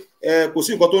kò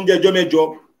sí nǹkan tó ń jẹ́ ẹjọ́ mẹ́jọ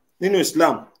nínú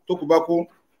Islam tó kú bá kú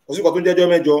kò sí nǹkan tó ń jẹ́ ẹjọ́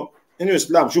mẹ́jọ nínú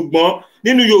Islam ṣùgbọ́n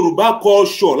nínú Yorùbá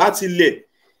culture láti ilẹ̀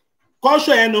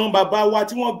culture yẹn náà bàbá wa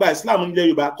tí wọ́n gba Islam nílẹ̀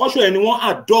Yorùbá culture yẹn ni wọ́n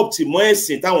adopt mọ́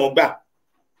ẹ̀sìn táwọn gbà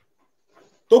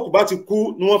tó kú bá ti kú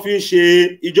ni wọ́n fi ń ṣe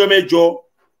ìjọ́ mẹ́jọ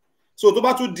so tó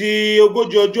bá tún di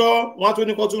ogójì ọjọ́ wọ́n á tún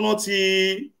ní kó tún rántí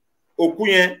òkú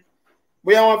yẹn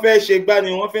bóyá wọ́n fẹ́ ṣe gbá ni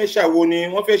wọ́n fẹ́ ṣàwo ni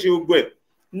wọ́n fẹ́ ṣe gbogbo ẹ̀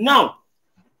now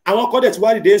àwọn kọ́dẹ̀ tí wá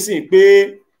dìde sí pé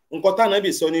nǹkan táwọn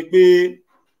ẹbí sọ ni pé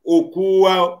òkú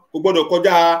wa kò gbọ́dọ̀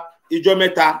kọjá ìjọ́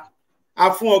mẹ́ta a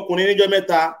fún ọkùnrin níjọ́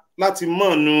mẹ́ta láti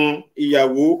mọ̀ọ́nù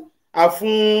ìyàwó a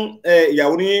fún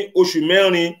ìyàwó ní oṣù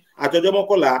mẹ́rin àti ọjọ́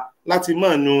mọ́kànlá láti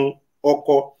mọ̀ọ́nù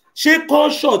ọkọ ṣé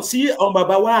culture tí àwọn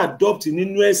bàbá wa adopt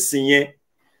nínú ẹ̀sìn yẹn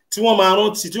tí wọ́n máa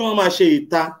rántí tí wọ́n máa ṣe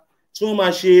ìta tí wọ́n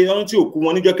máa ṣe rántí òkú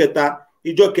wọn níjọ́ kẹta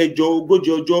ìjọ́ kẹjọ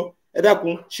ogójì ọjọ́ ẹ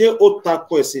dákun ṣé ó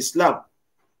tako ẹ̀sìn Islam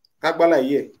kágbálà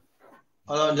yìí ẹ̀.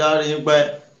 Ọlọ́run járe ń pẹ́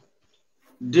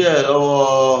díẹ̀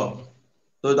lọ́wọ́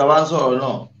tó ta bá ń sọ̀rọ̀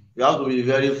náà you have to be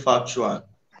very factual.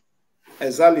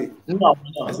 Exactly. Nínú àwọn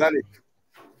náà Exactly.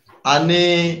 a ní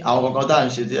àwọn kankan tá à ń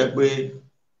ṣe tí ẹ pé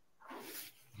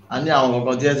à ń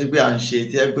ṣe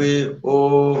tí ẹ pé ó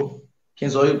kí n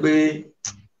sọ wípé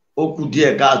ó kù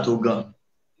díẹ̀ káàtó gan.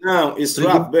 Now it's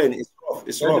rough Ben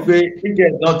it's rough. pé kíkẹ́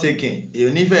is not taken èyí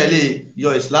nífẹ̀ẹ́ lè yọ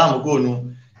Islam kó nu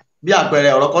bí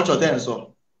àpẹẹrẹ ọ̀rọ̀ culture tẹ̀ ń sọ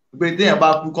pé téèyàn bá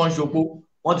kú kán ṣopó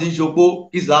wọ́n ti ń ṣopó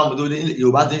Islam tó dé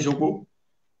Yorùbá ti ń ṣopó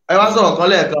ẹ wá sọ̀rọ̀ kan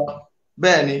lẹ́ẹ̀kan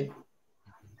bẹ́ẹ̀ ni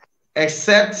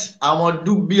except àwọn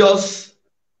dubious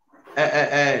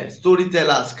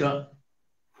storytellers kan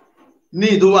ní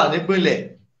ìdówà nípìnlẹ̀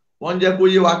wọ́n jẹ́ kó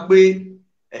yé wa pé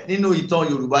nínú ìtàn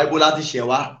Yorùbá ibo láti ṣẹ̀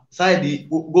wá sáìdì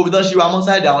gbogbo tán ṣí wa mọ́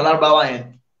sáìdì àwọn Lárúbáwá yẹn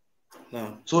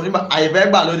so nígbà àyẹ̀fẹ́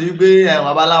gbà ló di pé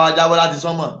babaláwa jábọ́ láti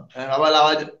sánmọ̀ babaláwa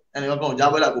ẹnìkan kan ò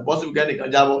jábọ́ là kò possible kẹ́nìkan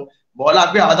jábọ́ bọ́ọ̀lá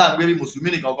pé àwọn táwọn gbé bí mùsùlùmí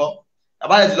nìkan kọ́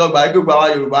àbálẹ̀ ti lọ gbà pé gbogbo àwọn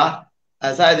Yorùbá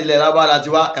sáìdì ilẹ̀ Lárúbáwá láti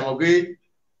wá ẹ̀mọ̀ pé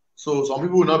so some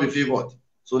people will not be favoured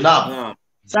so now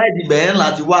sáìdì bẹ̀rẹ̀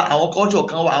láti wá àwọn culture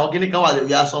kan wà àwọn kíní kan wà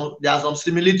there are some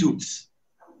similitudes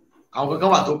àwọn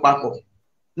kankan wà tó papọ̀.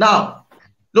 Now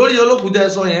lórí olókùúdẹ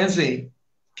sọ yẹn ń sìn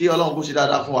kí Ọlọ́run kó ṣe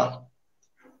dáadáa fún wa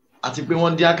àti pé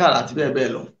wọ́n dín àkàrà àti bẹ́ẹ̀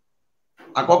bẹ́ẹ̀ lọ.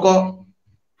 Àkọ́kọ́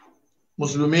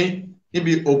mùsùlùmí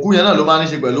níbi òkú yẹn náà ló máa ń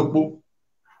ṣe pẹ̀lú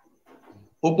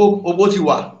opó ti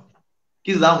wà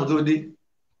kí ìsìlámù tó dé.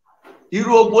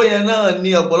 Irú opó yẹn náà ni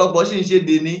ọ̀pọ̀lọpọ̀ sì ń ṣe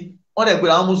dè ní wọ́n dẹ̀ pé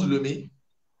àwọn mùsùlùmí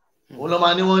òun lọ́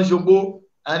máa ní wọ́n ń ṣopó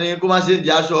ẹni kó má ṣe di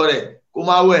aṣọ rẹ̀ kó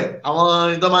má wẹ̀ àwọn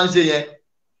ẹni tó máa ń ṣe yẹn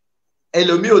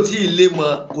ẹlòmíì ò tí ì lè mọ̀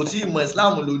kò tí ì mọ̀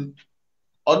ìsìlámù lónìí.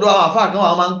 Ọ̀dọ̀ àwọn àfáà kan wà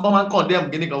wọ́n máa ń condemn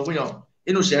kíní kan fún yàn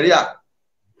nínú ṣẹ̀ríà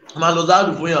wọ́n máa ń lo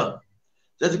záàdù fún yàn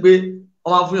tẹ́tí pé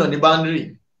wọ́n máa ń fún yàn ní boundary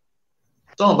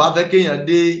tọ́wọ́n bá fẹ́ kéèyàn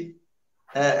dé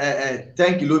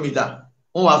 10 kilometre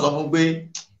wọ́n wá sọ fún pé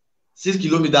 6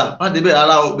 kilometre má débẹ̀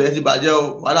rárá o bẹ̀rẹ̀ ti bàjẹ́ o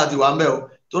wàhálà ti wà ń bẹ̀ o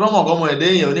tó rọ́mọ̀ ọ̀kọ́ ọmọ ẹ̀dẹ́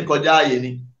èèyàn oníkọjá ààyè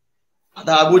ni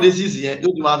àtàrà bóde 6 yẹn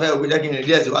yóò tún máa fẹ́ òpin jẹ́ kí n rìn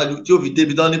díẹ̀ síwájú tí ó fi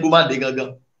débi tán ní kó má dé gangan.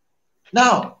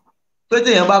 Now pé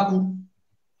téèyàn bá kú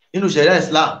nínú ṣẹ̀ríà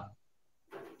Islam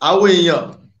àwọn èèyàn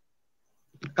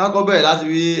kákọ́ bẹ̀rẹ̀ láti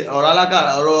fi ọ̀rọ̀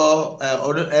alákàrà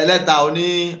ọ̀rọ̀ ẹlẹ́ta oní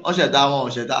ọ̀ṣẹ̀dá wọn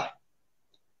ọ̀ṣẹ̀dá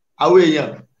àwọn èèyàn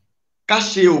ká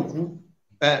ṣe òkú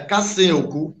ká sin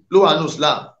òkú ló wà ní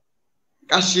Islam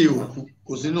ká ṣe òkú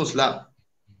kò sí ní Islam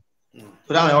tó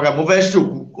dáhùn ẹ̀wọ̀n ká mo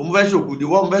fẹ́ ṣòkú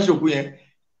ìdíwọ́ mo fẹ́ ṣòkú yẹn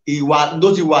ìwà tó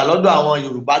ti wà lọ́dọ̀ àwọn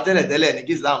Yorùbá tẹ́lẹ̀tẹ́lẹ̀ ní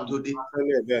kí Islam tó dé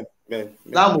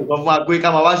Islam kan fún wa pé ká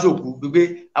máa wá ṣòkú pé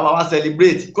ká máa wá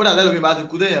celebrate kódà tẹ́lẹ̀ mi bá ti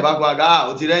kú téèyàn bá kó àgá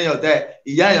ò ti rẹ́yìn ọ̀tẹ̀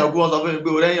ìyá èèyàn kú wọ́n sọ fún mi pé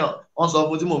wọ́n sọ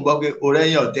fún tí mò ń gbọ́ pé ò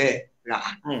rẹ́yìn ọ̀tẹ̀ rà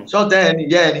ṣọ́ọ̀tẹ̀ ẹni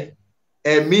ìyá ẹni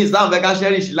ẹ̀mí Islam fẹ́ ká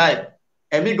cherish life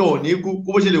ẹ̀mí gan ò ní kú kó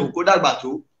bó ṣe lè wù kó dàgbà tó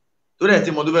dẹ̀ tí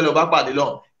mo tó fẹ́ lọ bá pàdé lọ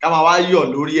ká máa wá yọ̀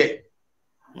lórí ẹ̀.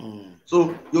 So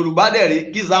Yorùbá dẹ̀ rí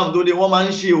kí Islam tó dé wọ́n máa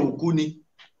ń ṣe òkú ni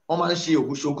wọ́n máa ń ṣe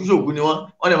òkú ṣòkú ni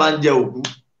wọ́n dẹ̀ máa ń jẹ òkú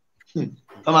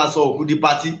wọ́n máa sọ òkú di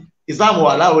patí Islam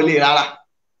wà láwọlé rárá.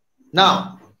 Now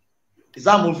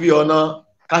Islam fi ọ̀nà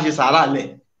ká ṣe sàárà lẹ̀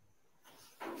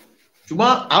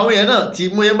ṣùgbọ́n àwọn èèyàn náà ti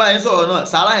mú yẹn báyìí sọ̀rọ̀ náà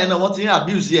sàárà yẹn náà wọ́n ti ń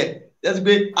abuse ẹ̀ jẹ́sí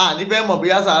pé nífẹ̀ẹ́ mọ̀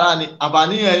bóyá sàárà ni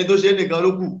àǹfààní ẹni tó ṣe é nìkan ló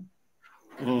kù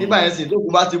nígbà yẹn sì tó kù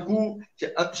bá ti kú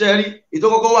ṣẹ́rí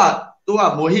ìtókọ́kọ́ wà tó wà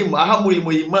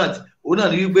mohimat òun náà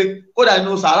ní wípé kódà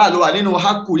nínú sàárà ló wà nínú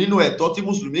haku nínú ẹ̀tọ́ tí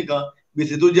mùsùlùmí kan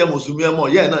gbèsè tó jẹ́ mùsùlùmí ọmọ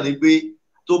yẹ́ náà ni pé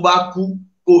tó bá kú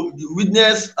kó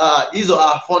witness his or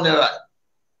her funeral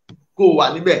kó wà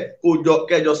níbẹ̀ kó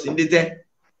kẹjọ sí ní tẹ́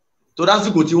tó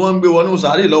dásìkò tí wọ́n ń gbé wọnú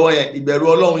sàárè lọ́wọ́ yẹn ìbẹ̀rù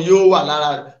Ọlọ́run yóò wà lára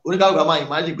oníkàlùkà máa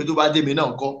imagine pé tó bá dé mi náà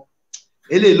ńkọ́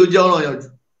eléyìí ló jẹ́ ọ̀ràn yàn jù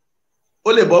ó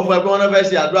lè bọ́ fún ẹ pé wọ́n náà fẹ́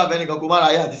ṣe àdúrà fẹ́ nìkan kó má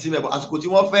ráyè àti símẹ̀ bọ̀ àsìkò tí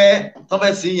wọ́n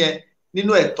fẹ́ sí yẹn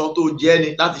nínú ẹ̀tọ́ tó jẹ́ ni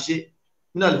láti ṣe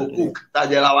nínú àlùkò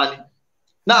tàjẹ́ ra wa ni.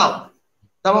 Now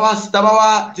tábà wá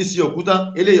ti sin òkú tán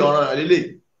eléyìí ọ̀ràn yàn lélẹ̀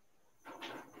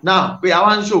now pé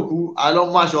àwa ń ṣòkú àlọ́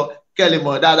máṣọ kẹ́lẹ̀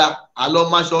mọ̀ dáadáa àlọ́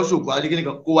máṣọ ṣòkú àdékìní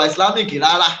kan kò wá Islamic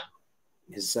rárá.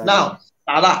 Now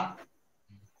tààrà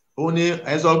òun ni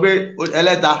ẹ̀ sọ pé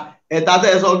ẹlẹ́ta ẹ̀ta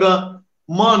tẹ́ ẹ sọ gan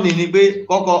mọ́ọ̀nì ni pé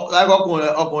kọ́kọ́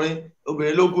ọkùnrin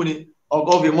obìnrin ló kú ni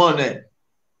ọkọ fi mọ́ọ̀nì ẹ̀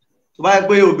tó bá yẹ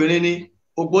pé obìnrin ni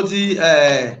opó tí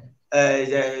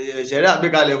ṣẹ̀rí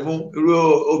àgbékalẹ̀ fún irú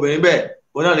obìnrin bẹ́ẹ̀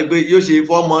òun náà ni pé yóò ṣe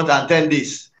 4 months and 10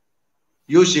 days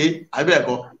yóò ṣe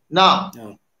àbẹ̀ẹ̀kọ́. Now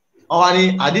wọ́n wá ní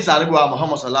hadith àríwá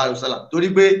Muhammad sallallahu alayhi wa sallam torí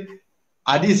pé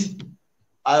hadith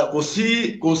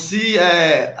kò sí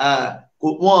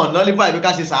wọn nọ́lífà ìbí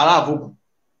ká ṣe sàárà àfọkù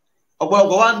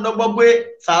ọ̀pọ̀lọpọ̀ wá ń dọ́gbọ́n pé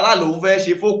sàárà lòun fẹ́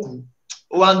ṣe fókù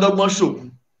ó wá ń dọ́gbọ́n ṣòkù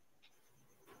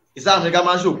ìsáàmù ní ká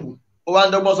máa ń ṣòkù ó wá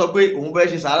ń dọ́gbọ́n sọ pé òun fẹ́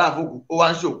ṣe sàárà fókù ó wá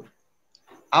ń ṣòkù.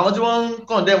 Àwọn tí wọ́n ń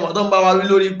kàn dẹ́mọ̀ tó ń bá wa wí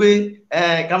lórí pé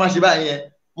ká má ṣe báyìí yẹn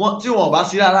tí wọ́n bá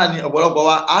sí rárá ni ọ̀pọ̀lọpọ̀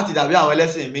wa á ti dàbí àwọn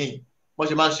ẹlẹ́sìn míì wọ́n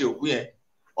ṣe máa ń ṣe òkú yẹn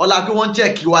ọlá pé wọ́n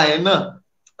chẹ́ẹ̀kì wa yẹn náà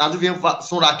láti fi ń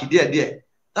súnra kì díẹ̀díẹ̀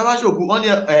tábà ṣòkú wọ́n ní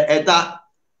ẹ̀ta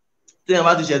tí wọ́n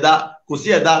bá ti ṣẹ̀dá kò sí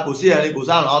ẹ̀dá kò sí ẹ̀rin kò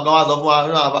sáàrùn àwọn kan wá sọ fún wa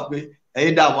nínú àwọn pé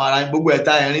ẹ̀yin dààmú ara yín gbogbo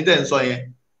ẹ̀ta ẹ̀rin tẹ̀ ń sọ yẹn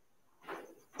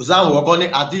kò sáàrùn kọ́kọ́ ní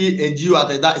àti ẹ̀jíò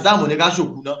àtẹ̀dá ìsáàmù ní ká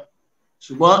ṣòkú náà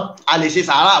ṣùgbọ́n a lè ṣe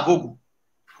sàárà àfòkù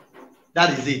that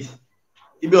is it.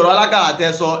 Ibi ọ̀rọ̀ alákàrà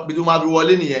tẹ́ sọ ibi tó máa fi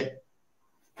wọlé nìyẹn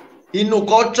inú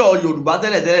culture Yorùbá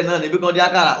tẹ́lẹ̀tẹ́lẹ̀ náà níbi kan dí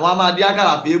àkàrà wọ́n á máa dí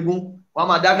àkàrà fẹ́ẹ́gún wọ́n á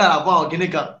máa dí àkàrà fún àwọn kinní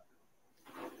kan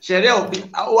ṣẹ̀rẹ́ òfin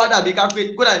ó wá dàbí ká pé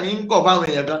kódà ní ń kọ̀ fáwọn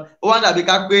èèyàn kan ó wá dàbí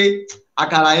ká pé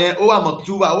àkàrà yẹn ó wà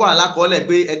mọ̀túbà ó wà lákọọ́lẹ̀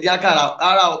pé ẹ̀dí àkàrà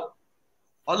rárá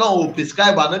Ọlọ́run ò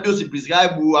prescribe ànábì ò sì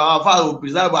prescribe àwọn afá ò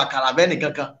prescribe àkàrà bẹ́ẹ̀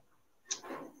nìkan kan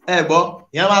ẹ gbọ́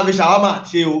ìyẹn máa fi ṣàwámà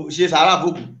ṣe sàárà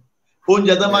fòkù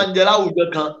oúnjẹ tó máa ń jẹ láwùjọ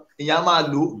kan ìyẹn máa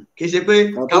lò kì í ṣe pé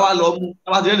káwá lọ mú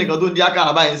káwá ti rẹ́ nìkan tó ń di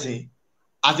àkàrà báyìí sìn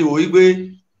àti wò wípé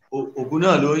ògùn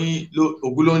náà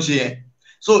ògùn ló ń ṣe yẹn.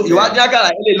 So ìwádìí àkàrà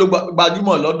yẹn lè lo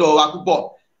gbajúmọ̀ lọ́dọ̀ wa púpọ̀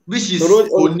which is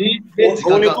kò ní déètì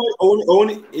kankan.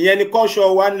 ìyẹn ni kọ́ṣọ́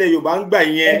wa nílẹ̀ Yorùbá ń gbà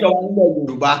yẹn. kọ́ṣọ́ wa nílẹ̀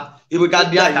Yorùbá ibi ká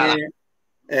dín àkàrà.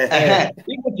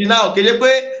 Ìkùtì náà kéde pé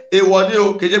èèwọ̀ ni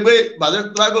o kéde pé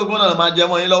gbàgbọ́ náà máa jẹ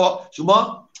mọ́ yín lọ́wọ́ ṣùgbọ́n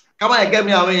ká má yẹ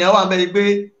kẹ́mi àwọn èèyàn wà mẹ́rin pé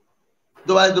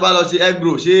tó bá lọ sí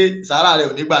egro ṣé sàárà rẹ̀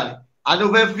ò ní gbà ní. àní ó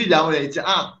fẹ́ fìdí àwọn èèyàn tí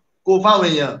kó fáwọn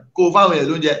èèyàn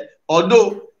lóúnjẹ ọ̀dọ́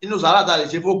inú sàárà ta lè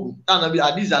ṣe fòkù tànàbí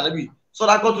àdìsí ànábì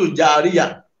sọ́dákọ́tù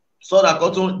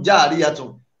jáàríyà tún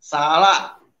sàárà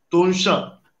tó ń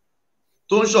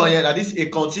ṣàn yẹn that is a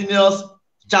continuous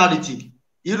charity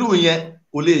irú yẹn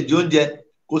kò lè jẹ oúnjẹ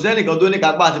kò sẹ́nìkan tó ní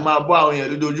kápá àti máa bọ́ àwọn èèyàn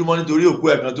lójoojúmọ́ nítorí òkú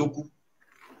ẹ̀kan tó kú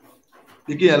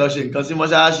bí kéèyàn lọ ṣe nǹkan sí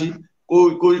mọ́ṣáláṣí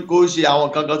kó ṣe àwọn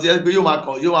kankan tí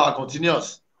yóò máa continuous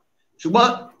ṣùgbọ́n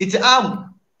ìtì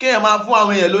kéèyàn máa fún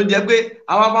àwọn èèyàn lóúnjẹ pé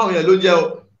àwọn fáwọn èèyàn lóúnjẹ o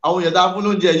àwọn èèyàn tá a fún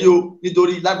lóúnjẹ yìí o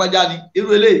nítorí lágbájá ni irú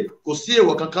eléyìí kò sí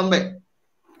èèwọ̀ kankan bẹ̀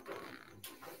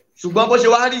ṣùgbọ́n bó ṣe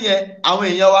wá rí yẹn àwọn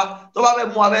èèyàn wa tó bá fẹ́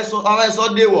mú afẹ́ sọ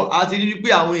déwọ̀ a ti rí pé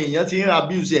àwọn èèyàn ti ń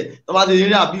abuse ẹ̀ tó bá ti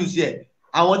rí abuse ẹ̀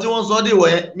àwọn tí wọ́n sọ déwọ̀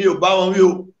yẹn mi ò bá wọn wí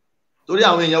o torí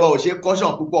àwọn èèyàn wa ò ṣe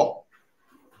caution púpọ̀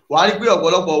wàá rí pé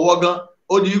ọ̀pọ̀lọpọ̀ wọ́ gan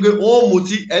ó di wípé wọ́n ó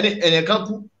mutí ẹnìkan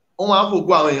kú wọ́n máa ń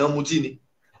fòkú àwọn èèyàn mutí ni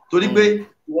torí pé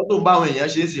ìwọ́n tó ń bá àwọn èèyàn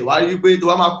ṣe ń sìn wá rí wípé tó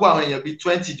bá máa kó àwọn èèyàn bíi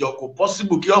 20 jọ kò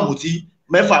possible kí ọ̀mùtí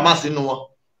 6 má sínú wọn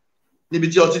níbi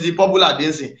tí ọtí ti popular dé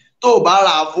ń sìn tó bá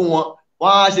rà á fún wọn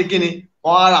wọ́n á ṣe kíni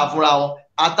wọ́n á rà á fúnra wọn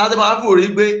àtàtẹ́ máa fò rí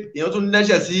pé èèyàn tún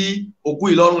lẹ́sẹ̀ sí òkú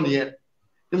ìlọ́run nìyẹn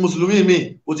ní mùsùlùmí mi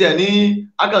kò tiẹ̀ ní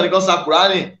akànnì kan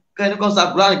sakurani kẹ́ni kan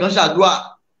sakurani kan ṣàdúà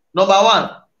number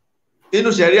 1 inú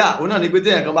ṣẹ̀ríà òun náà ni pé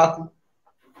téèyàn kan bá kú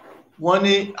wọ́n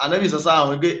ní ànábì sọ́sá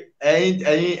àwọn pé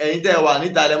ẹ̀yin tẹ́ wà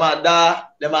níta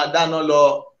lẹ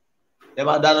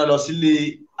máa dáná lọ sílé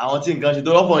àwọn tí nǹkan ṣe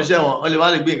tó rọ́pọ̀ iṣẹ́ wọn lè má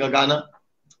lè gbé nǹkan kaná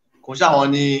kò ṣàwọn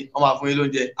ni wọ́n máa fún yín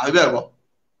lóúnjẹ àbí bẹ́ẹ̀ kọ́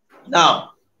now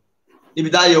ibi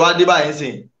táyé wá dé báyìí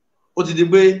sìn ó ti di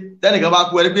pé tẹ́nìkan bá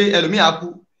kú ẹni pé ẹlòmíà kú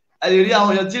ẹ lè rí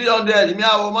àwọn èèyàn 300 ẹ̀mí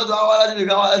àwọn mọ́tò àwọn aláṣẹ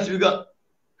kan wá láti fi kan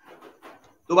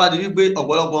tó bá di wípé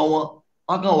ọ̀pọ̀lọpọ̀ wọn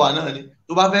kàn wà náà ni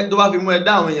tó bá fi mú ẹ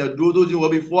dá àwọn èèyàn dúró tó ti wọ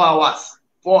bí 4 hours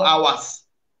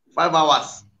 5 hours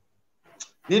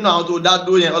nínú àwọn tó dá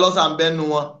dúró yẹn ọlọ́sà ń bẹ́nu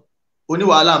wọn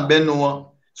oníwàhálà ń bẹ́nu wọn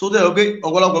so tó yẹ pé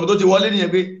ọ̀pọ̀lọpọ̀ tó ti wọlé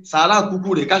nìyẹn pé sàárà kúkú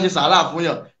rè ká ṣe sàárà fún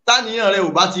yàn táníyàn rẹ ò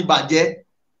bá ti bàjẹ́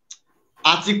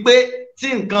àti pé tí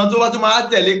nǹkan tó bá tún máa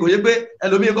tẹ̀lé kò yẹ pé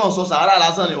ẹlòmíì kan sọ sàárà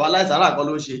lásán ni wàhálà sàárà kan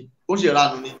ló ń ṣe ó ṣe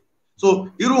ìranù ni so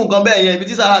irú nǹkan bẹ́ẹ̀ yẹn ibi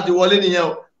tí sàárà ti wọlé nìyẹn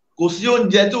o kò sí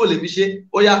oúnjẹ tó lè fi ṣe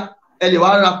ó yá ẹ lè wá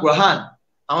ra Quran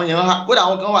àwọn èèyàn kódà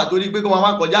àwọn kan wà torí pé kó máa má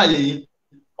kọjá àyè yìí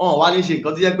wọn wá ní ṣe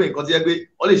nǹkan tí yẹ pé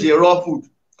wọ́n lè ṣe raw food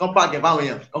kan pààkì fáwọn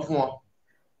èèyàn kan fún wọn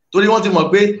torí wọ́n ti mọ̀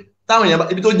pé táwọn èèyàn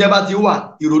ibi tó jẹ bá ti wà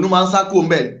ìrònú máa ń sá kúrò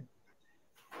ńbẹ̀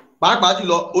pàápàá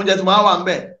jùlọ oúnjẹ tí máa wà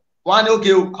ńbẹ̀ wọ́n á ní òkè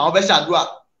o àwọn fẹ́ ṣàdúà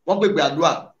wọ́n pèpè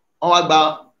àdúà wọ́n wá gba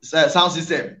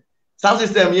sound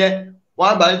system yẹn wọ́n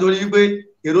á gbà nítorí wípé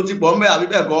èrò ti pọ̀ ńbẹ̀ àbí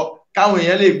bẹ́ẹ̀ kọ́ káwọn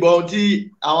èèyàn lè gbọ́ ohun tí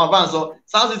àwọn àbá ń sọ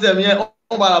sound system yẹn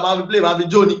wọ́n padà máa fi play máa fi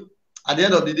jó ni at the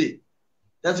end of the day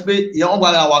that's pé ìyẹn wọ́n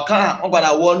padà wà káà wọ́n padà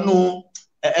wọnú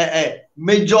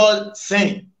major sin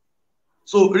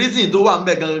so reason tó wà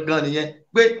ńbẹ̀ gangan nìyẹn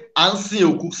pé à ń sin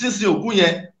òkú sínsìn òkú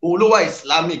yẹn òun ló wà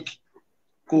Islamic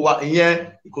kò wà ìyẹn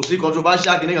kò sí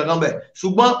controversial kìíní kankan bẹ̀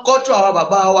ṣùgbọ́n culture àwọn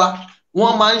bàbá wa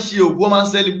wọ́n máa ń ṣe òkú wọ́n máa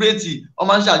ń celebrate wọ́n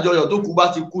máa ń ṣàjọyọ̀ tó kú bá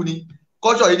ti kú ni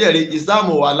culture yìí dẹ̀ rí Islam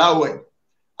ò wà láwẹ̀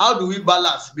how do we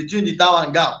balance between the town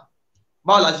and gown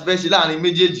báwo la ṣe fẹ́ ṣe láàrin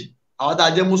méjèèjì àwọn tá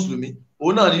a jẹ́ mùsùlùmí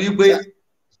òun náà ni wípé.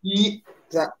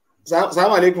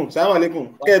 Salaam alaikum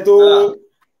kẹ́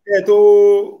ẹ tó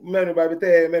mẹ́nuba bí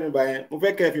tẹ́ ẹ mẹ́nuba yẹn mo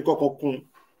fẹ́ kẹ́ ẹ fi kọ́kọ́ kún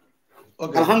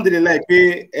alhamdulilayi pé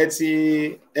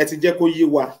ẹ ti jẹ́ kó yé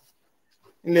wa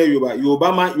nílẹ̀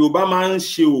Yorùbá máa ń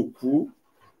ṣe òkú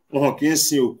wọn kì í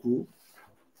sin òkú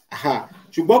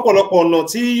ṣùgbọ́n ọ̀pọ̀lọpọ̀ ọ̀nà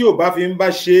tí Yorùbá fi ń bá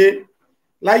ṣe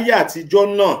láyé àtijọ́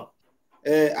náà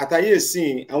àtàyè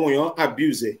sìn àwọn èèyàn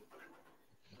abuse ẹ̀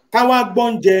káwá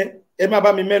gbọ́njẹ ẹ má bá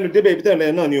mi mẹ́nu débẹ̀ ibi tẹ̀lé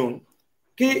náà ni òun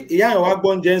kí ìyá yẹn wá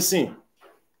gbọ́njẹ ń sìn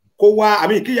kó wá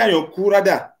kí ìyá yẹn kú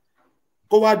rádà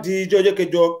kó wá di ijọ́ ọjọ́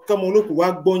kẹjọ kọ́mọ olókùú wá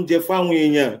gbọ́njẹ fáwọn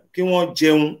èèyàn kí wọ́n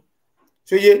jẹun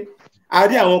ṣóyé a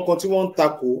rí àwọn kan tí wọ́n ń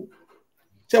takò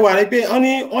ṣe wà ní pé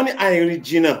wọ́n ní àìrìn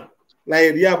jìnnà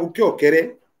láìrí abúkẹ́ ọ̀kẹ́rẹ́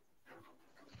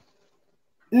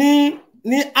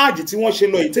ní àjì tí wọ́n ṣe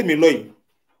lọ yìí tèmi lọ yìí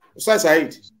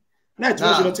Said náà tí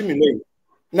wọ́n ṣe lọ tèmi lọ yìí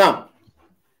now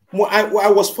I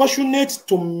was fortunate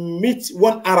to meet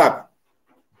one Arab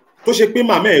tó ṣe pé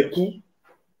màmá ẹ̀ kú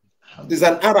is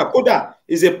an Arab kódà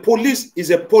is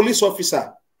a police officer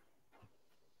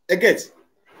I get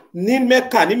ní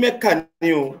Mecca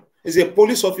ni o, is a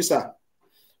police officer.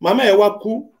 Màmá ẹ̀ wá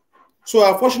kú, so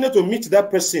I'm fortunate to meet that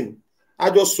person. A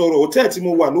jọ sọ̀rọ̀, hotel tí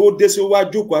mo wà ló dé sí ó wá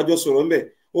jókòó, a jọ sọ̀rọ̀ ńbẹ̀.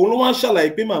 Òun ló wá ń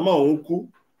ṣàlàyé pé màmá òun kú,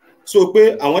 so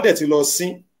pé àwọn dẹ̀ ti lọ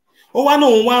sin. Ó wá náà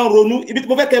òun wá ń ronú, ibi tí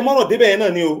mo fẹ́ kẹ́ mọ́rọ̀ débẹ̀ yẹn náà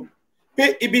ni o, pé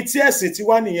ibi tí ẹ̀sìn ti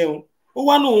wá nìyẹn o. Ó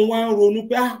wá náà òun wá ń ronú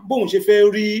pé bóun ṣe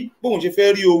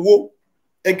fẹ́ rí owó,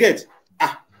 ẹ get.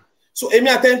 So èmi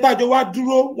àtẹntájọ wá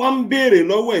dúró, wọ́n ń béèrè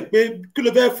lọ́wọ́ ẹ̀ pé kí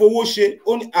ló fẹ́ fowó ṣe.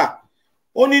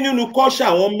 Ó ní nínú kọ́ṣà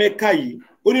àwọn Mẹ́kà yìí,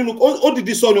 ó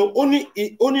dìdí sọnù,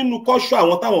 ó nínú kọ́ṣà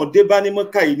àwọn táwọn dé bá ní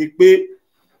Mẹ́kà yìí ni pé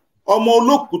ọmọ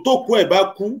olókùú tó kú ẹ̀ bá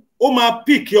kú, ó máa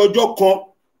pìkì ọjọ́ kan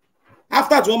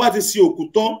after tí wọ́n bá ti sin òkú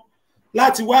tán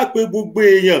láti wá pé gbogbo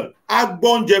èèyàn á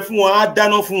gbọ́únjẹ fún wọn, á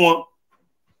dáná fún wọn.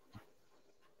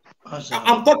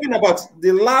 I'm talking about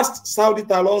the last Saudi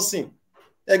talonsin,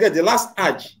 again the last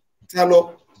Hajj talo.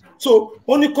 So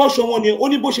ó ní kọ́ṣọ́ wọn ni, ó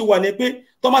ní bó ṣe wà ní pé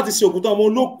tó bá ti sin òkú tán ọmọ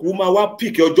olókùú máa wá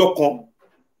pìkì ọjọ́ kan,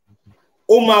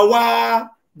 ó máa wá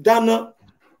dáná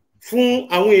fún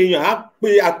àwọn èèyàn, á pe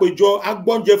àpèjọ, á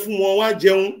gbọ́únjẹ fún wọn, wá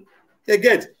jẹun,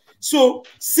 get. So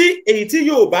sí èyí tí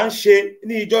Yorùbá ń ṣe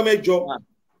ní ìjọ mẹ́jọ,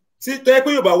 tí tó yẹ pé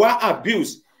Yorùbá wá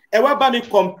abuse, ẹ wá bá mi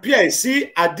compare sí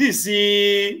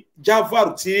àdìsí Jafar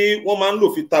tí wọ́n máa ń lò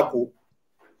fi tako.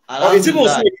 Ọ̀rẹ́ tí mo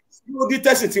sọ èyí ó dí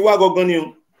tẹ̀sìn tí wá gangan ni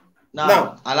o.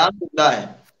 Now,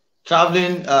 alhamdulillah,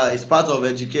 traveling is part of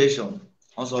education.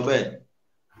 Also bẹ́ẹ̀.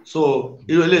 So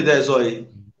irú ilé ìtẹ́ sọ yìí,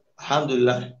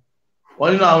 alhamdulillah.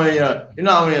 Wọ́n nínú àwọn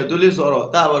èèyàn tó lè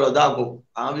sọ̀rọ̀ táàbọ̀dọ̀ dàpọ̀,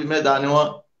 àwọn bíi mẹ́ta ni wọ́n.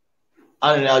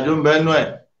 Arìnrìn àjò ń bẹ nú ẹ̀.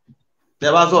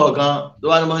 Tẹ́ bá sọ̀rọ̀ kan tó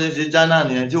wá ní wọ́n ṣe Ghana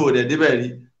nìyẹn tí ò dẹ̀ débẹ̀ rí,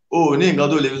 ó ní nǹkan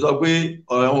tó lè fi sọ pé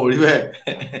ọ̀rẹ́ wọn ò rí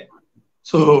bẹ́ẹ̀.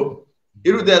 So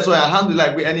irú tẹ́ sọ yìí,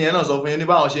 alhamdulillah, pé ẹni yẹn náà sọ fún yín ní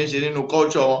báwọn ṣe ń ṣe nínú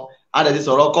culture wọn. A dẹ̀ ti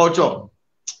sọ̀rọ̀ culture.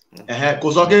 Kò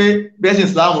sọ pé bẹ́sìn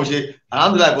Islam ṣe,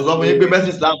 alhamdulillah, kò sọ fún yín pé bẹ́sìn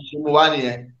Islam ṣe mú wá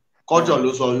nìyẹn. Culture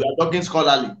ló sọ, you are talking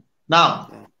scholarly. Now,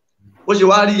 ó ṣe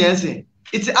wá rí yẹn sìn,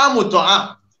 it's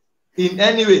amutọ̀ in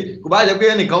any way, kò bá jẹ́ pé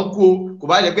ẹnìkan kú o, kò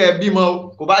bá jẹ́ pé ẹ bímọ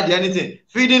o, kò bá jẹ́ anything,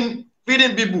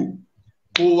 feeding people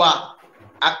kò wà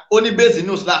ó ní base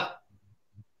nínú Islam.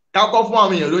 Kákọ́ fún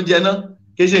àwọn èèyàn ló ń jẹ náà,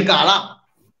 kì í ṣe nǹkan haram.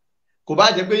 Kò bá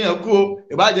jẹ́ pé èèyàn kú o,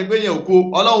 kò bá jẹ́ pé èèyàn ò kú o,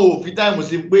 Ọlọ́run ò fi táìmù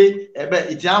sí pé ẹ̀bẹ̀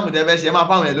ìtì àmùtẹ́fẹ́ ṣe máa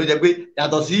fáwọn èèyàn ló jẹ́ pé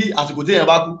yàtọ̀ sí àsìkò tí èèyàn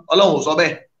bá kú, Ọlọ́run ò sọ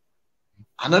bẹ́ẹ̀,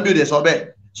 Ànábì ò dẹ̀ sọ bẹ́ẹ̀.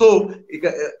 So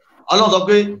Ọlọ́run sọ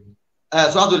pé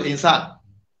Suratul Insan,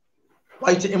 wà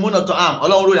ìtì ìmúnàtọ̀ àm,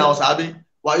 Ọlọ́run ròyìn àwọn sàábé,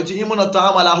 wà ìtì ìmúnàtọ̀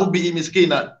àm ala hubbihi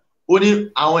miskina, ó ní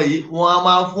àwọn èyí wọ́n á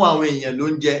máa fún àwọn èèyàn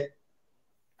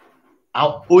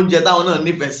oúnjẹ táwọn náà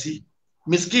nífẹ̀ẹ́ sí.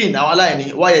 Miskin, àwọn aláìní,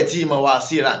 wáyẹ̀ tí ìmọ̀ wà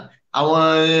síra, àwọn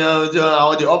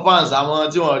the orphans, àwọn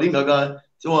tí wọ́n rí nǹkan,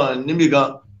 tí wọ́n níbi gan,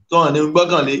 tí wọ́n ní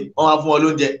gbọ́kànlé, wọ́n wá fún wọn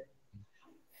lóúnjẹ.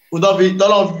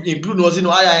 Tọ́lọ́run include wọn sínú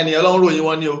àyà ẹni, Ọlọ́run ròyìn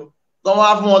wọn ní o. Tọ́ wá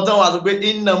fún wọn tán wá sọ pé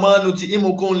innama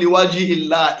nut'imukum liwajhi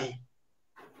illahi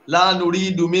la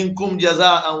nuridu minkum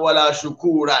jaza'an wala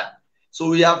shukuran. So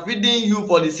we are feeding you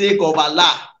for the sake of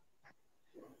Allah.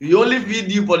 We only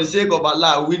feed you for the sake of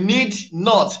Allah. We need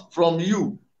not from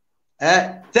you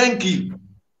thank you,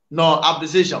 no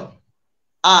appreciation.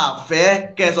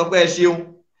 Fẹ́ kẹ́ sọ pé ẹ ṣeun,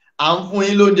 à ń fún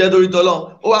yín lóúnjẹ torí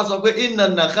tọ́lọ́run. Ó wá sọ pé inna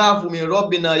nakhafu min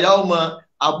rabbina yawman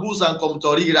abusan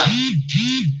qamtarira.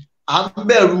 À ń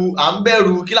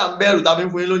bẹ̀rù kí là ń bẹ̀rù tá a fi ń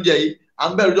fún yín lóúnjẹ yìí. À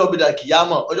ń bẹ̀rù ọjọ́ ìbílẹ̀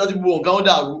kìyàmọ̀, ọjọ́ tí gbogbo nǹkan ó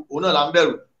dàrú, òun náà là ń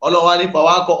bẹ̀rù. Ọlọ́run wá ní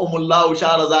fawaqahumullahu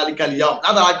shahra zalikal yawm.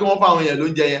 Látara kí wọ́n fáwọn èèyàn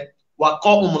lóúnjẹ yẹn,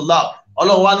 waqahumullahu.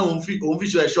 Ọlọ́run wá ní òun fi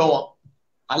ṣọ́ ẹ̀ṣọ́ wọn.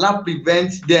 Allah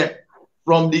prevent them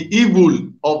from the evil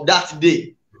of that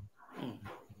day.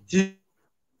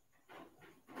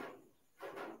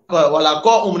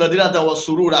 Walaqahum nadiratan wa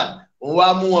surura. Òun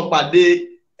wá mú wọn pàdé,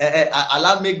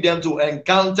 Allah make them to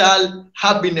encounter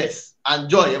happiness and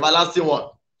joy, everlasting one.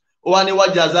 Ó wá ní wa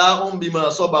jazahum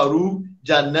bima sabaru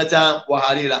jannatan wa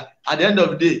harira. At the end of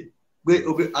the day,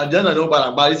 àjẹ́nà ni ó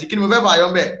padà parí sí. Kí ni mo fẹ́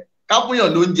fààyọ́ mbẹ̀? Ká fún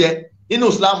yàn lóúnjẹ nínú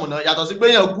Islam náà, yàtọ̀ sí pé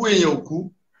èèyàn kú èèyàn ò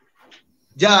kú.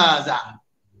 Jáàzà.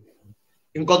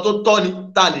 Nǹkan tó tọ́ ni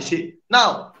tá a lè ṣe.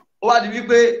 Now, ó wá di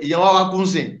wípé èèyàn wá kú ń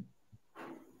sìn.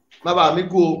 Bàbá mi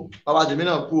kú o, bàbá tèmi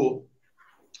náà kú o.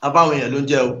 Àbáwọn èèyàn ló ń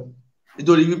jẹ o.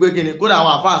 Nítorí wípé kí ni, kódà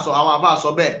àwọn àfáà sọ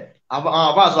bẹ́ẹ̀. Àwọn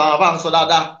àfáà sọ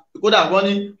dáadáa. Kódà wọ́n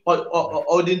ní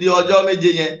odindi ọjọ́ méje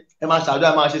yẹn, ẹ máa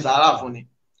ṣàdúrà, ẹ máa ṣe sàárà fún ni.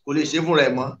 Kò lè ṣe fún rẹ̀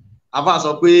mọ́. Àfáà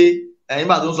sọ pé ẹ̀yin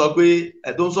bá tó ń sọ pé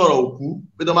tó ń sọ̀rọ̀ òkú,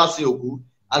 pé tó máa sin òkú.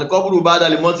 Al-qabru ba'da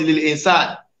al-mawti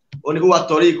lil-insan. Ó ní kó wá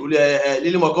tariq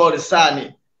lil-maqari sani.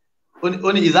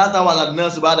 Ó ní ìzáta wà ládùn náà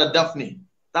sí bá dafni.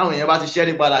 Táwọn èèyàn bá ti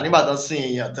ṣẹ́rí padà nígbà tán sin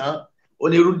èèyàn tán. Ó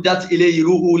ní ruddat ilayhi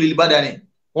ruhu lil-badani.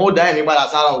 Wọ́n ó dá ẹ̀mí padà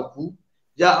sára òkú.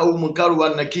 Ja'ahu munkaru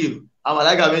wan nakir. Àwọn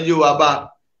màláíkà méjì wà bá.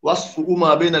 wasfu ma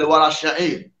bayna al-wara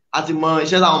sha'ir àti mọ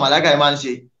iṣẹ́ táwọn màláíkà yìí máa ń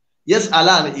ṣe yes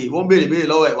alani wọ́n béèrè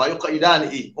lọ́wọ́ ẹ̀ wa yuqidani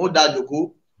ó dá jòkó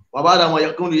wa ba'da ma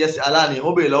yakunu yes alani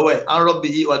wọ́n béèrè lọ́wọ́ ẹ̀ an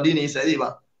rabbihi wa dinihi saliba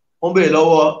wọ́n béèrè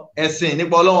lọ́wọ́ ẹ̀sìn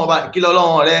nípa Ọlọ́run ọba kí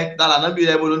lọ́lọ́run rẹ̀ tààlà nábì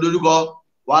rẹ̀ bolo dojúkọ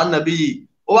wa nàbí yìí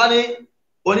ó wá ní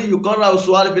oní yukanra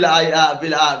su'al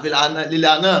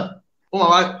lílà náà ó máa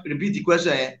wá repeat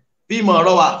question yẹn bí mo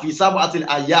rọ wà fi sab'atil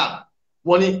ayyam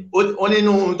wọ́n ní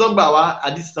inú tó gbà wá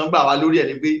àdìsí tán gbà wá lórí ẹ̀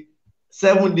ni pé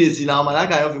 7 days ní àwọn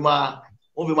màláíkà yẹn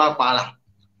wọ́n fi máa para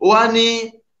ó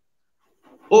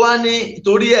wá ní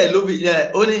torí ẹ̀ ló fi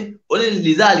ó ní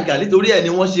lizalika nítorí ẹ̀ ni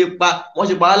wọ́n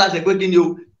ṣe pa á láṣẹ pé kí ni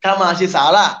o ká máa ṣe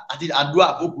sàárà àti àdúrà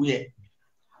fókù yẹn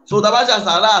so tá bá ṣe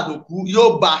sàárà àtòkù yóò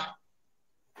bá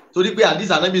torí pé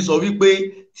àdìsí Ànábì sọ wípé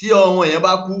tí ọmọ yẹn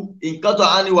bá kú nǹkan tó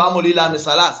á ní wàá mọ̀lẹ́ ìlànà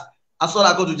salas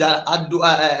asọ́ra kó tó jà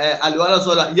àlùwalá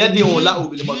sọ́la yẹ́dì òun lá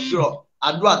òbí lèmọ̀ kírọ̀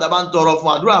àdúrà tá a bá ń tọrọ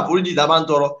fún àdúrà àforíjì tá a bá ń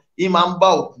tọrọ yìí máa ń bá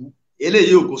òkú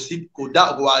eléyìí kò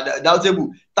wà dáútébù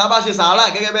tá a bá ṣe sàárà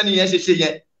gẹ́gẹ́ bẹ́ẹ̀ nìyẹn ṣe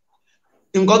yẹn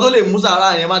nǹkan tó lè mú sàárà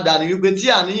yẹn má dà ní wípé tí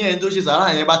àníyàn tó ṣe sàárà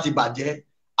yẹn bá ti bàjẹ́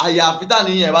àyàfi tá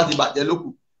àníyàn yẹn bá ti bàjẹ́ lókù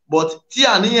but tí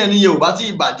àníyàn nìyẹn ò bá ti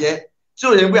bàjẹ́ tí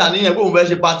ò yẹ pé àníyàn pé òun fẹ́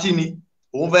ṣe patí ni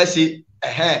òun fẹ́ ṣe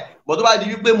but tó bá di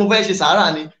wípé mo fẹ́ ṣe sàárà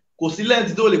ni kò sí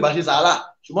lẹ́ǹtì tó lè bá ṣe sàárà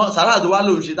ṣùgbọ́n sàárà tó wá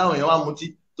lòun ṣe táwọn èèyàn wá mutí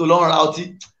tó lọ ń ra ọtí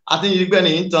àti ìrígbẹ́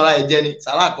ni ń tanra ẹ̀jẹ̀ ni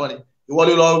sàárà kọ́ ni ìwọ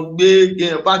ló lọ gbé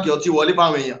páàkì ọtí wọlé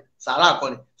fáwọn èèyàn sàárà kọ́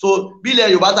ni so bí ilẹ̀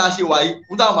Yorùbá tá a ṣe wà yìí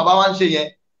fún táwọn bàbá wa ń ṣe yẹn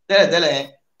tẹ́lẹ̀tẹ́lẹ̀ yẹn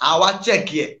àwa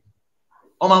chẹ́ẹ̀kì ẹ̀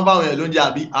wọ́n máa ń fáwọn èèyàn lóúnjẹ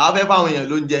àbí àwa fẹ́ fáwọn èèyàn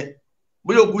lóúnjẹ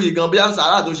bóyá òkú yìí gan bóyá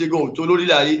sàárà tó ṣe gan òtó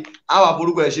lórílẹ̀ ayé àwa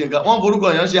forúkọ ẹ̀ ṣe nǹkan wọ́n forúkọ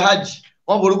èèyàn ṣe hajj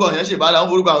wọ́n forúkọ èèyàn ṣe ìbádà wọ́n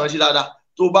forúkọ àwọn ṣe dáadáa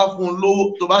tó bá fún un lówó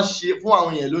tó bá ṣe fún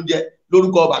àwọn èèyàn lóúnjẹ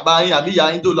lórúkọ bàbá yín àbí ìyá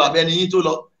yín tó lọ àbẹ́ni yín tó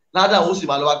lọ ládàá ó sì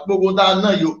máa lọ wá gbogbo tá a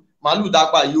náà yóò màálù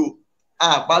dápa yóò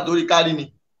àpá torí kárí ni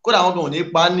kódà wọn kan ò ní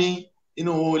pa ní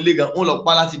inú ilé gan wọn lọ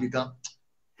pa láti ibì kan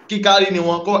kí kárí ni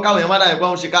wọn káwọn èèyàn má dàbí pé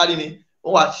wọn ṣe kárí ni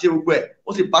wọn wá ṣe gbogbo ẹ̀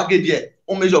wọn sì pákéjì ẹ̀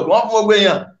wọn méjì ọ̀pọ̀ wọn fún gbogbo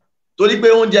èèyàn torí pé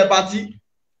oúnjẹ patí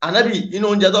ànábì inú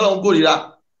oúnjẹ tọ́lọ́run kórìíra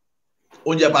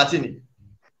oúnjẹ patí ni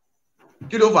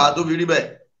kí ló fà á tó fi rí bẹ́ẹ̀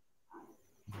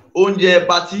oúnjẹ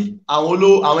patí àwọn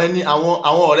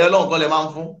ọ̀rẹ́ Ọlọ́run kọ́ lẹ̀ máa ń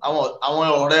fún àwọn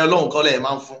ọ̀rẹ́ Ọlọ́run kọ́ lẹ̀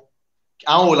máa ń fún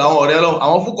àwọn ò làwọn ọ̀rẹ́ Ọlọ́run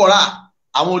àwọn fúkọ̀rà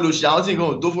àwọn olòṣì àwọn tí nǹkan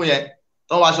ò tó fún yẹn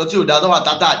tó wọ aṣọ tí ò dá tó wà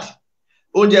tátàdì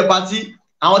oúnjẹ patí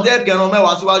àwọn tẹ́ kẹran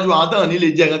mẹ́wàá síwájú àwọn tán nílé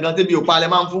jẹ gangan tẹ́bi òpa lẹ̀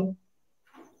máa ń fún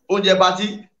oúnjẹ patí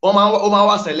ó máa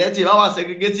wà selective máa wà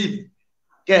segregative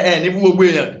kẹ ẹ ní fún gbogbo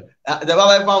èèyàn àtẹ̀bá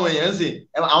fẹ́ fún àwọn èèyàn ń sìn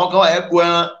àwọn kan wà ẹ̀kọ́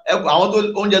ẹran àwọn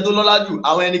oúnjẹ tó lọ́lá jù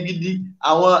àwọn ẹni gidi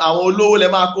àwọn olówó lẹ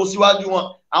máa kó síwájú wọn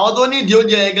àwọn tó nídìí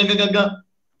oúnjẹ yẹn gangan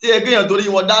tí ẹ kéèyàn torí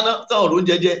wọn dáná táwọn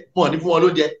oúnjẹ jẹ wọn ní fún wọn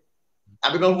lóúnjẹ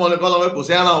àbí kan fún wọn lọ́kọ́ lọ́wọ́ kò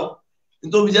sẹ́ràn o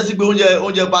nítorí jẹ́ sí pé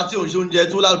oúnjẹ patí òun ṣe oúnjẹ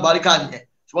tó lálùbáríkà nìyẹn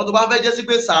ṣùgbọ́n tó bá fẹ́ jẹ́ sí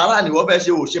pé sàárà ni wọ́n fẹ́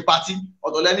ṣe ò ṣe patí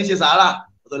ọ̀tọ̀ lẹ́ni ṣe sàárà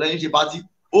ọ̀tọ̀ lẹ́ni ṣe patí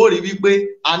ó rí wípé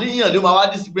àníyàn ló máa wá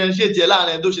differentiate ẹ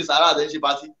láàrin ẹni tó ṣe sàárà àti ẹni ṣe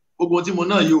patí gbogbo tí mo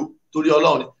náà yóò torí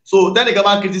Ọlọ́run ni so tẹ́nìkan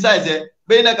máa criticize ẹ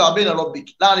bẹ́ẹ̀ náà kàwá bẹ́ẹ̀ náà rọ̀bì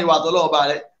láàrin wa àtọ́lọ́wọ́ bá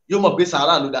rẹ yóò mọ̀ pé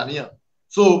sàárà ló dàníyàn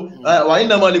so wàyí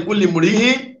náà mọ̀ ní kú lè múrí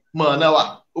yín mọ̀ náà wà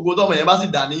gbogbo tọ́mọ yẹn bá sì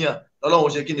dàníyàn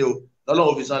lọ́lọ́run ṣe kí ni o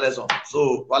lọ́lọ́run fi san lẹ́san so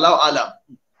wallahu alam.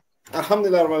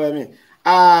 Alhamdulillah rabbil alamin.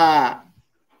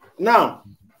 Now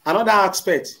another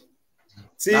aspect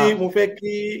tí mo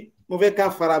fẹ́ ká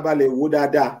farabalẹ̀ wò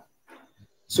dáadáa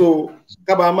so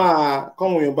kábà máa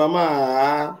kọ́wọn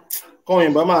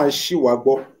Yorùbá máa ṣì wá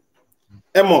gbọ́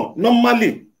ẹ mọ̀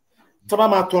normally tó bá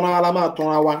máa tọ́ra wa máa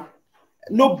tọ́ra wa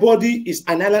nobody is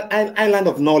an island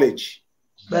of knowledge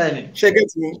bẹ́ẹ̀ni ṣe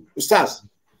get me ustaz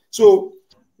so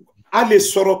a lè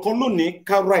sọ̀rọ̀ kan lónìí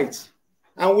ká right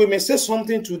and we may say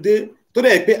something today tó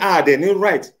dẹ̀ pé dẹ̀ ní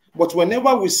right but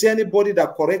whenever we see anybody that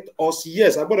correct us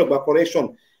yes a gbọ́dọ̀ gba correction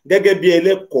gẹ́gẹ́ bí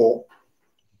ẹlẹ́kọ̀ọ́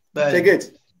ṣe get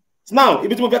now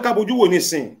ibi tí mo fẹ́ ká bójú wò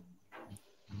nísìn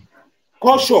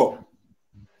culture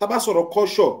tá bá sọ̀rọ̀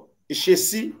culture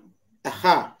ìṣesí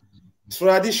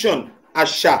tradition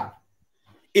àṣà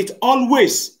it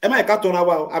always ẹ má ká tọ́ra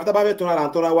wa àfi tá bá fẹ́ tọ́ra là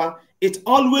ń tọ́ra wa it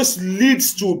always leads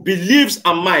to beliefs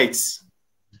and mights.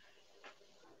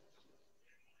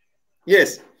 Yes,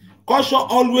 culture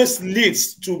always leads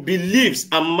to beliefs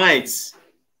and mights.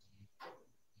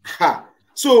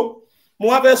 So mo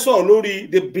wá fẹ́ sọ̀rọ̀ lórí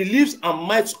the beliefs and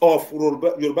mights of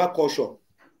Yoruba culture.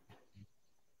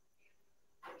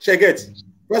 Ṣé get?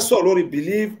 Fẹ́ sọ̀rọ̀ lórí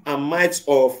belief and mights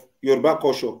of Yoruba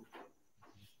culture.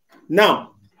 Now,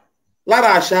 lára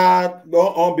àṣà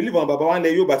on belief on bàbá wa ní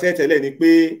Yorùbá tẹ́lẹ̀ ni pé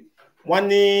wọ́n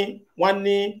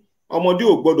ní ọmọdé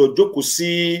ò gbọ́dọ̀ jókòó sí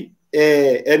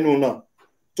ẹnu náà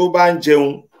tó bá ń jẹun.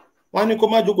 Wọ́n ní kó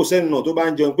má jókòó sẹ́nu náà tó bá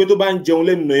ń jẹun pé tó bá ń jẹun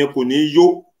lẹ́nu náà yẹn kò ní yó.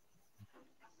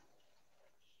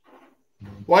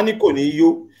 wọ́n ní kò ní yó.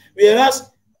 Whereas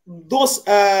those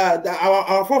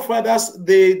our forefathers,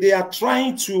 they are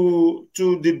trying to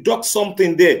deduct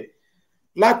something there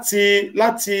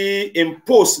láti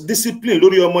impose discipline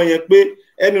lórí ọmọ yẹn pé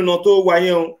ẹnu náà tó wà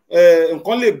yẹn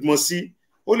nǹkan lè gbọ̀n sí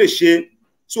ó lè ṣe.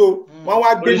 So wọ́n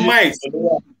wá gbé might,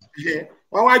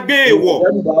 wọ́n wá gbé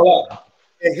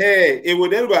èèwọ̀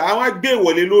dẹ́rùbà, àwọn wá gbé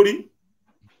èèwọ̀ lé lórí.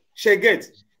 She get,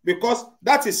 because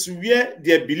that is where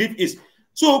their belief is.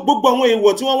 So gbogbo àwọn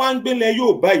èèwọ̀ tí wọ́n wá ń gbé lẹ̀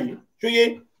Yorùbá yìí ṣóyé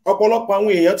ọ̀pọ̀lọpọ̀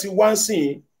àwọn èèyàn ti wá ń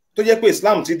sìn tó jẹ́ pé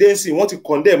Islam ti dé ń sìn wọ́n ti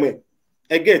condemn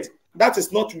ẹ̀. Get, that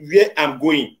is not where I'm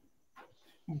going.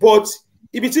 But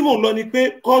ibi tí mò ń lọ ni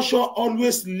pé culture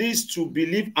always leads to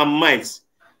belief and might.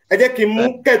 Ẹ jẹ́ kí n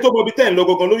mú kẹ́ tó mọ ibi tẹ́ ń lọ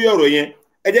gangan lórí ọ̀rọ̀ yẹn.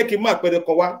 Ẹ jẹ́ kí n mú àpẹẹrẹ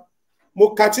kan wá. Mo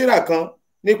ka tírà kan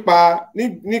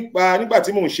nígbà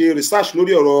tí mò ń ṣe research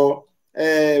lórí ọ̀rọ̀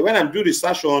when I'm doing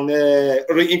research on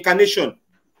reincarnation.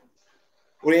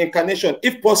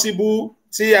 If possible,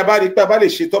 tí a bá rí pé a bá lè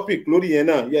ṣe topic lórí yẹn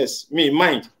náà, yes, me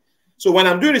mind. So when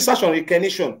I'm doing research on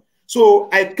reincarnation, so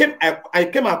I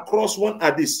came across one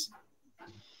hadith.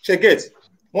 Check it,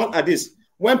 one hadith.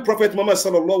 When Prophet Muhammad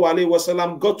sallallahu alaihi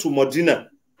wasallam got to Medina,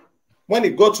 when he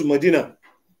got to Medina,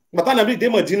 Matanabi de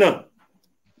Medina,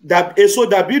 èso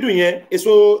dàbínù yẹn,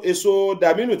 èso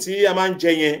dàbínù tí a máa ń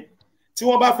jẹ yẹn, tí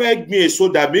wọ́n bá fẹ́ gbin èso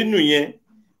dàbínù yẹn,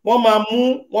 wọ́n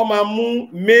máa mú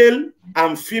male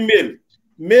and female,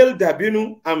 male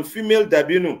dàbínù and female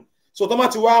dàbínù. So tó bá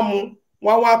ti wá mú,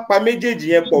 wọ́n wá pa méjèèjì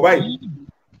yẹn pọ̀ báyìí.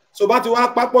 So bá ti wá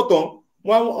papọ̀ tán,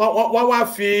 wọ́n wá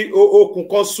fi okùn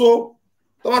kan so,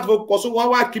 tó bá ti fi okùn kan so, wọ́n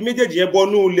wá kí méjèèjì yẹn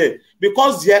bọnú ilẹ̀,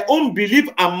 because their own belief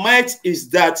and might is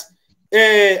that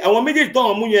àwọn méjèèjì tó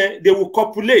wọ́n mú yẹn, they will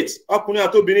copulate. Ọkùnrin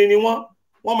àti obìnrin ni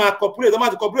wọ́n máa copulate, wọ́n máa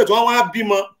ti copulate, wọ́n wá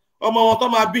bímọ, ọmọ wọn tó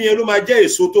máa bí yẹn ló máa jẹ́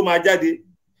èso tó máa jáde.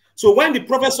 So when the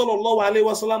Prophet sallallahu alaihi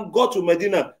wasallam got to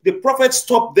Medina, the Prophet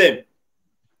stopped them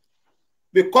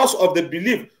because of the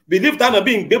belief that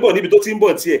Ànábì ń gbé bọ̀ níbi tó ti ń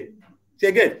bọ̀ tiẹ̀. Ṣé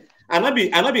again,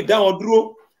 Ànábì dá wọn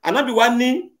dúró. Ànábì wá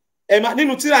ní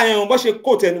nínú tírà yẹn bó ṣe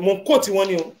quote ẹni mo quote wọn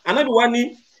ni o. Ànábì wá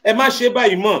ní ẹ má ṣe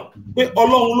báyìí mọ́ pé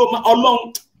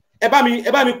Ọlọ́run ẹ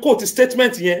bá mi quote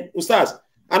statement yẹn ustaz.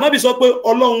 Ànábì sọ pé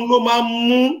Ọlọ́run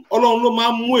ló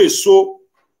máa mú èso.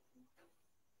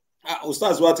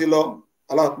 Ustaz wa ti lọ.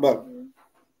 Allah Akbar.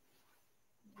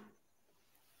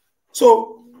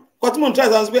 So kọtí try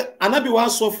to say Ànábì wá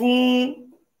sọ fún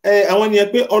àwọn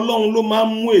ènìyàn pé Ọlọ́run ló máa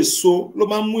ń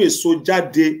mú èso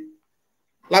jáde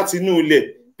láti inú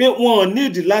ilẹ̀, pé wọ́n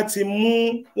need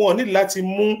láti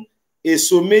mú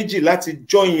èso méjì láti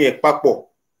join ẹ̀ papọ̀.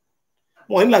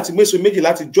 Wọ́n ní láti mú èso méjì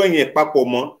láti join ẹ̀ papọ̀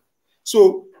mọ́. So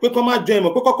pé kọ́ máa join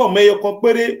mọ́, pé kọ́kọ́ mẹ́yọ kan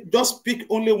péré, just pick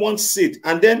only one seed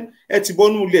and then ẹ ti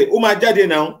bọ́nú ilẹ̀, ó máa jáde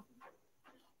now.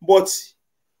 But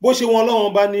bó ṣe wọn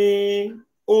Ọlọ́run bá ní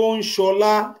ó ń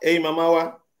ṣọlá ẹ̀yin màmá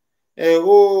wa.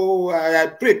 I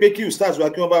pray pé kí ustaz wa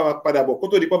kí wọ́n bá wa padà bọ̀ kó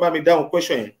tó di pé bá mi dáhùn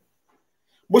question yẹn.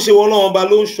 Bó ṣe wọn Ọlọ́run bá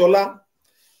ló ń ṣọlá.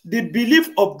 The belief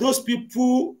of those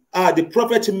people the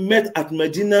Prophet met at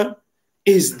Medina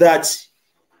is that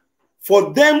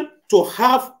for them to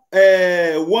have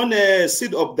one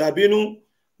seed of dabinu,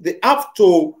 they have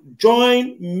to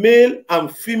join male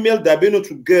and female dabinu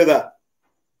together.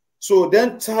 So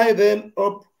then tie them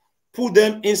up, put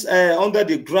them under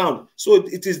the ground. So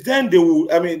it is then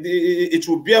it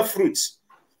will bear fruits.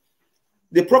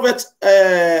 The Prophet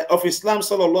of Islam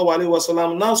sallallahu alaihi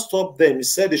wasallam now stopped them. He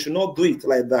said they should not do it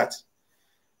like that.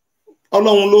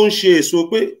 Ọlọ́run ló ń ṣe èso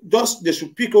pé just they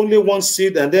should pick only one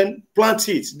seed and then plant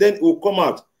it, then it will come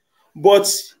out. But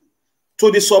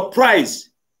to the surprise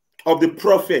of the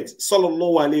Prophet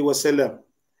sallallahu alaihi wasallam,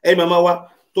 mama wa,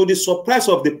 to the surprise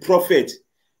of the Prophet,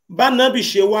 bánábì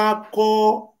ṣe wá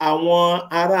kọ́ àwọn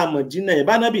ará Mọ̀dínà yẹn,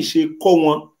 bánábì ṣe kọ́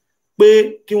wọn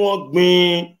pé kí wọ́n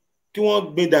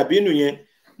gbin dàbínù yẹn,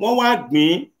 wọ́n wá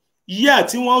gbìn yíyà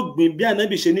tí wọ́n gbìn bí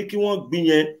Ànábì ṣe ní kí wọ́n gbìn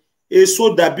yẹn, èso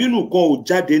dàbínù kan ò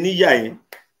jáde níyà yẹn.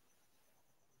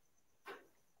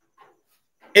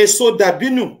 Èso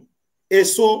dàbínù,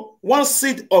 one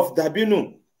seed of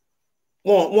dàbínù,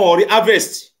 wọ́n rí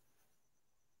harvest.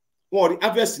 Wọ́n rí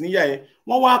harvest níyà yẹn.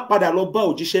 Wọ́n wá padà lọ bá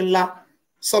òjíṣẹ́ ńlá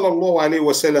sallallahu alaihi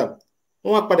wasallam.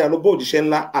 Wọ́n wá padà lọ bá òjíṣẹ́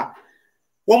ńlá.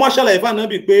 Wọ́n máa ṣàlàyé fún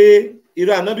Ànábì pé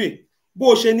ìrẹ́ Ànábì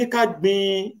bó ṣe ní ká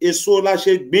gbìn èso la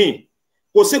ṣe gbìn,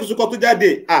 kò sí èso kan tó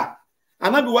jáde.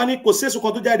 Ànábì wá ní kò sí èso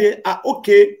kan tó jáde.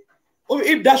 Okay,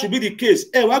 if that should be the case,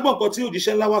 wá gbọ́ nǹkan tí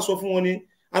òjíṣẹ́ ńlá wá sọ fún wọn ni.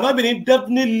 Ànábì ní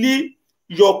definitely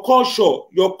your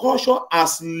culture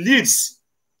has leads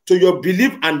to your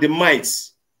belief and the might.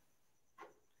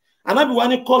 Ànábì wá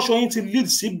ní culture yín ti lead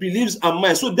sí beliefs and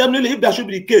might. So definitely if that should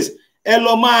be the case, ẹ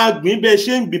lọ máa gbìn bẹ́ẹ̀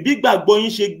ṣe ń gbìn bí gbàgbọ́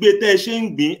yín ṣe gbé tẹ́ ẹ ṣe ń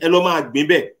gbìn ẹ lọ máa gbìn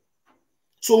bẹ́ẹ̀.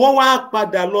 So wọ́n wá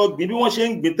padà lọ gbìn bí wọ́n ṣe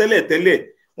ń gbìn tẹ́lẹ̀tẹ́lẹ̀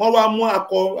wọ́n wá mú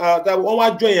wọ́n wá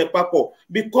jọ yẹn papọ̀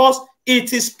because it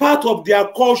is part of their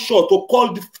culture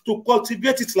to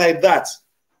cultivate it like that.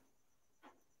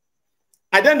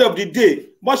 At the end of the day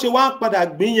bọ́n ṣe wá padà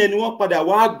gbìn yẹn ni wọ́n padà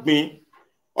wá gbìn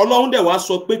Ọlọ́run dẹ̀ wá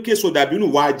sọ pé késo dàbínù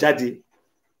wá jáde.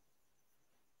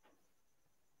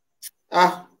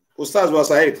 Ustaz wa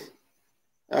Saheed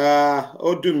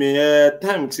ó dùn mí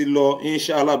time ti lọ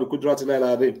inshallah bí kudrati láì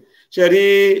láàrin ṣe rí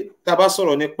tá bá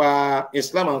sọ̀rọ̀ nípa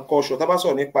Islam and culture tá bá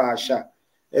sọ̀rọ̀ nípa àṣà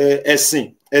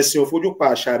ẹ̀sìn ò fojú pa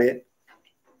àṣà rẹ̀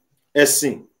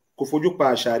ẹ̀sìn kò fojú pa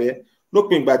àṣà rẹ̀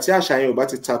lópin ìgbà tí àṣà yẹn ò bá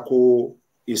ti tako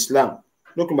Islam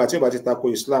lópin ìgbà tí ò bá ti tako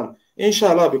Islam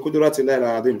inshallah bí kudrati láì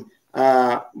láàrin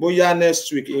bóyá next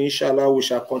week inshallah we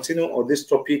shall continue on this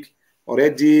topic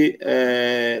already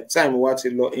time wa ti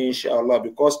lọ inshallah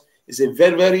because it's a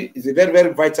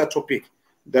very vital topic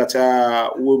that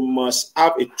we must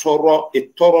have a thorough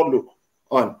look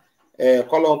on.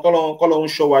 Kọ́lọ́hún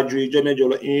ṣọ́wájú ìjọ mẹ́jọ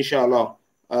lọ inshallah.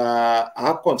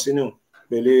 I continue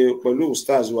pẹ̀lú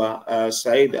ustaz wa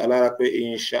Saheed Alarape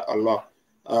inshallah.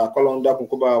 Kọ́lọ́hún dákun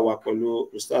kó bá wà pẹ̀lú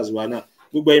ustaz wa náà.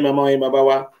 Gbogbo ẹ̀yin màmá wa ẹ̀yin bàbá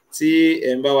wa tí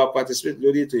ẹ̀ ń bá wa participate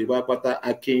lórí ètò ìbá pátá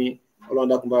akínyìn Ọlọ́run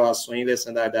dákun bá wa sọ yín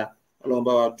lẹ́san dáadáa Ọlọ́run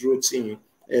bá wa dúró tì yín.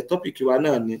 Tọ́pìkì wa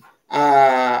náà ni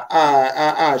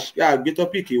gbé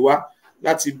tọ́pìkì wá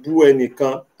láti bú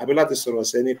ẹnìkan àbí láti sọ̀rọ̀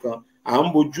sẹ́nìkan à ń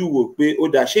bójú wò pé ó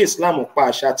dà ṣé Islam pa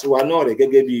àṣà tiwa náà rẹ̀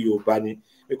gẹ́gẹ́ bí Yorùbá ni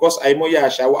because àìmọye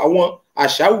àṣà àwọn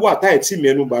àṣà wà táì tí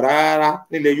mẹ́nu bà rárá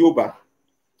nílẹ̀ Yorùbá.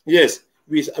 Yes,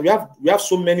 we have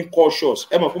so many cultures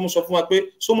ẹ mọ̀ pé mo sọ fún wa pé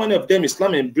so many of them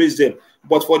Islam embrace them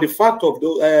but for the fact of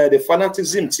the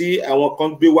fanaticism tí àwọn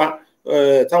kan gbé wá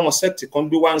táwọn sect kan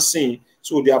gbé wá ń sìn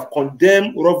so they have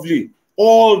condemned roughly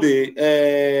all the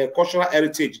cultural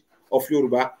heritage of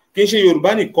Yorùbá kì í ṣe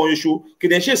Yorùbá nìkan iṣu kì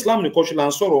í ṣe Islam nìkan ṣe là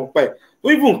ń sọ̀rọ̀ nípa ẹ̀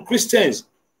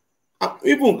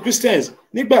even Christians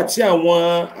nígbà tí àwọn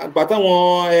àgbà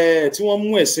táwọn tí wọ́n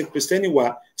mú ẹ̀sìn Kristẹni wá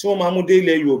tí wọ́n máa mú dé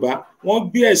ilẹ̀ Yorùbá wọ́n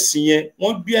gbé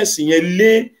ẹ̀sìn yẹn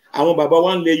lé àwọn bàbá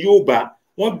wa ńlẹ̀ Yorùbá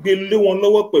wọ́n gbé lé wọn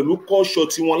lọ́wọ́ pẹ̀lú culture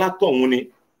tí wọ́n látọ̀hún ni.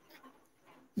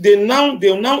 They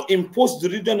now impose the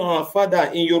religion on our father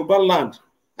in Yoruba land.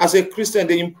 As a Christian,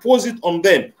 they impose it on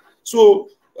them. So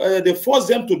they force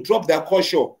them to drop their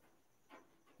culture.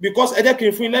 Because let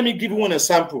me give you one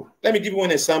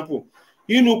example.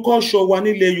 Inú culture wa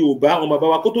nílẹ̀ Yorùbá, àwọn bàbá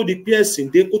wa kó tó di pé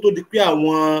ẹ̀sìn dé, kó tó di pé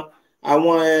àwọn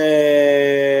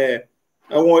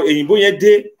èyìnbó yẹn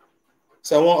dé,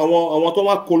 àwọn tó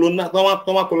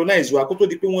wá colonize wa kó tó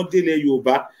di pé wọ́n dé ilẹ̀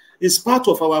Yorùbá. It's part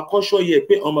of our culture here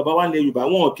pé àwọn bàbá wa nílẹ̀ Yorùbá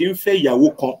wọn kì í fẹ́ ìyàwó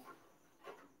kan.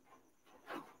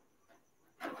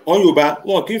 Àwọn Yorùbá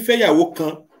wọn kì í fẹ́ ìyàwó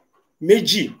kan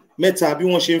méjì mẹ́ta bí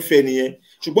wọ́n ṣe ń fẹ́ nìyẹn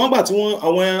ṣùgbọ́n gbà tí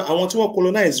àwọn tí wọ́n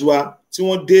colonize wa tí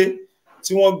wọ́n dé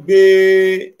tí wọ́n gbé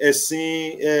ẹ̀sìn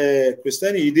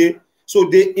Christianity yìí dé so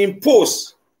they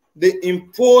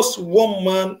impose one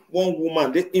man one woman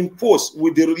they impose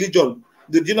with the religion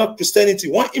Christianity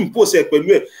one impose ẹ̀ pẹ̀lú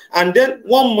ẹ̀ and then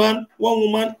one man one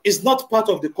woman is not part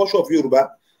of the culture of Yoruba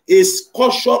is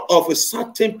culture of a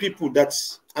certain people that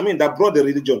brought the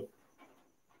religion.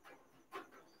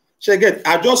 Ṣẹ́gẹ̀t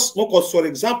I just mo kàn sọ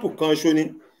example kan ṣo ni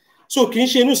so kì í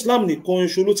ṣe inú Islam nìkan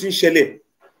ṣo ló ti ń ṣẹlẹ̀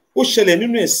ó ṣẹlẹ̀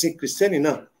nínú ẹ̀sìn Kristẹni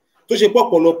náà tó ṣe pọ̀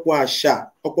ọ̀pọ̀lọpọ̀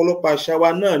àṣà wa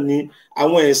náà ni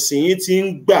àwọn ẹ̀sìn yìí ti ń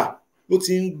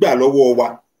gbà lọ́wọ́ wa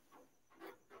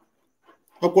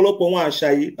ọ̀pọ̀lọpọ̀ àwọn àṣà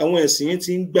yìí àwọn ẹ̀sìn yìí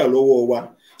ti ń gbà lọ́wọ́ wa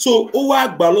so ó wá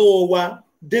gbà lọ́wọ́ wa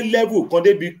dé level kan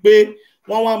débi pé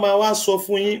wọ́n máa wá sọ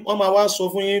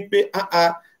fún yín pé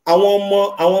àwọn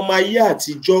ọmọ ayé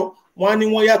àtijọ́ wọ́n á ní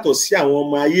wọ́n yàtọ̀ sí àwọn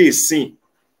ọmọ ayé ìsìn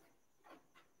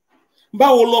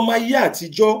báwo lọmọ ayé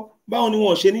àtijọ́ báwo ni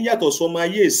wọ́n ṣe ní yàtọ̀ sọmọ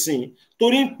ayé ìsìn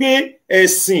torí pé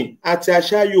ẹ̀sìn àti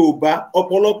àṣà Yorùbá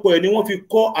ọ̀pọ̀lọpọ̀ ẹ̀ ni wọ́n fi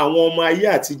kọ́ àwọn ọmọ ayé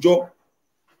àtijọ́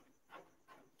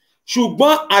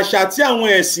ṣùgbọ́n àṣà tí àwọn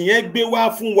ẹ̀sìn yẹn gbé wá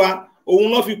fún wa òun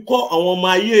ló fi kọ́ àwọn ọmọ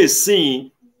ayé ìsìn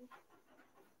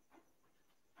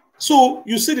so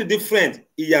you see the difference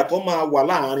ìyàtọ̀ máa wà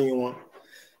láàárín wọn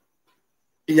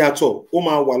ìyàtọ̀ ó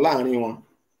máa wà láàárín wọn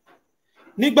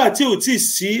nígbà tí ò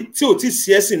tí sí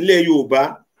ẹ̀sìn nílẹ̀ Yorùbá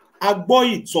a gbọ́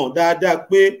ìtàn dáadáa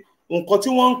pé nǹkan tí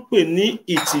wọ́n ń pè ní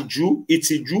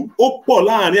ìtìjú ó pọ̀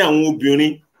láàárín àwọn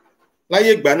obìnrin láyé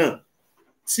ìgbà náà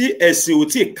tí ẹ̀sìn ò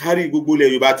tí ì kárí gbogbo ilẹ̀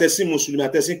Yorùbá àtẹ̀sìn mùsùlùmí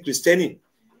àtẹ̀sìn kìrìsìtẹ́nì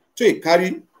tó ì kárí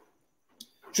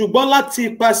ṣùgbọ́n láti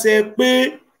ipasẹ̀ pé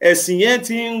ẹ̀sìn yẹn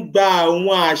ti ń gba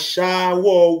àwọn àṣà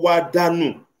ọwọ́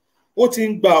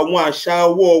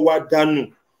wa dànù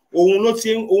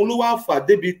òun ló wá fà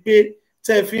débi pé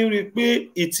tẹ́ fi ń rí pé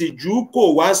ìtìjú kò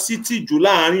wá sí tìjú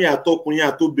láàrin àtọkùnrin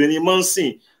àtobìnrin mọ́ ń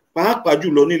sìn pàápàá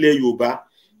jùlọ nílẹ̀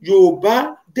Yorùbá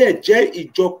dẹ̀ jẹ́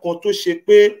ìjọ kan tó ṣe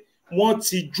pé wọ́n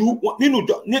tìjú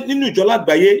nínú ìjọ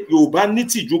lágbàáyé Yorùbá ní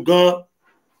tìjú gan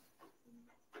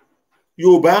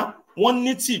wọ́n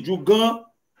ní tìjú gan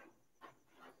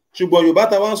ṣùgbọ́n Yorùbá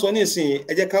tá wá ń sọ nísìnyí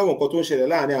ẹ jẹ́ ká wo nǹkan tó ń ṣẹlẹ̀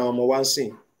láàrin àwọn ọmọ wa ń sìn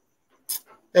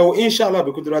ẹ wo inshallah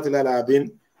bí kúndúrà ti lára àbín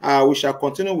we shall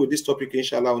continue with this topic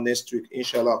inshallah next week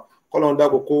inshallah kọ́lọ́n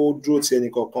dàgbò kó dúró ti ẹnì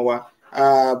kọ̀ọ̀kan wa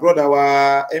brother wa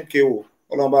MKO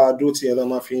ọlọ́run bá dúró ti ẹ lọ́ọ́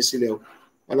máa fi ń sílẹ̀ o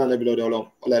ọlọ́run nàbí lọ́dọ̀ ọlọ́run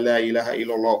la ilaha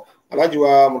illallah alájí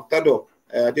wa Muqtada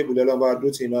adébùlẹ̀ ọlọ́run bá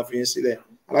dúró ti máa fi ń sílẹ̀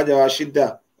alájí wa Shida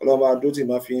ọlọ́run bá dúró ti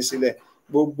máa fi ń sílẹ̀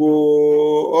gbogbo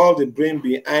all the brain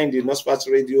behind the Nasfat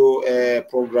radio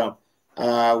program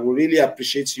we really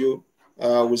appreciate you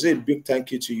we say a big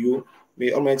thank you to you.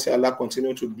 May Almighty Allah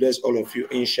continue to bless all of you,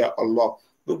 inshallah.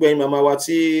 Gbogbo ẹ̀yin màmá wa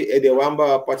tí ẹ̀dẹ̀ wa ń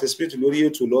bá participate lórí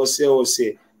ètò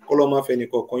lọ́sẹ̀ọ̀sẹ̀ kọ́lọ́ máa fẹ́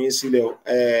nìkọ̀ọ̀kan yín sílẹ̀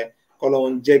kọ́lọ́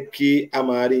ń jẹ́ kí a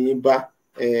máa rí yín bá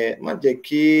má jẹ́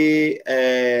kí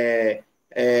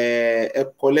ẹ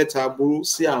kọ lẹ́tà burú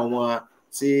sí àwọn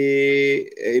tí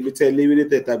ibi tẹ́ léwélé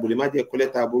tẹ̀ta gbòlè má jẹ́ kọ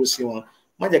lẹ́tà burú sí wọn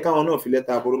má jẹ́ káwọn náà fi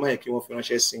lẹ́tà burú má yẹ kí wọ́n fi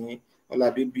ránṣẹ́ sí yín ọlá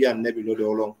bíbí ànábì lọ́dọ̀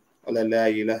Ọlọ́run ọlá la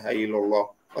ilaha illallah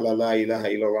ọlá la ilaha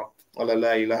illallah ọlá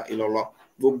la ilaha illallah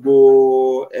gbogbo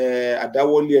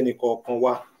àdáwọ́lé ẹnì kọ̀ọ̀kan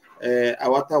wa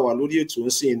àwa tá wà lórí ètò ń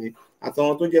sìn ni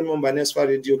àtàwọn tó jẹ́ mọ́mbà Nasfat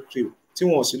radio crew tí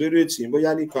wọ́n sì lórí ètò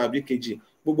bóyá nìkan àbí kejì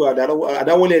gbogbo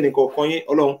àdáwọ́lé ẹnì kọ̀ọ̀kan yín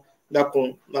Ọlọ́run dákun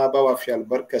máa bá wa fi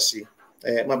àlùbáríkà sí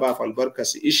máa bá wa fi àlùbáríkà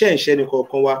sí iṣẹ́ ìṣẹ́ ẹnì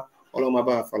kọ̀ọ̀kan wa Ọlọ́run máa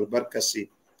bá wa fi àlùbáríkà sí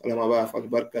Ọlọ́run máa bá wa fi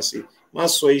àlùbáríkà sí má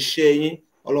sọ iṣẹ́ yín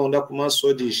Ọlọ́run dákun má sọ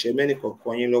di ìṣẹ́ mẹ́nì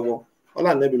kọ̀ọ̀kan yín lọ́wọ́ ọlá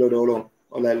Ànábì lọ́dọ̀ Ọlọ́run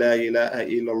ọlá la ilaha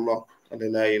illallah ọlá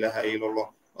la ilaha illallah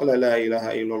ọlá la ilaha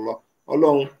illallah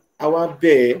Ọlọ́run àwa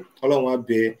bẹ́ẹ̀ Ọlọ́run á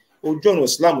bẹ́ẹ̀ ojú ọ̀nà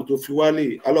Islam tó fi wálé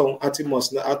Ọlọ́run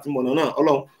àti mọ̀nà náà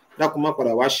Ọlọ́run dákun má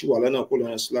padà wá ṣì wà lọ́nà kó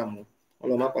lọ́nà Islam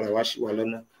Ọlọ́run má padà wá ṣì wà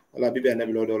lọ́nà ọlá bíbí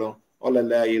Ànábì lọ́dọ̀ Ọlọ́run ọlá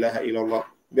la ilaha illallah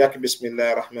bí a kì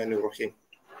bismillahir rahmanir rahim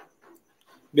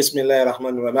bismillahir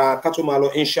rahmanir rahim ká tó máa lọ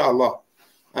inshallah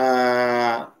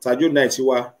Tajud night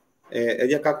wa ẹ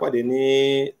jẹ́ ká pàdé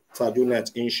ní Tajud night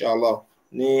inshallah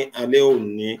ní alẹ́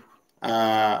òní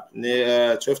ní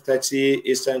 12:30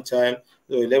 Eastern time,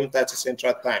 11:30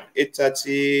 Central time,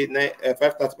 8:30,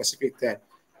 5:30 Pacific time,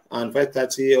 and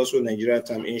 5:30 also Nigeria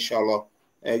time inshallah.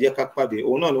 Ẹ jẹ́ ká pàdé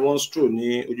òun náà ni wọ́n stroll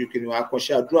ní ojú kiri wọn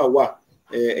àkànṣe àdúrà wà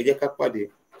ẹ jẹ́ ká pàdé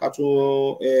ká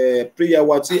tún prayer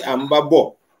wa tí à ń bá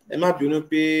bọ̀ ẹ má bínú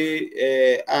pé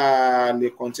a lè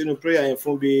continue prayer yẹn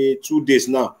fún bí 2 days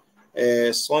now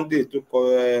Sunday tó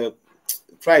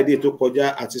Friday tó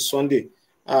kọjá àti Sunday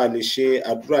a lè ṣe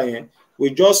àdúrà yẹn we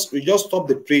just stop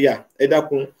the prayer ẹ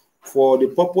dákun for the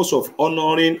purpose of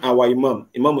honouring our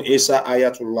Imam Isa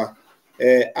Ayatollah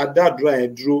adádúrà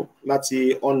yẹn dúró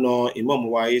láti ọ̀nà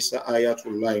Imam wa Isa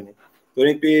Ayatollah ni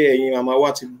torí pé ẹ̀yin màmá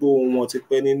wa ti gbóhùn wọn ti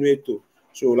pẹ́ nínú ètò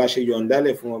so la ṣe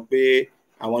yọ̀ǹdálẹ̀ fún wọn pé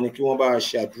àwọn ni kí wọ́n bá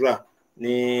ṣe àdúrà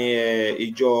ní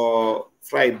ìjọ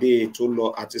Friday tó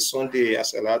lọ àti Sunday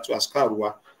asalatu askar wa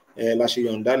la ṣe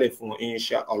yọ̀ǹdálẹ̀ fún wọn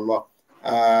inshallah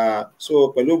so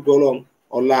pẹ̀lú gbọ́lọ́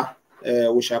ọ̀la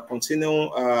we shall continue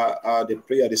the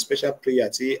prayer the special prayer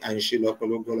tí à ń ṣe lọ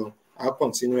pẹ̀lú gbọ́lọ́ a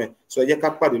continue so ẹ jẹ́ ká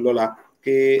pàdé lọ́la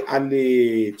kí a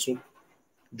lè tún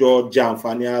jọ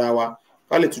jàǹfààní ara wa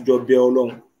ká lè tún jọ bẹ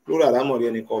Ọlọ́run lórí àlámọ̀rí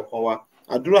ẹnì kọ̀ọ̀kan wa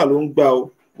àdúrà ló ń gbà ó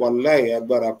wàláhì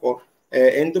agbára kọ́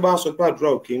ẹni tó bá ń sọ pé àdúrà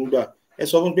ò kì í gbà ẹ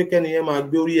sọ fún pé kẹ́ni yẹn máa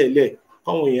gbé orí ẹ̀ lẹ̀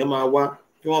káwọn èèyàn máa wá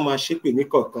kí wọ́n máa ṣépè ní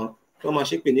kọ̀ọ̀kan kí wọ́n máa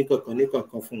ṣépè ní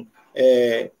kọ̀ọ̀kan fún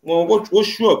wọn ó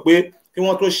ṣúọ̀ pé kí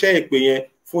wọ́n tó ṣẹ́ ìpè yẹn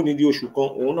fún ní di oṣù kan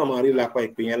òun náà máa rí lápá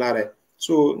ìpè yẹn lára ẹ̀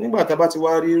so nígbà tá a bá ti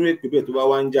wá rí irú ìpè bẹ́ẹ̀ tó bá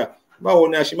wá ń jà báwo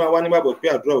ni a ṣe máa wá nígbàgbọ́ pé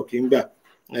àdúrà ò kì í gbà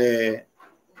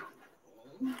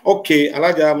okay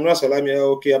Alhaja Amina Salami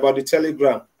okay about the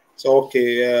Telegram so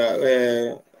okay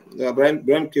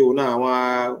Ibrahim Keo náà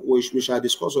àwọn we shall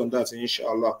discuss on that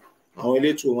inshallah àwọn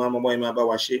elétò wọn àmọ́ báyìí máa bá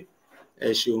wa ṣe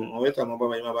ṣeun àwọn ètò àmọ́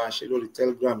báyìí máa bá wa ṣe lórí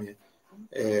Telegram yẹn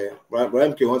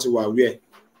Ibrahim Keo wọn ti wà wí ẹ̀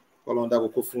kọ́lọ́n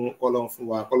dákòókò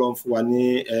kọ́lọ́n fún wa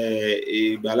ní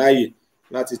ìgbàláyè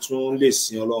láti tún lè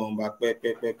sin Ọlọ́run bá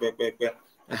pẹ́pẹ́pẹ́pẹ́pẹ́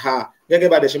gẹ́gẹ́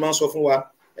bá dẹ̀ ṣe máa ń sọ fún wa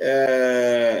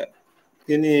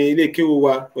kí ní ilé kéwú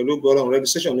wa pẹ̀lú Ọlọ́run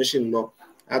registration ní ṣì ń lọ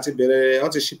àti bẹ̀rẹ̀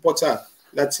wọ́n ti ṣí portal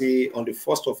láti on the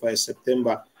 1st of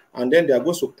September and then they are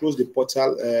going to close the portal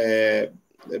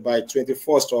by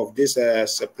 21st of this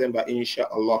September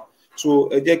inshallah so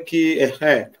ẹ jẹ́ kí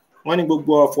wọ́n ní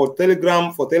gbogbo for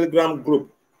telegram group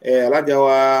Alhaja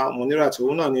wa Munira tí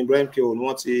òun náà ní Ibrahim Keo ni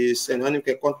wọ́n ti send wọ́n ní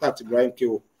kẹ́ contact Ibrahim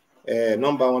Keo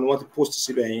number one want to post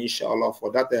síbẹ̀ yẹn inshallah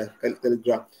for that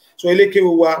telegram. So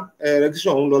elékéwu wa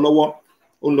registration ń lọ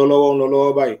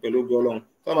lọ́wọ́ báyìí pẹ̀lú Ọlọ́run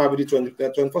tó máa bí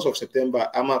 21st of September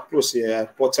a máa close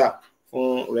portal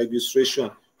fún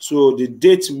registration. So the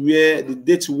date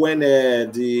when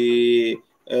the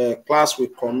class will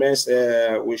commence,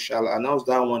 we shall announce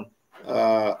that one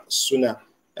sooner.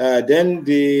 Then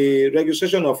the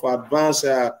registration of advanced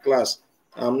class,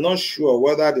 I'm not sure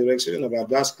whether the registration of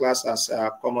advanced class has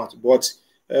come out, but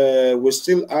we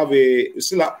still have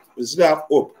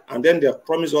hope. And then they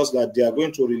promised us that they are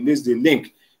going to release the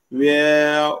link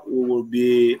where we will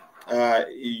be where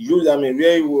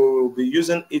we will be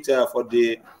using it for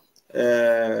the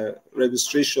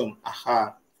registration.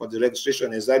 For the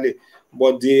registration exactly.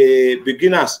 But the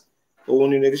beginners, so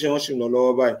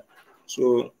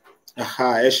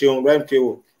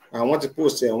I want to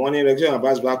post one registration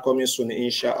about back coming soon,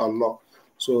 inshallah.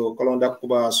 So Kolonda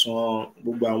Kuba son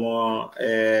gbogbo àwọn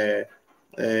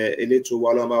elétò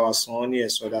wa ló bá wa san ní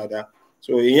ẹ̀sọ́ dáadáa.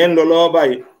 So ìyẹn lọ lọ́wọ́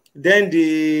báyìí. Then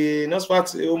the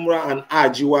Nasfat Umrah and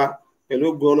Hajj wa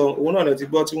pẹ̀lú gbọ́lọ́ òun náà ti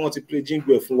gbọ́ tí wọ́n ti play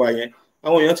jingle fún wa yẹn.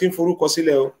 Àwọn èèyàn ti ń forúkọ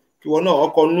sílẹ̀ o kí wọ́n náà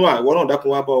ọkọ̀ nua ìwọ náà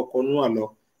dákun wá bá ọkọ̀ nua lọ.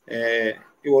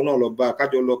 Kí wọ́n náà lọ bá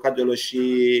kájọ lọ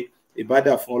ṣe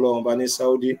ìbádà fún Ọlọ́run bá ní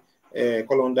Saudi.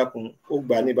 Kọ́lọ́run dákun ó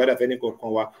gbà ní ìbádà fẹ́ ní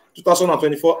kọ̀ọ̀kan wa.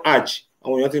 2024 Hajj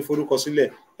àwọn èèyàn ti ń forúkọ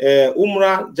sílẹ̀.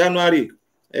 Umrah January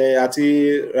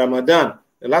àti Ramadan,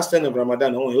 the last 10 of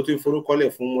Ramadan, àwọn èèyàn ti ń forúkọlẹ̀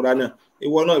fún Umrah náà.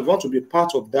 Ìwọ náà, if you want to be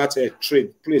part of that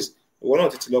trade, please, ìwọ náà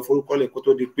tètè lọ forúkọlẹ̀ kó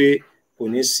tó di pé kò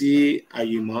ní sí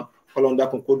àyè mọ́. Kọ́lọ́run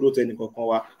dákun kó dó tẹnì kọ̀ọ̀kan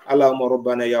wa. Allahumma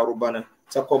rabbana ya rabbana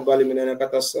taqabbal minna innaka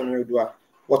antas sami'ud du'a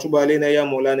wa tub alayna ya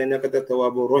maulana innaka antat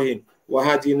tawwabur rahim wa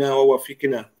hadina wa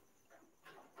wafiqna.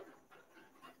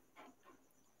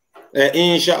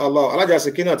 Inshallah, Allah just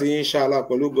inshallah,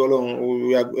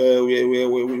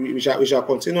 we shall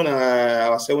continue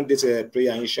our 7 days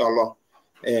prayer, inshallah.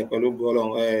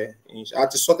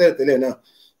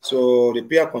 So the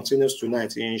prayer continues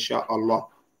tonight, inshallah.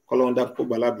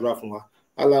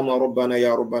 Allahumma rabbana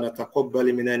ya rabbana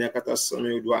taqabbal minna innaka antas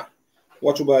sami'ud du'a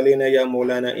wa tub alayna ya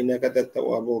maulana innaka antat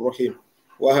tawwabur rahim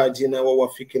wa hadina wa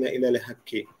wafiqna ila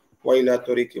al-haqqi wa ila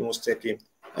tariqi mustaqim.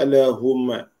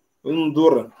 Allahumma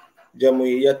انظر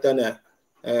جمعيتنا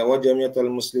وجمعية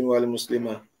المسلمين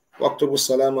والمسلمات واكتب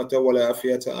السلامة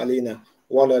والعافية علينا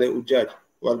وعلى الحجاج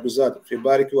والجزاة في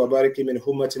بارك وبارك من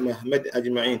همة محمد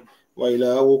أجمعين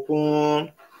وإلهكم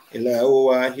إله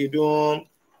واحد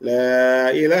لا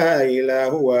إله إلا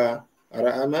هو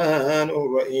الرحمن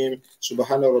الرحيم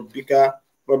سبحان ربك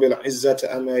رب العزة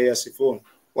عما يصفون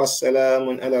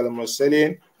والسلام على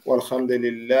المرسلين والحمد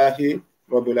لله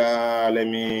رب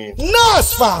العالمين.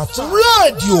 Nasfat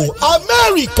Radio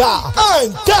America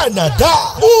and Canada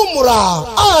Umrah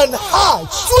and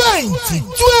Hajj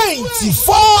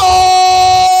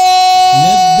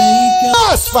 2024.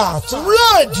 Nasfat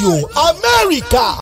Radio America.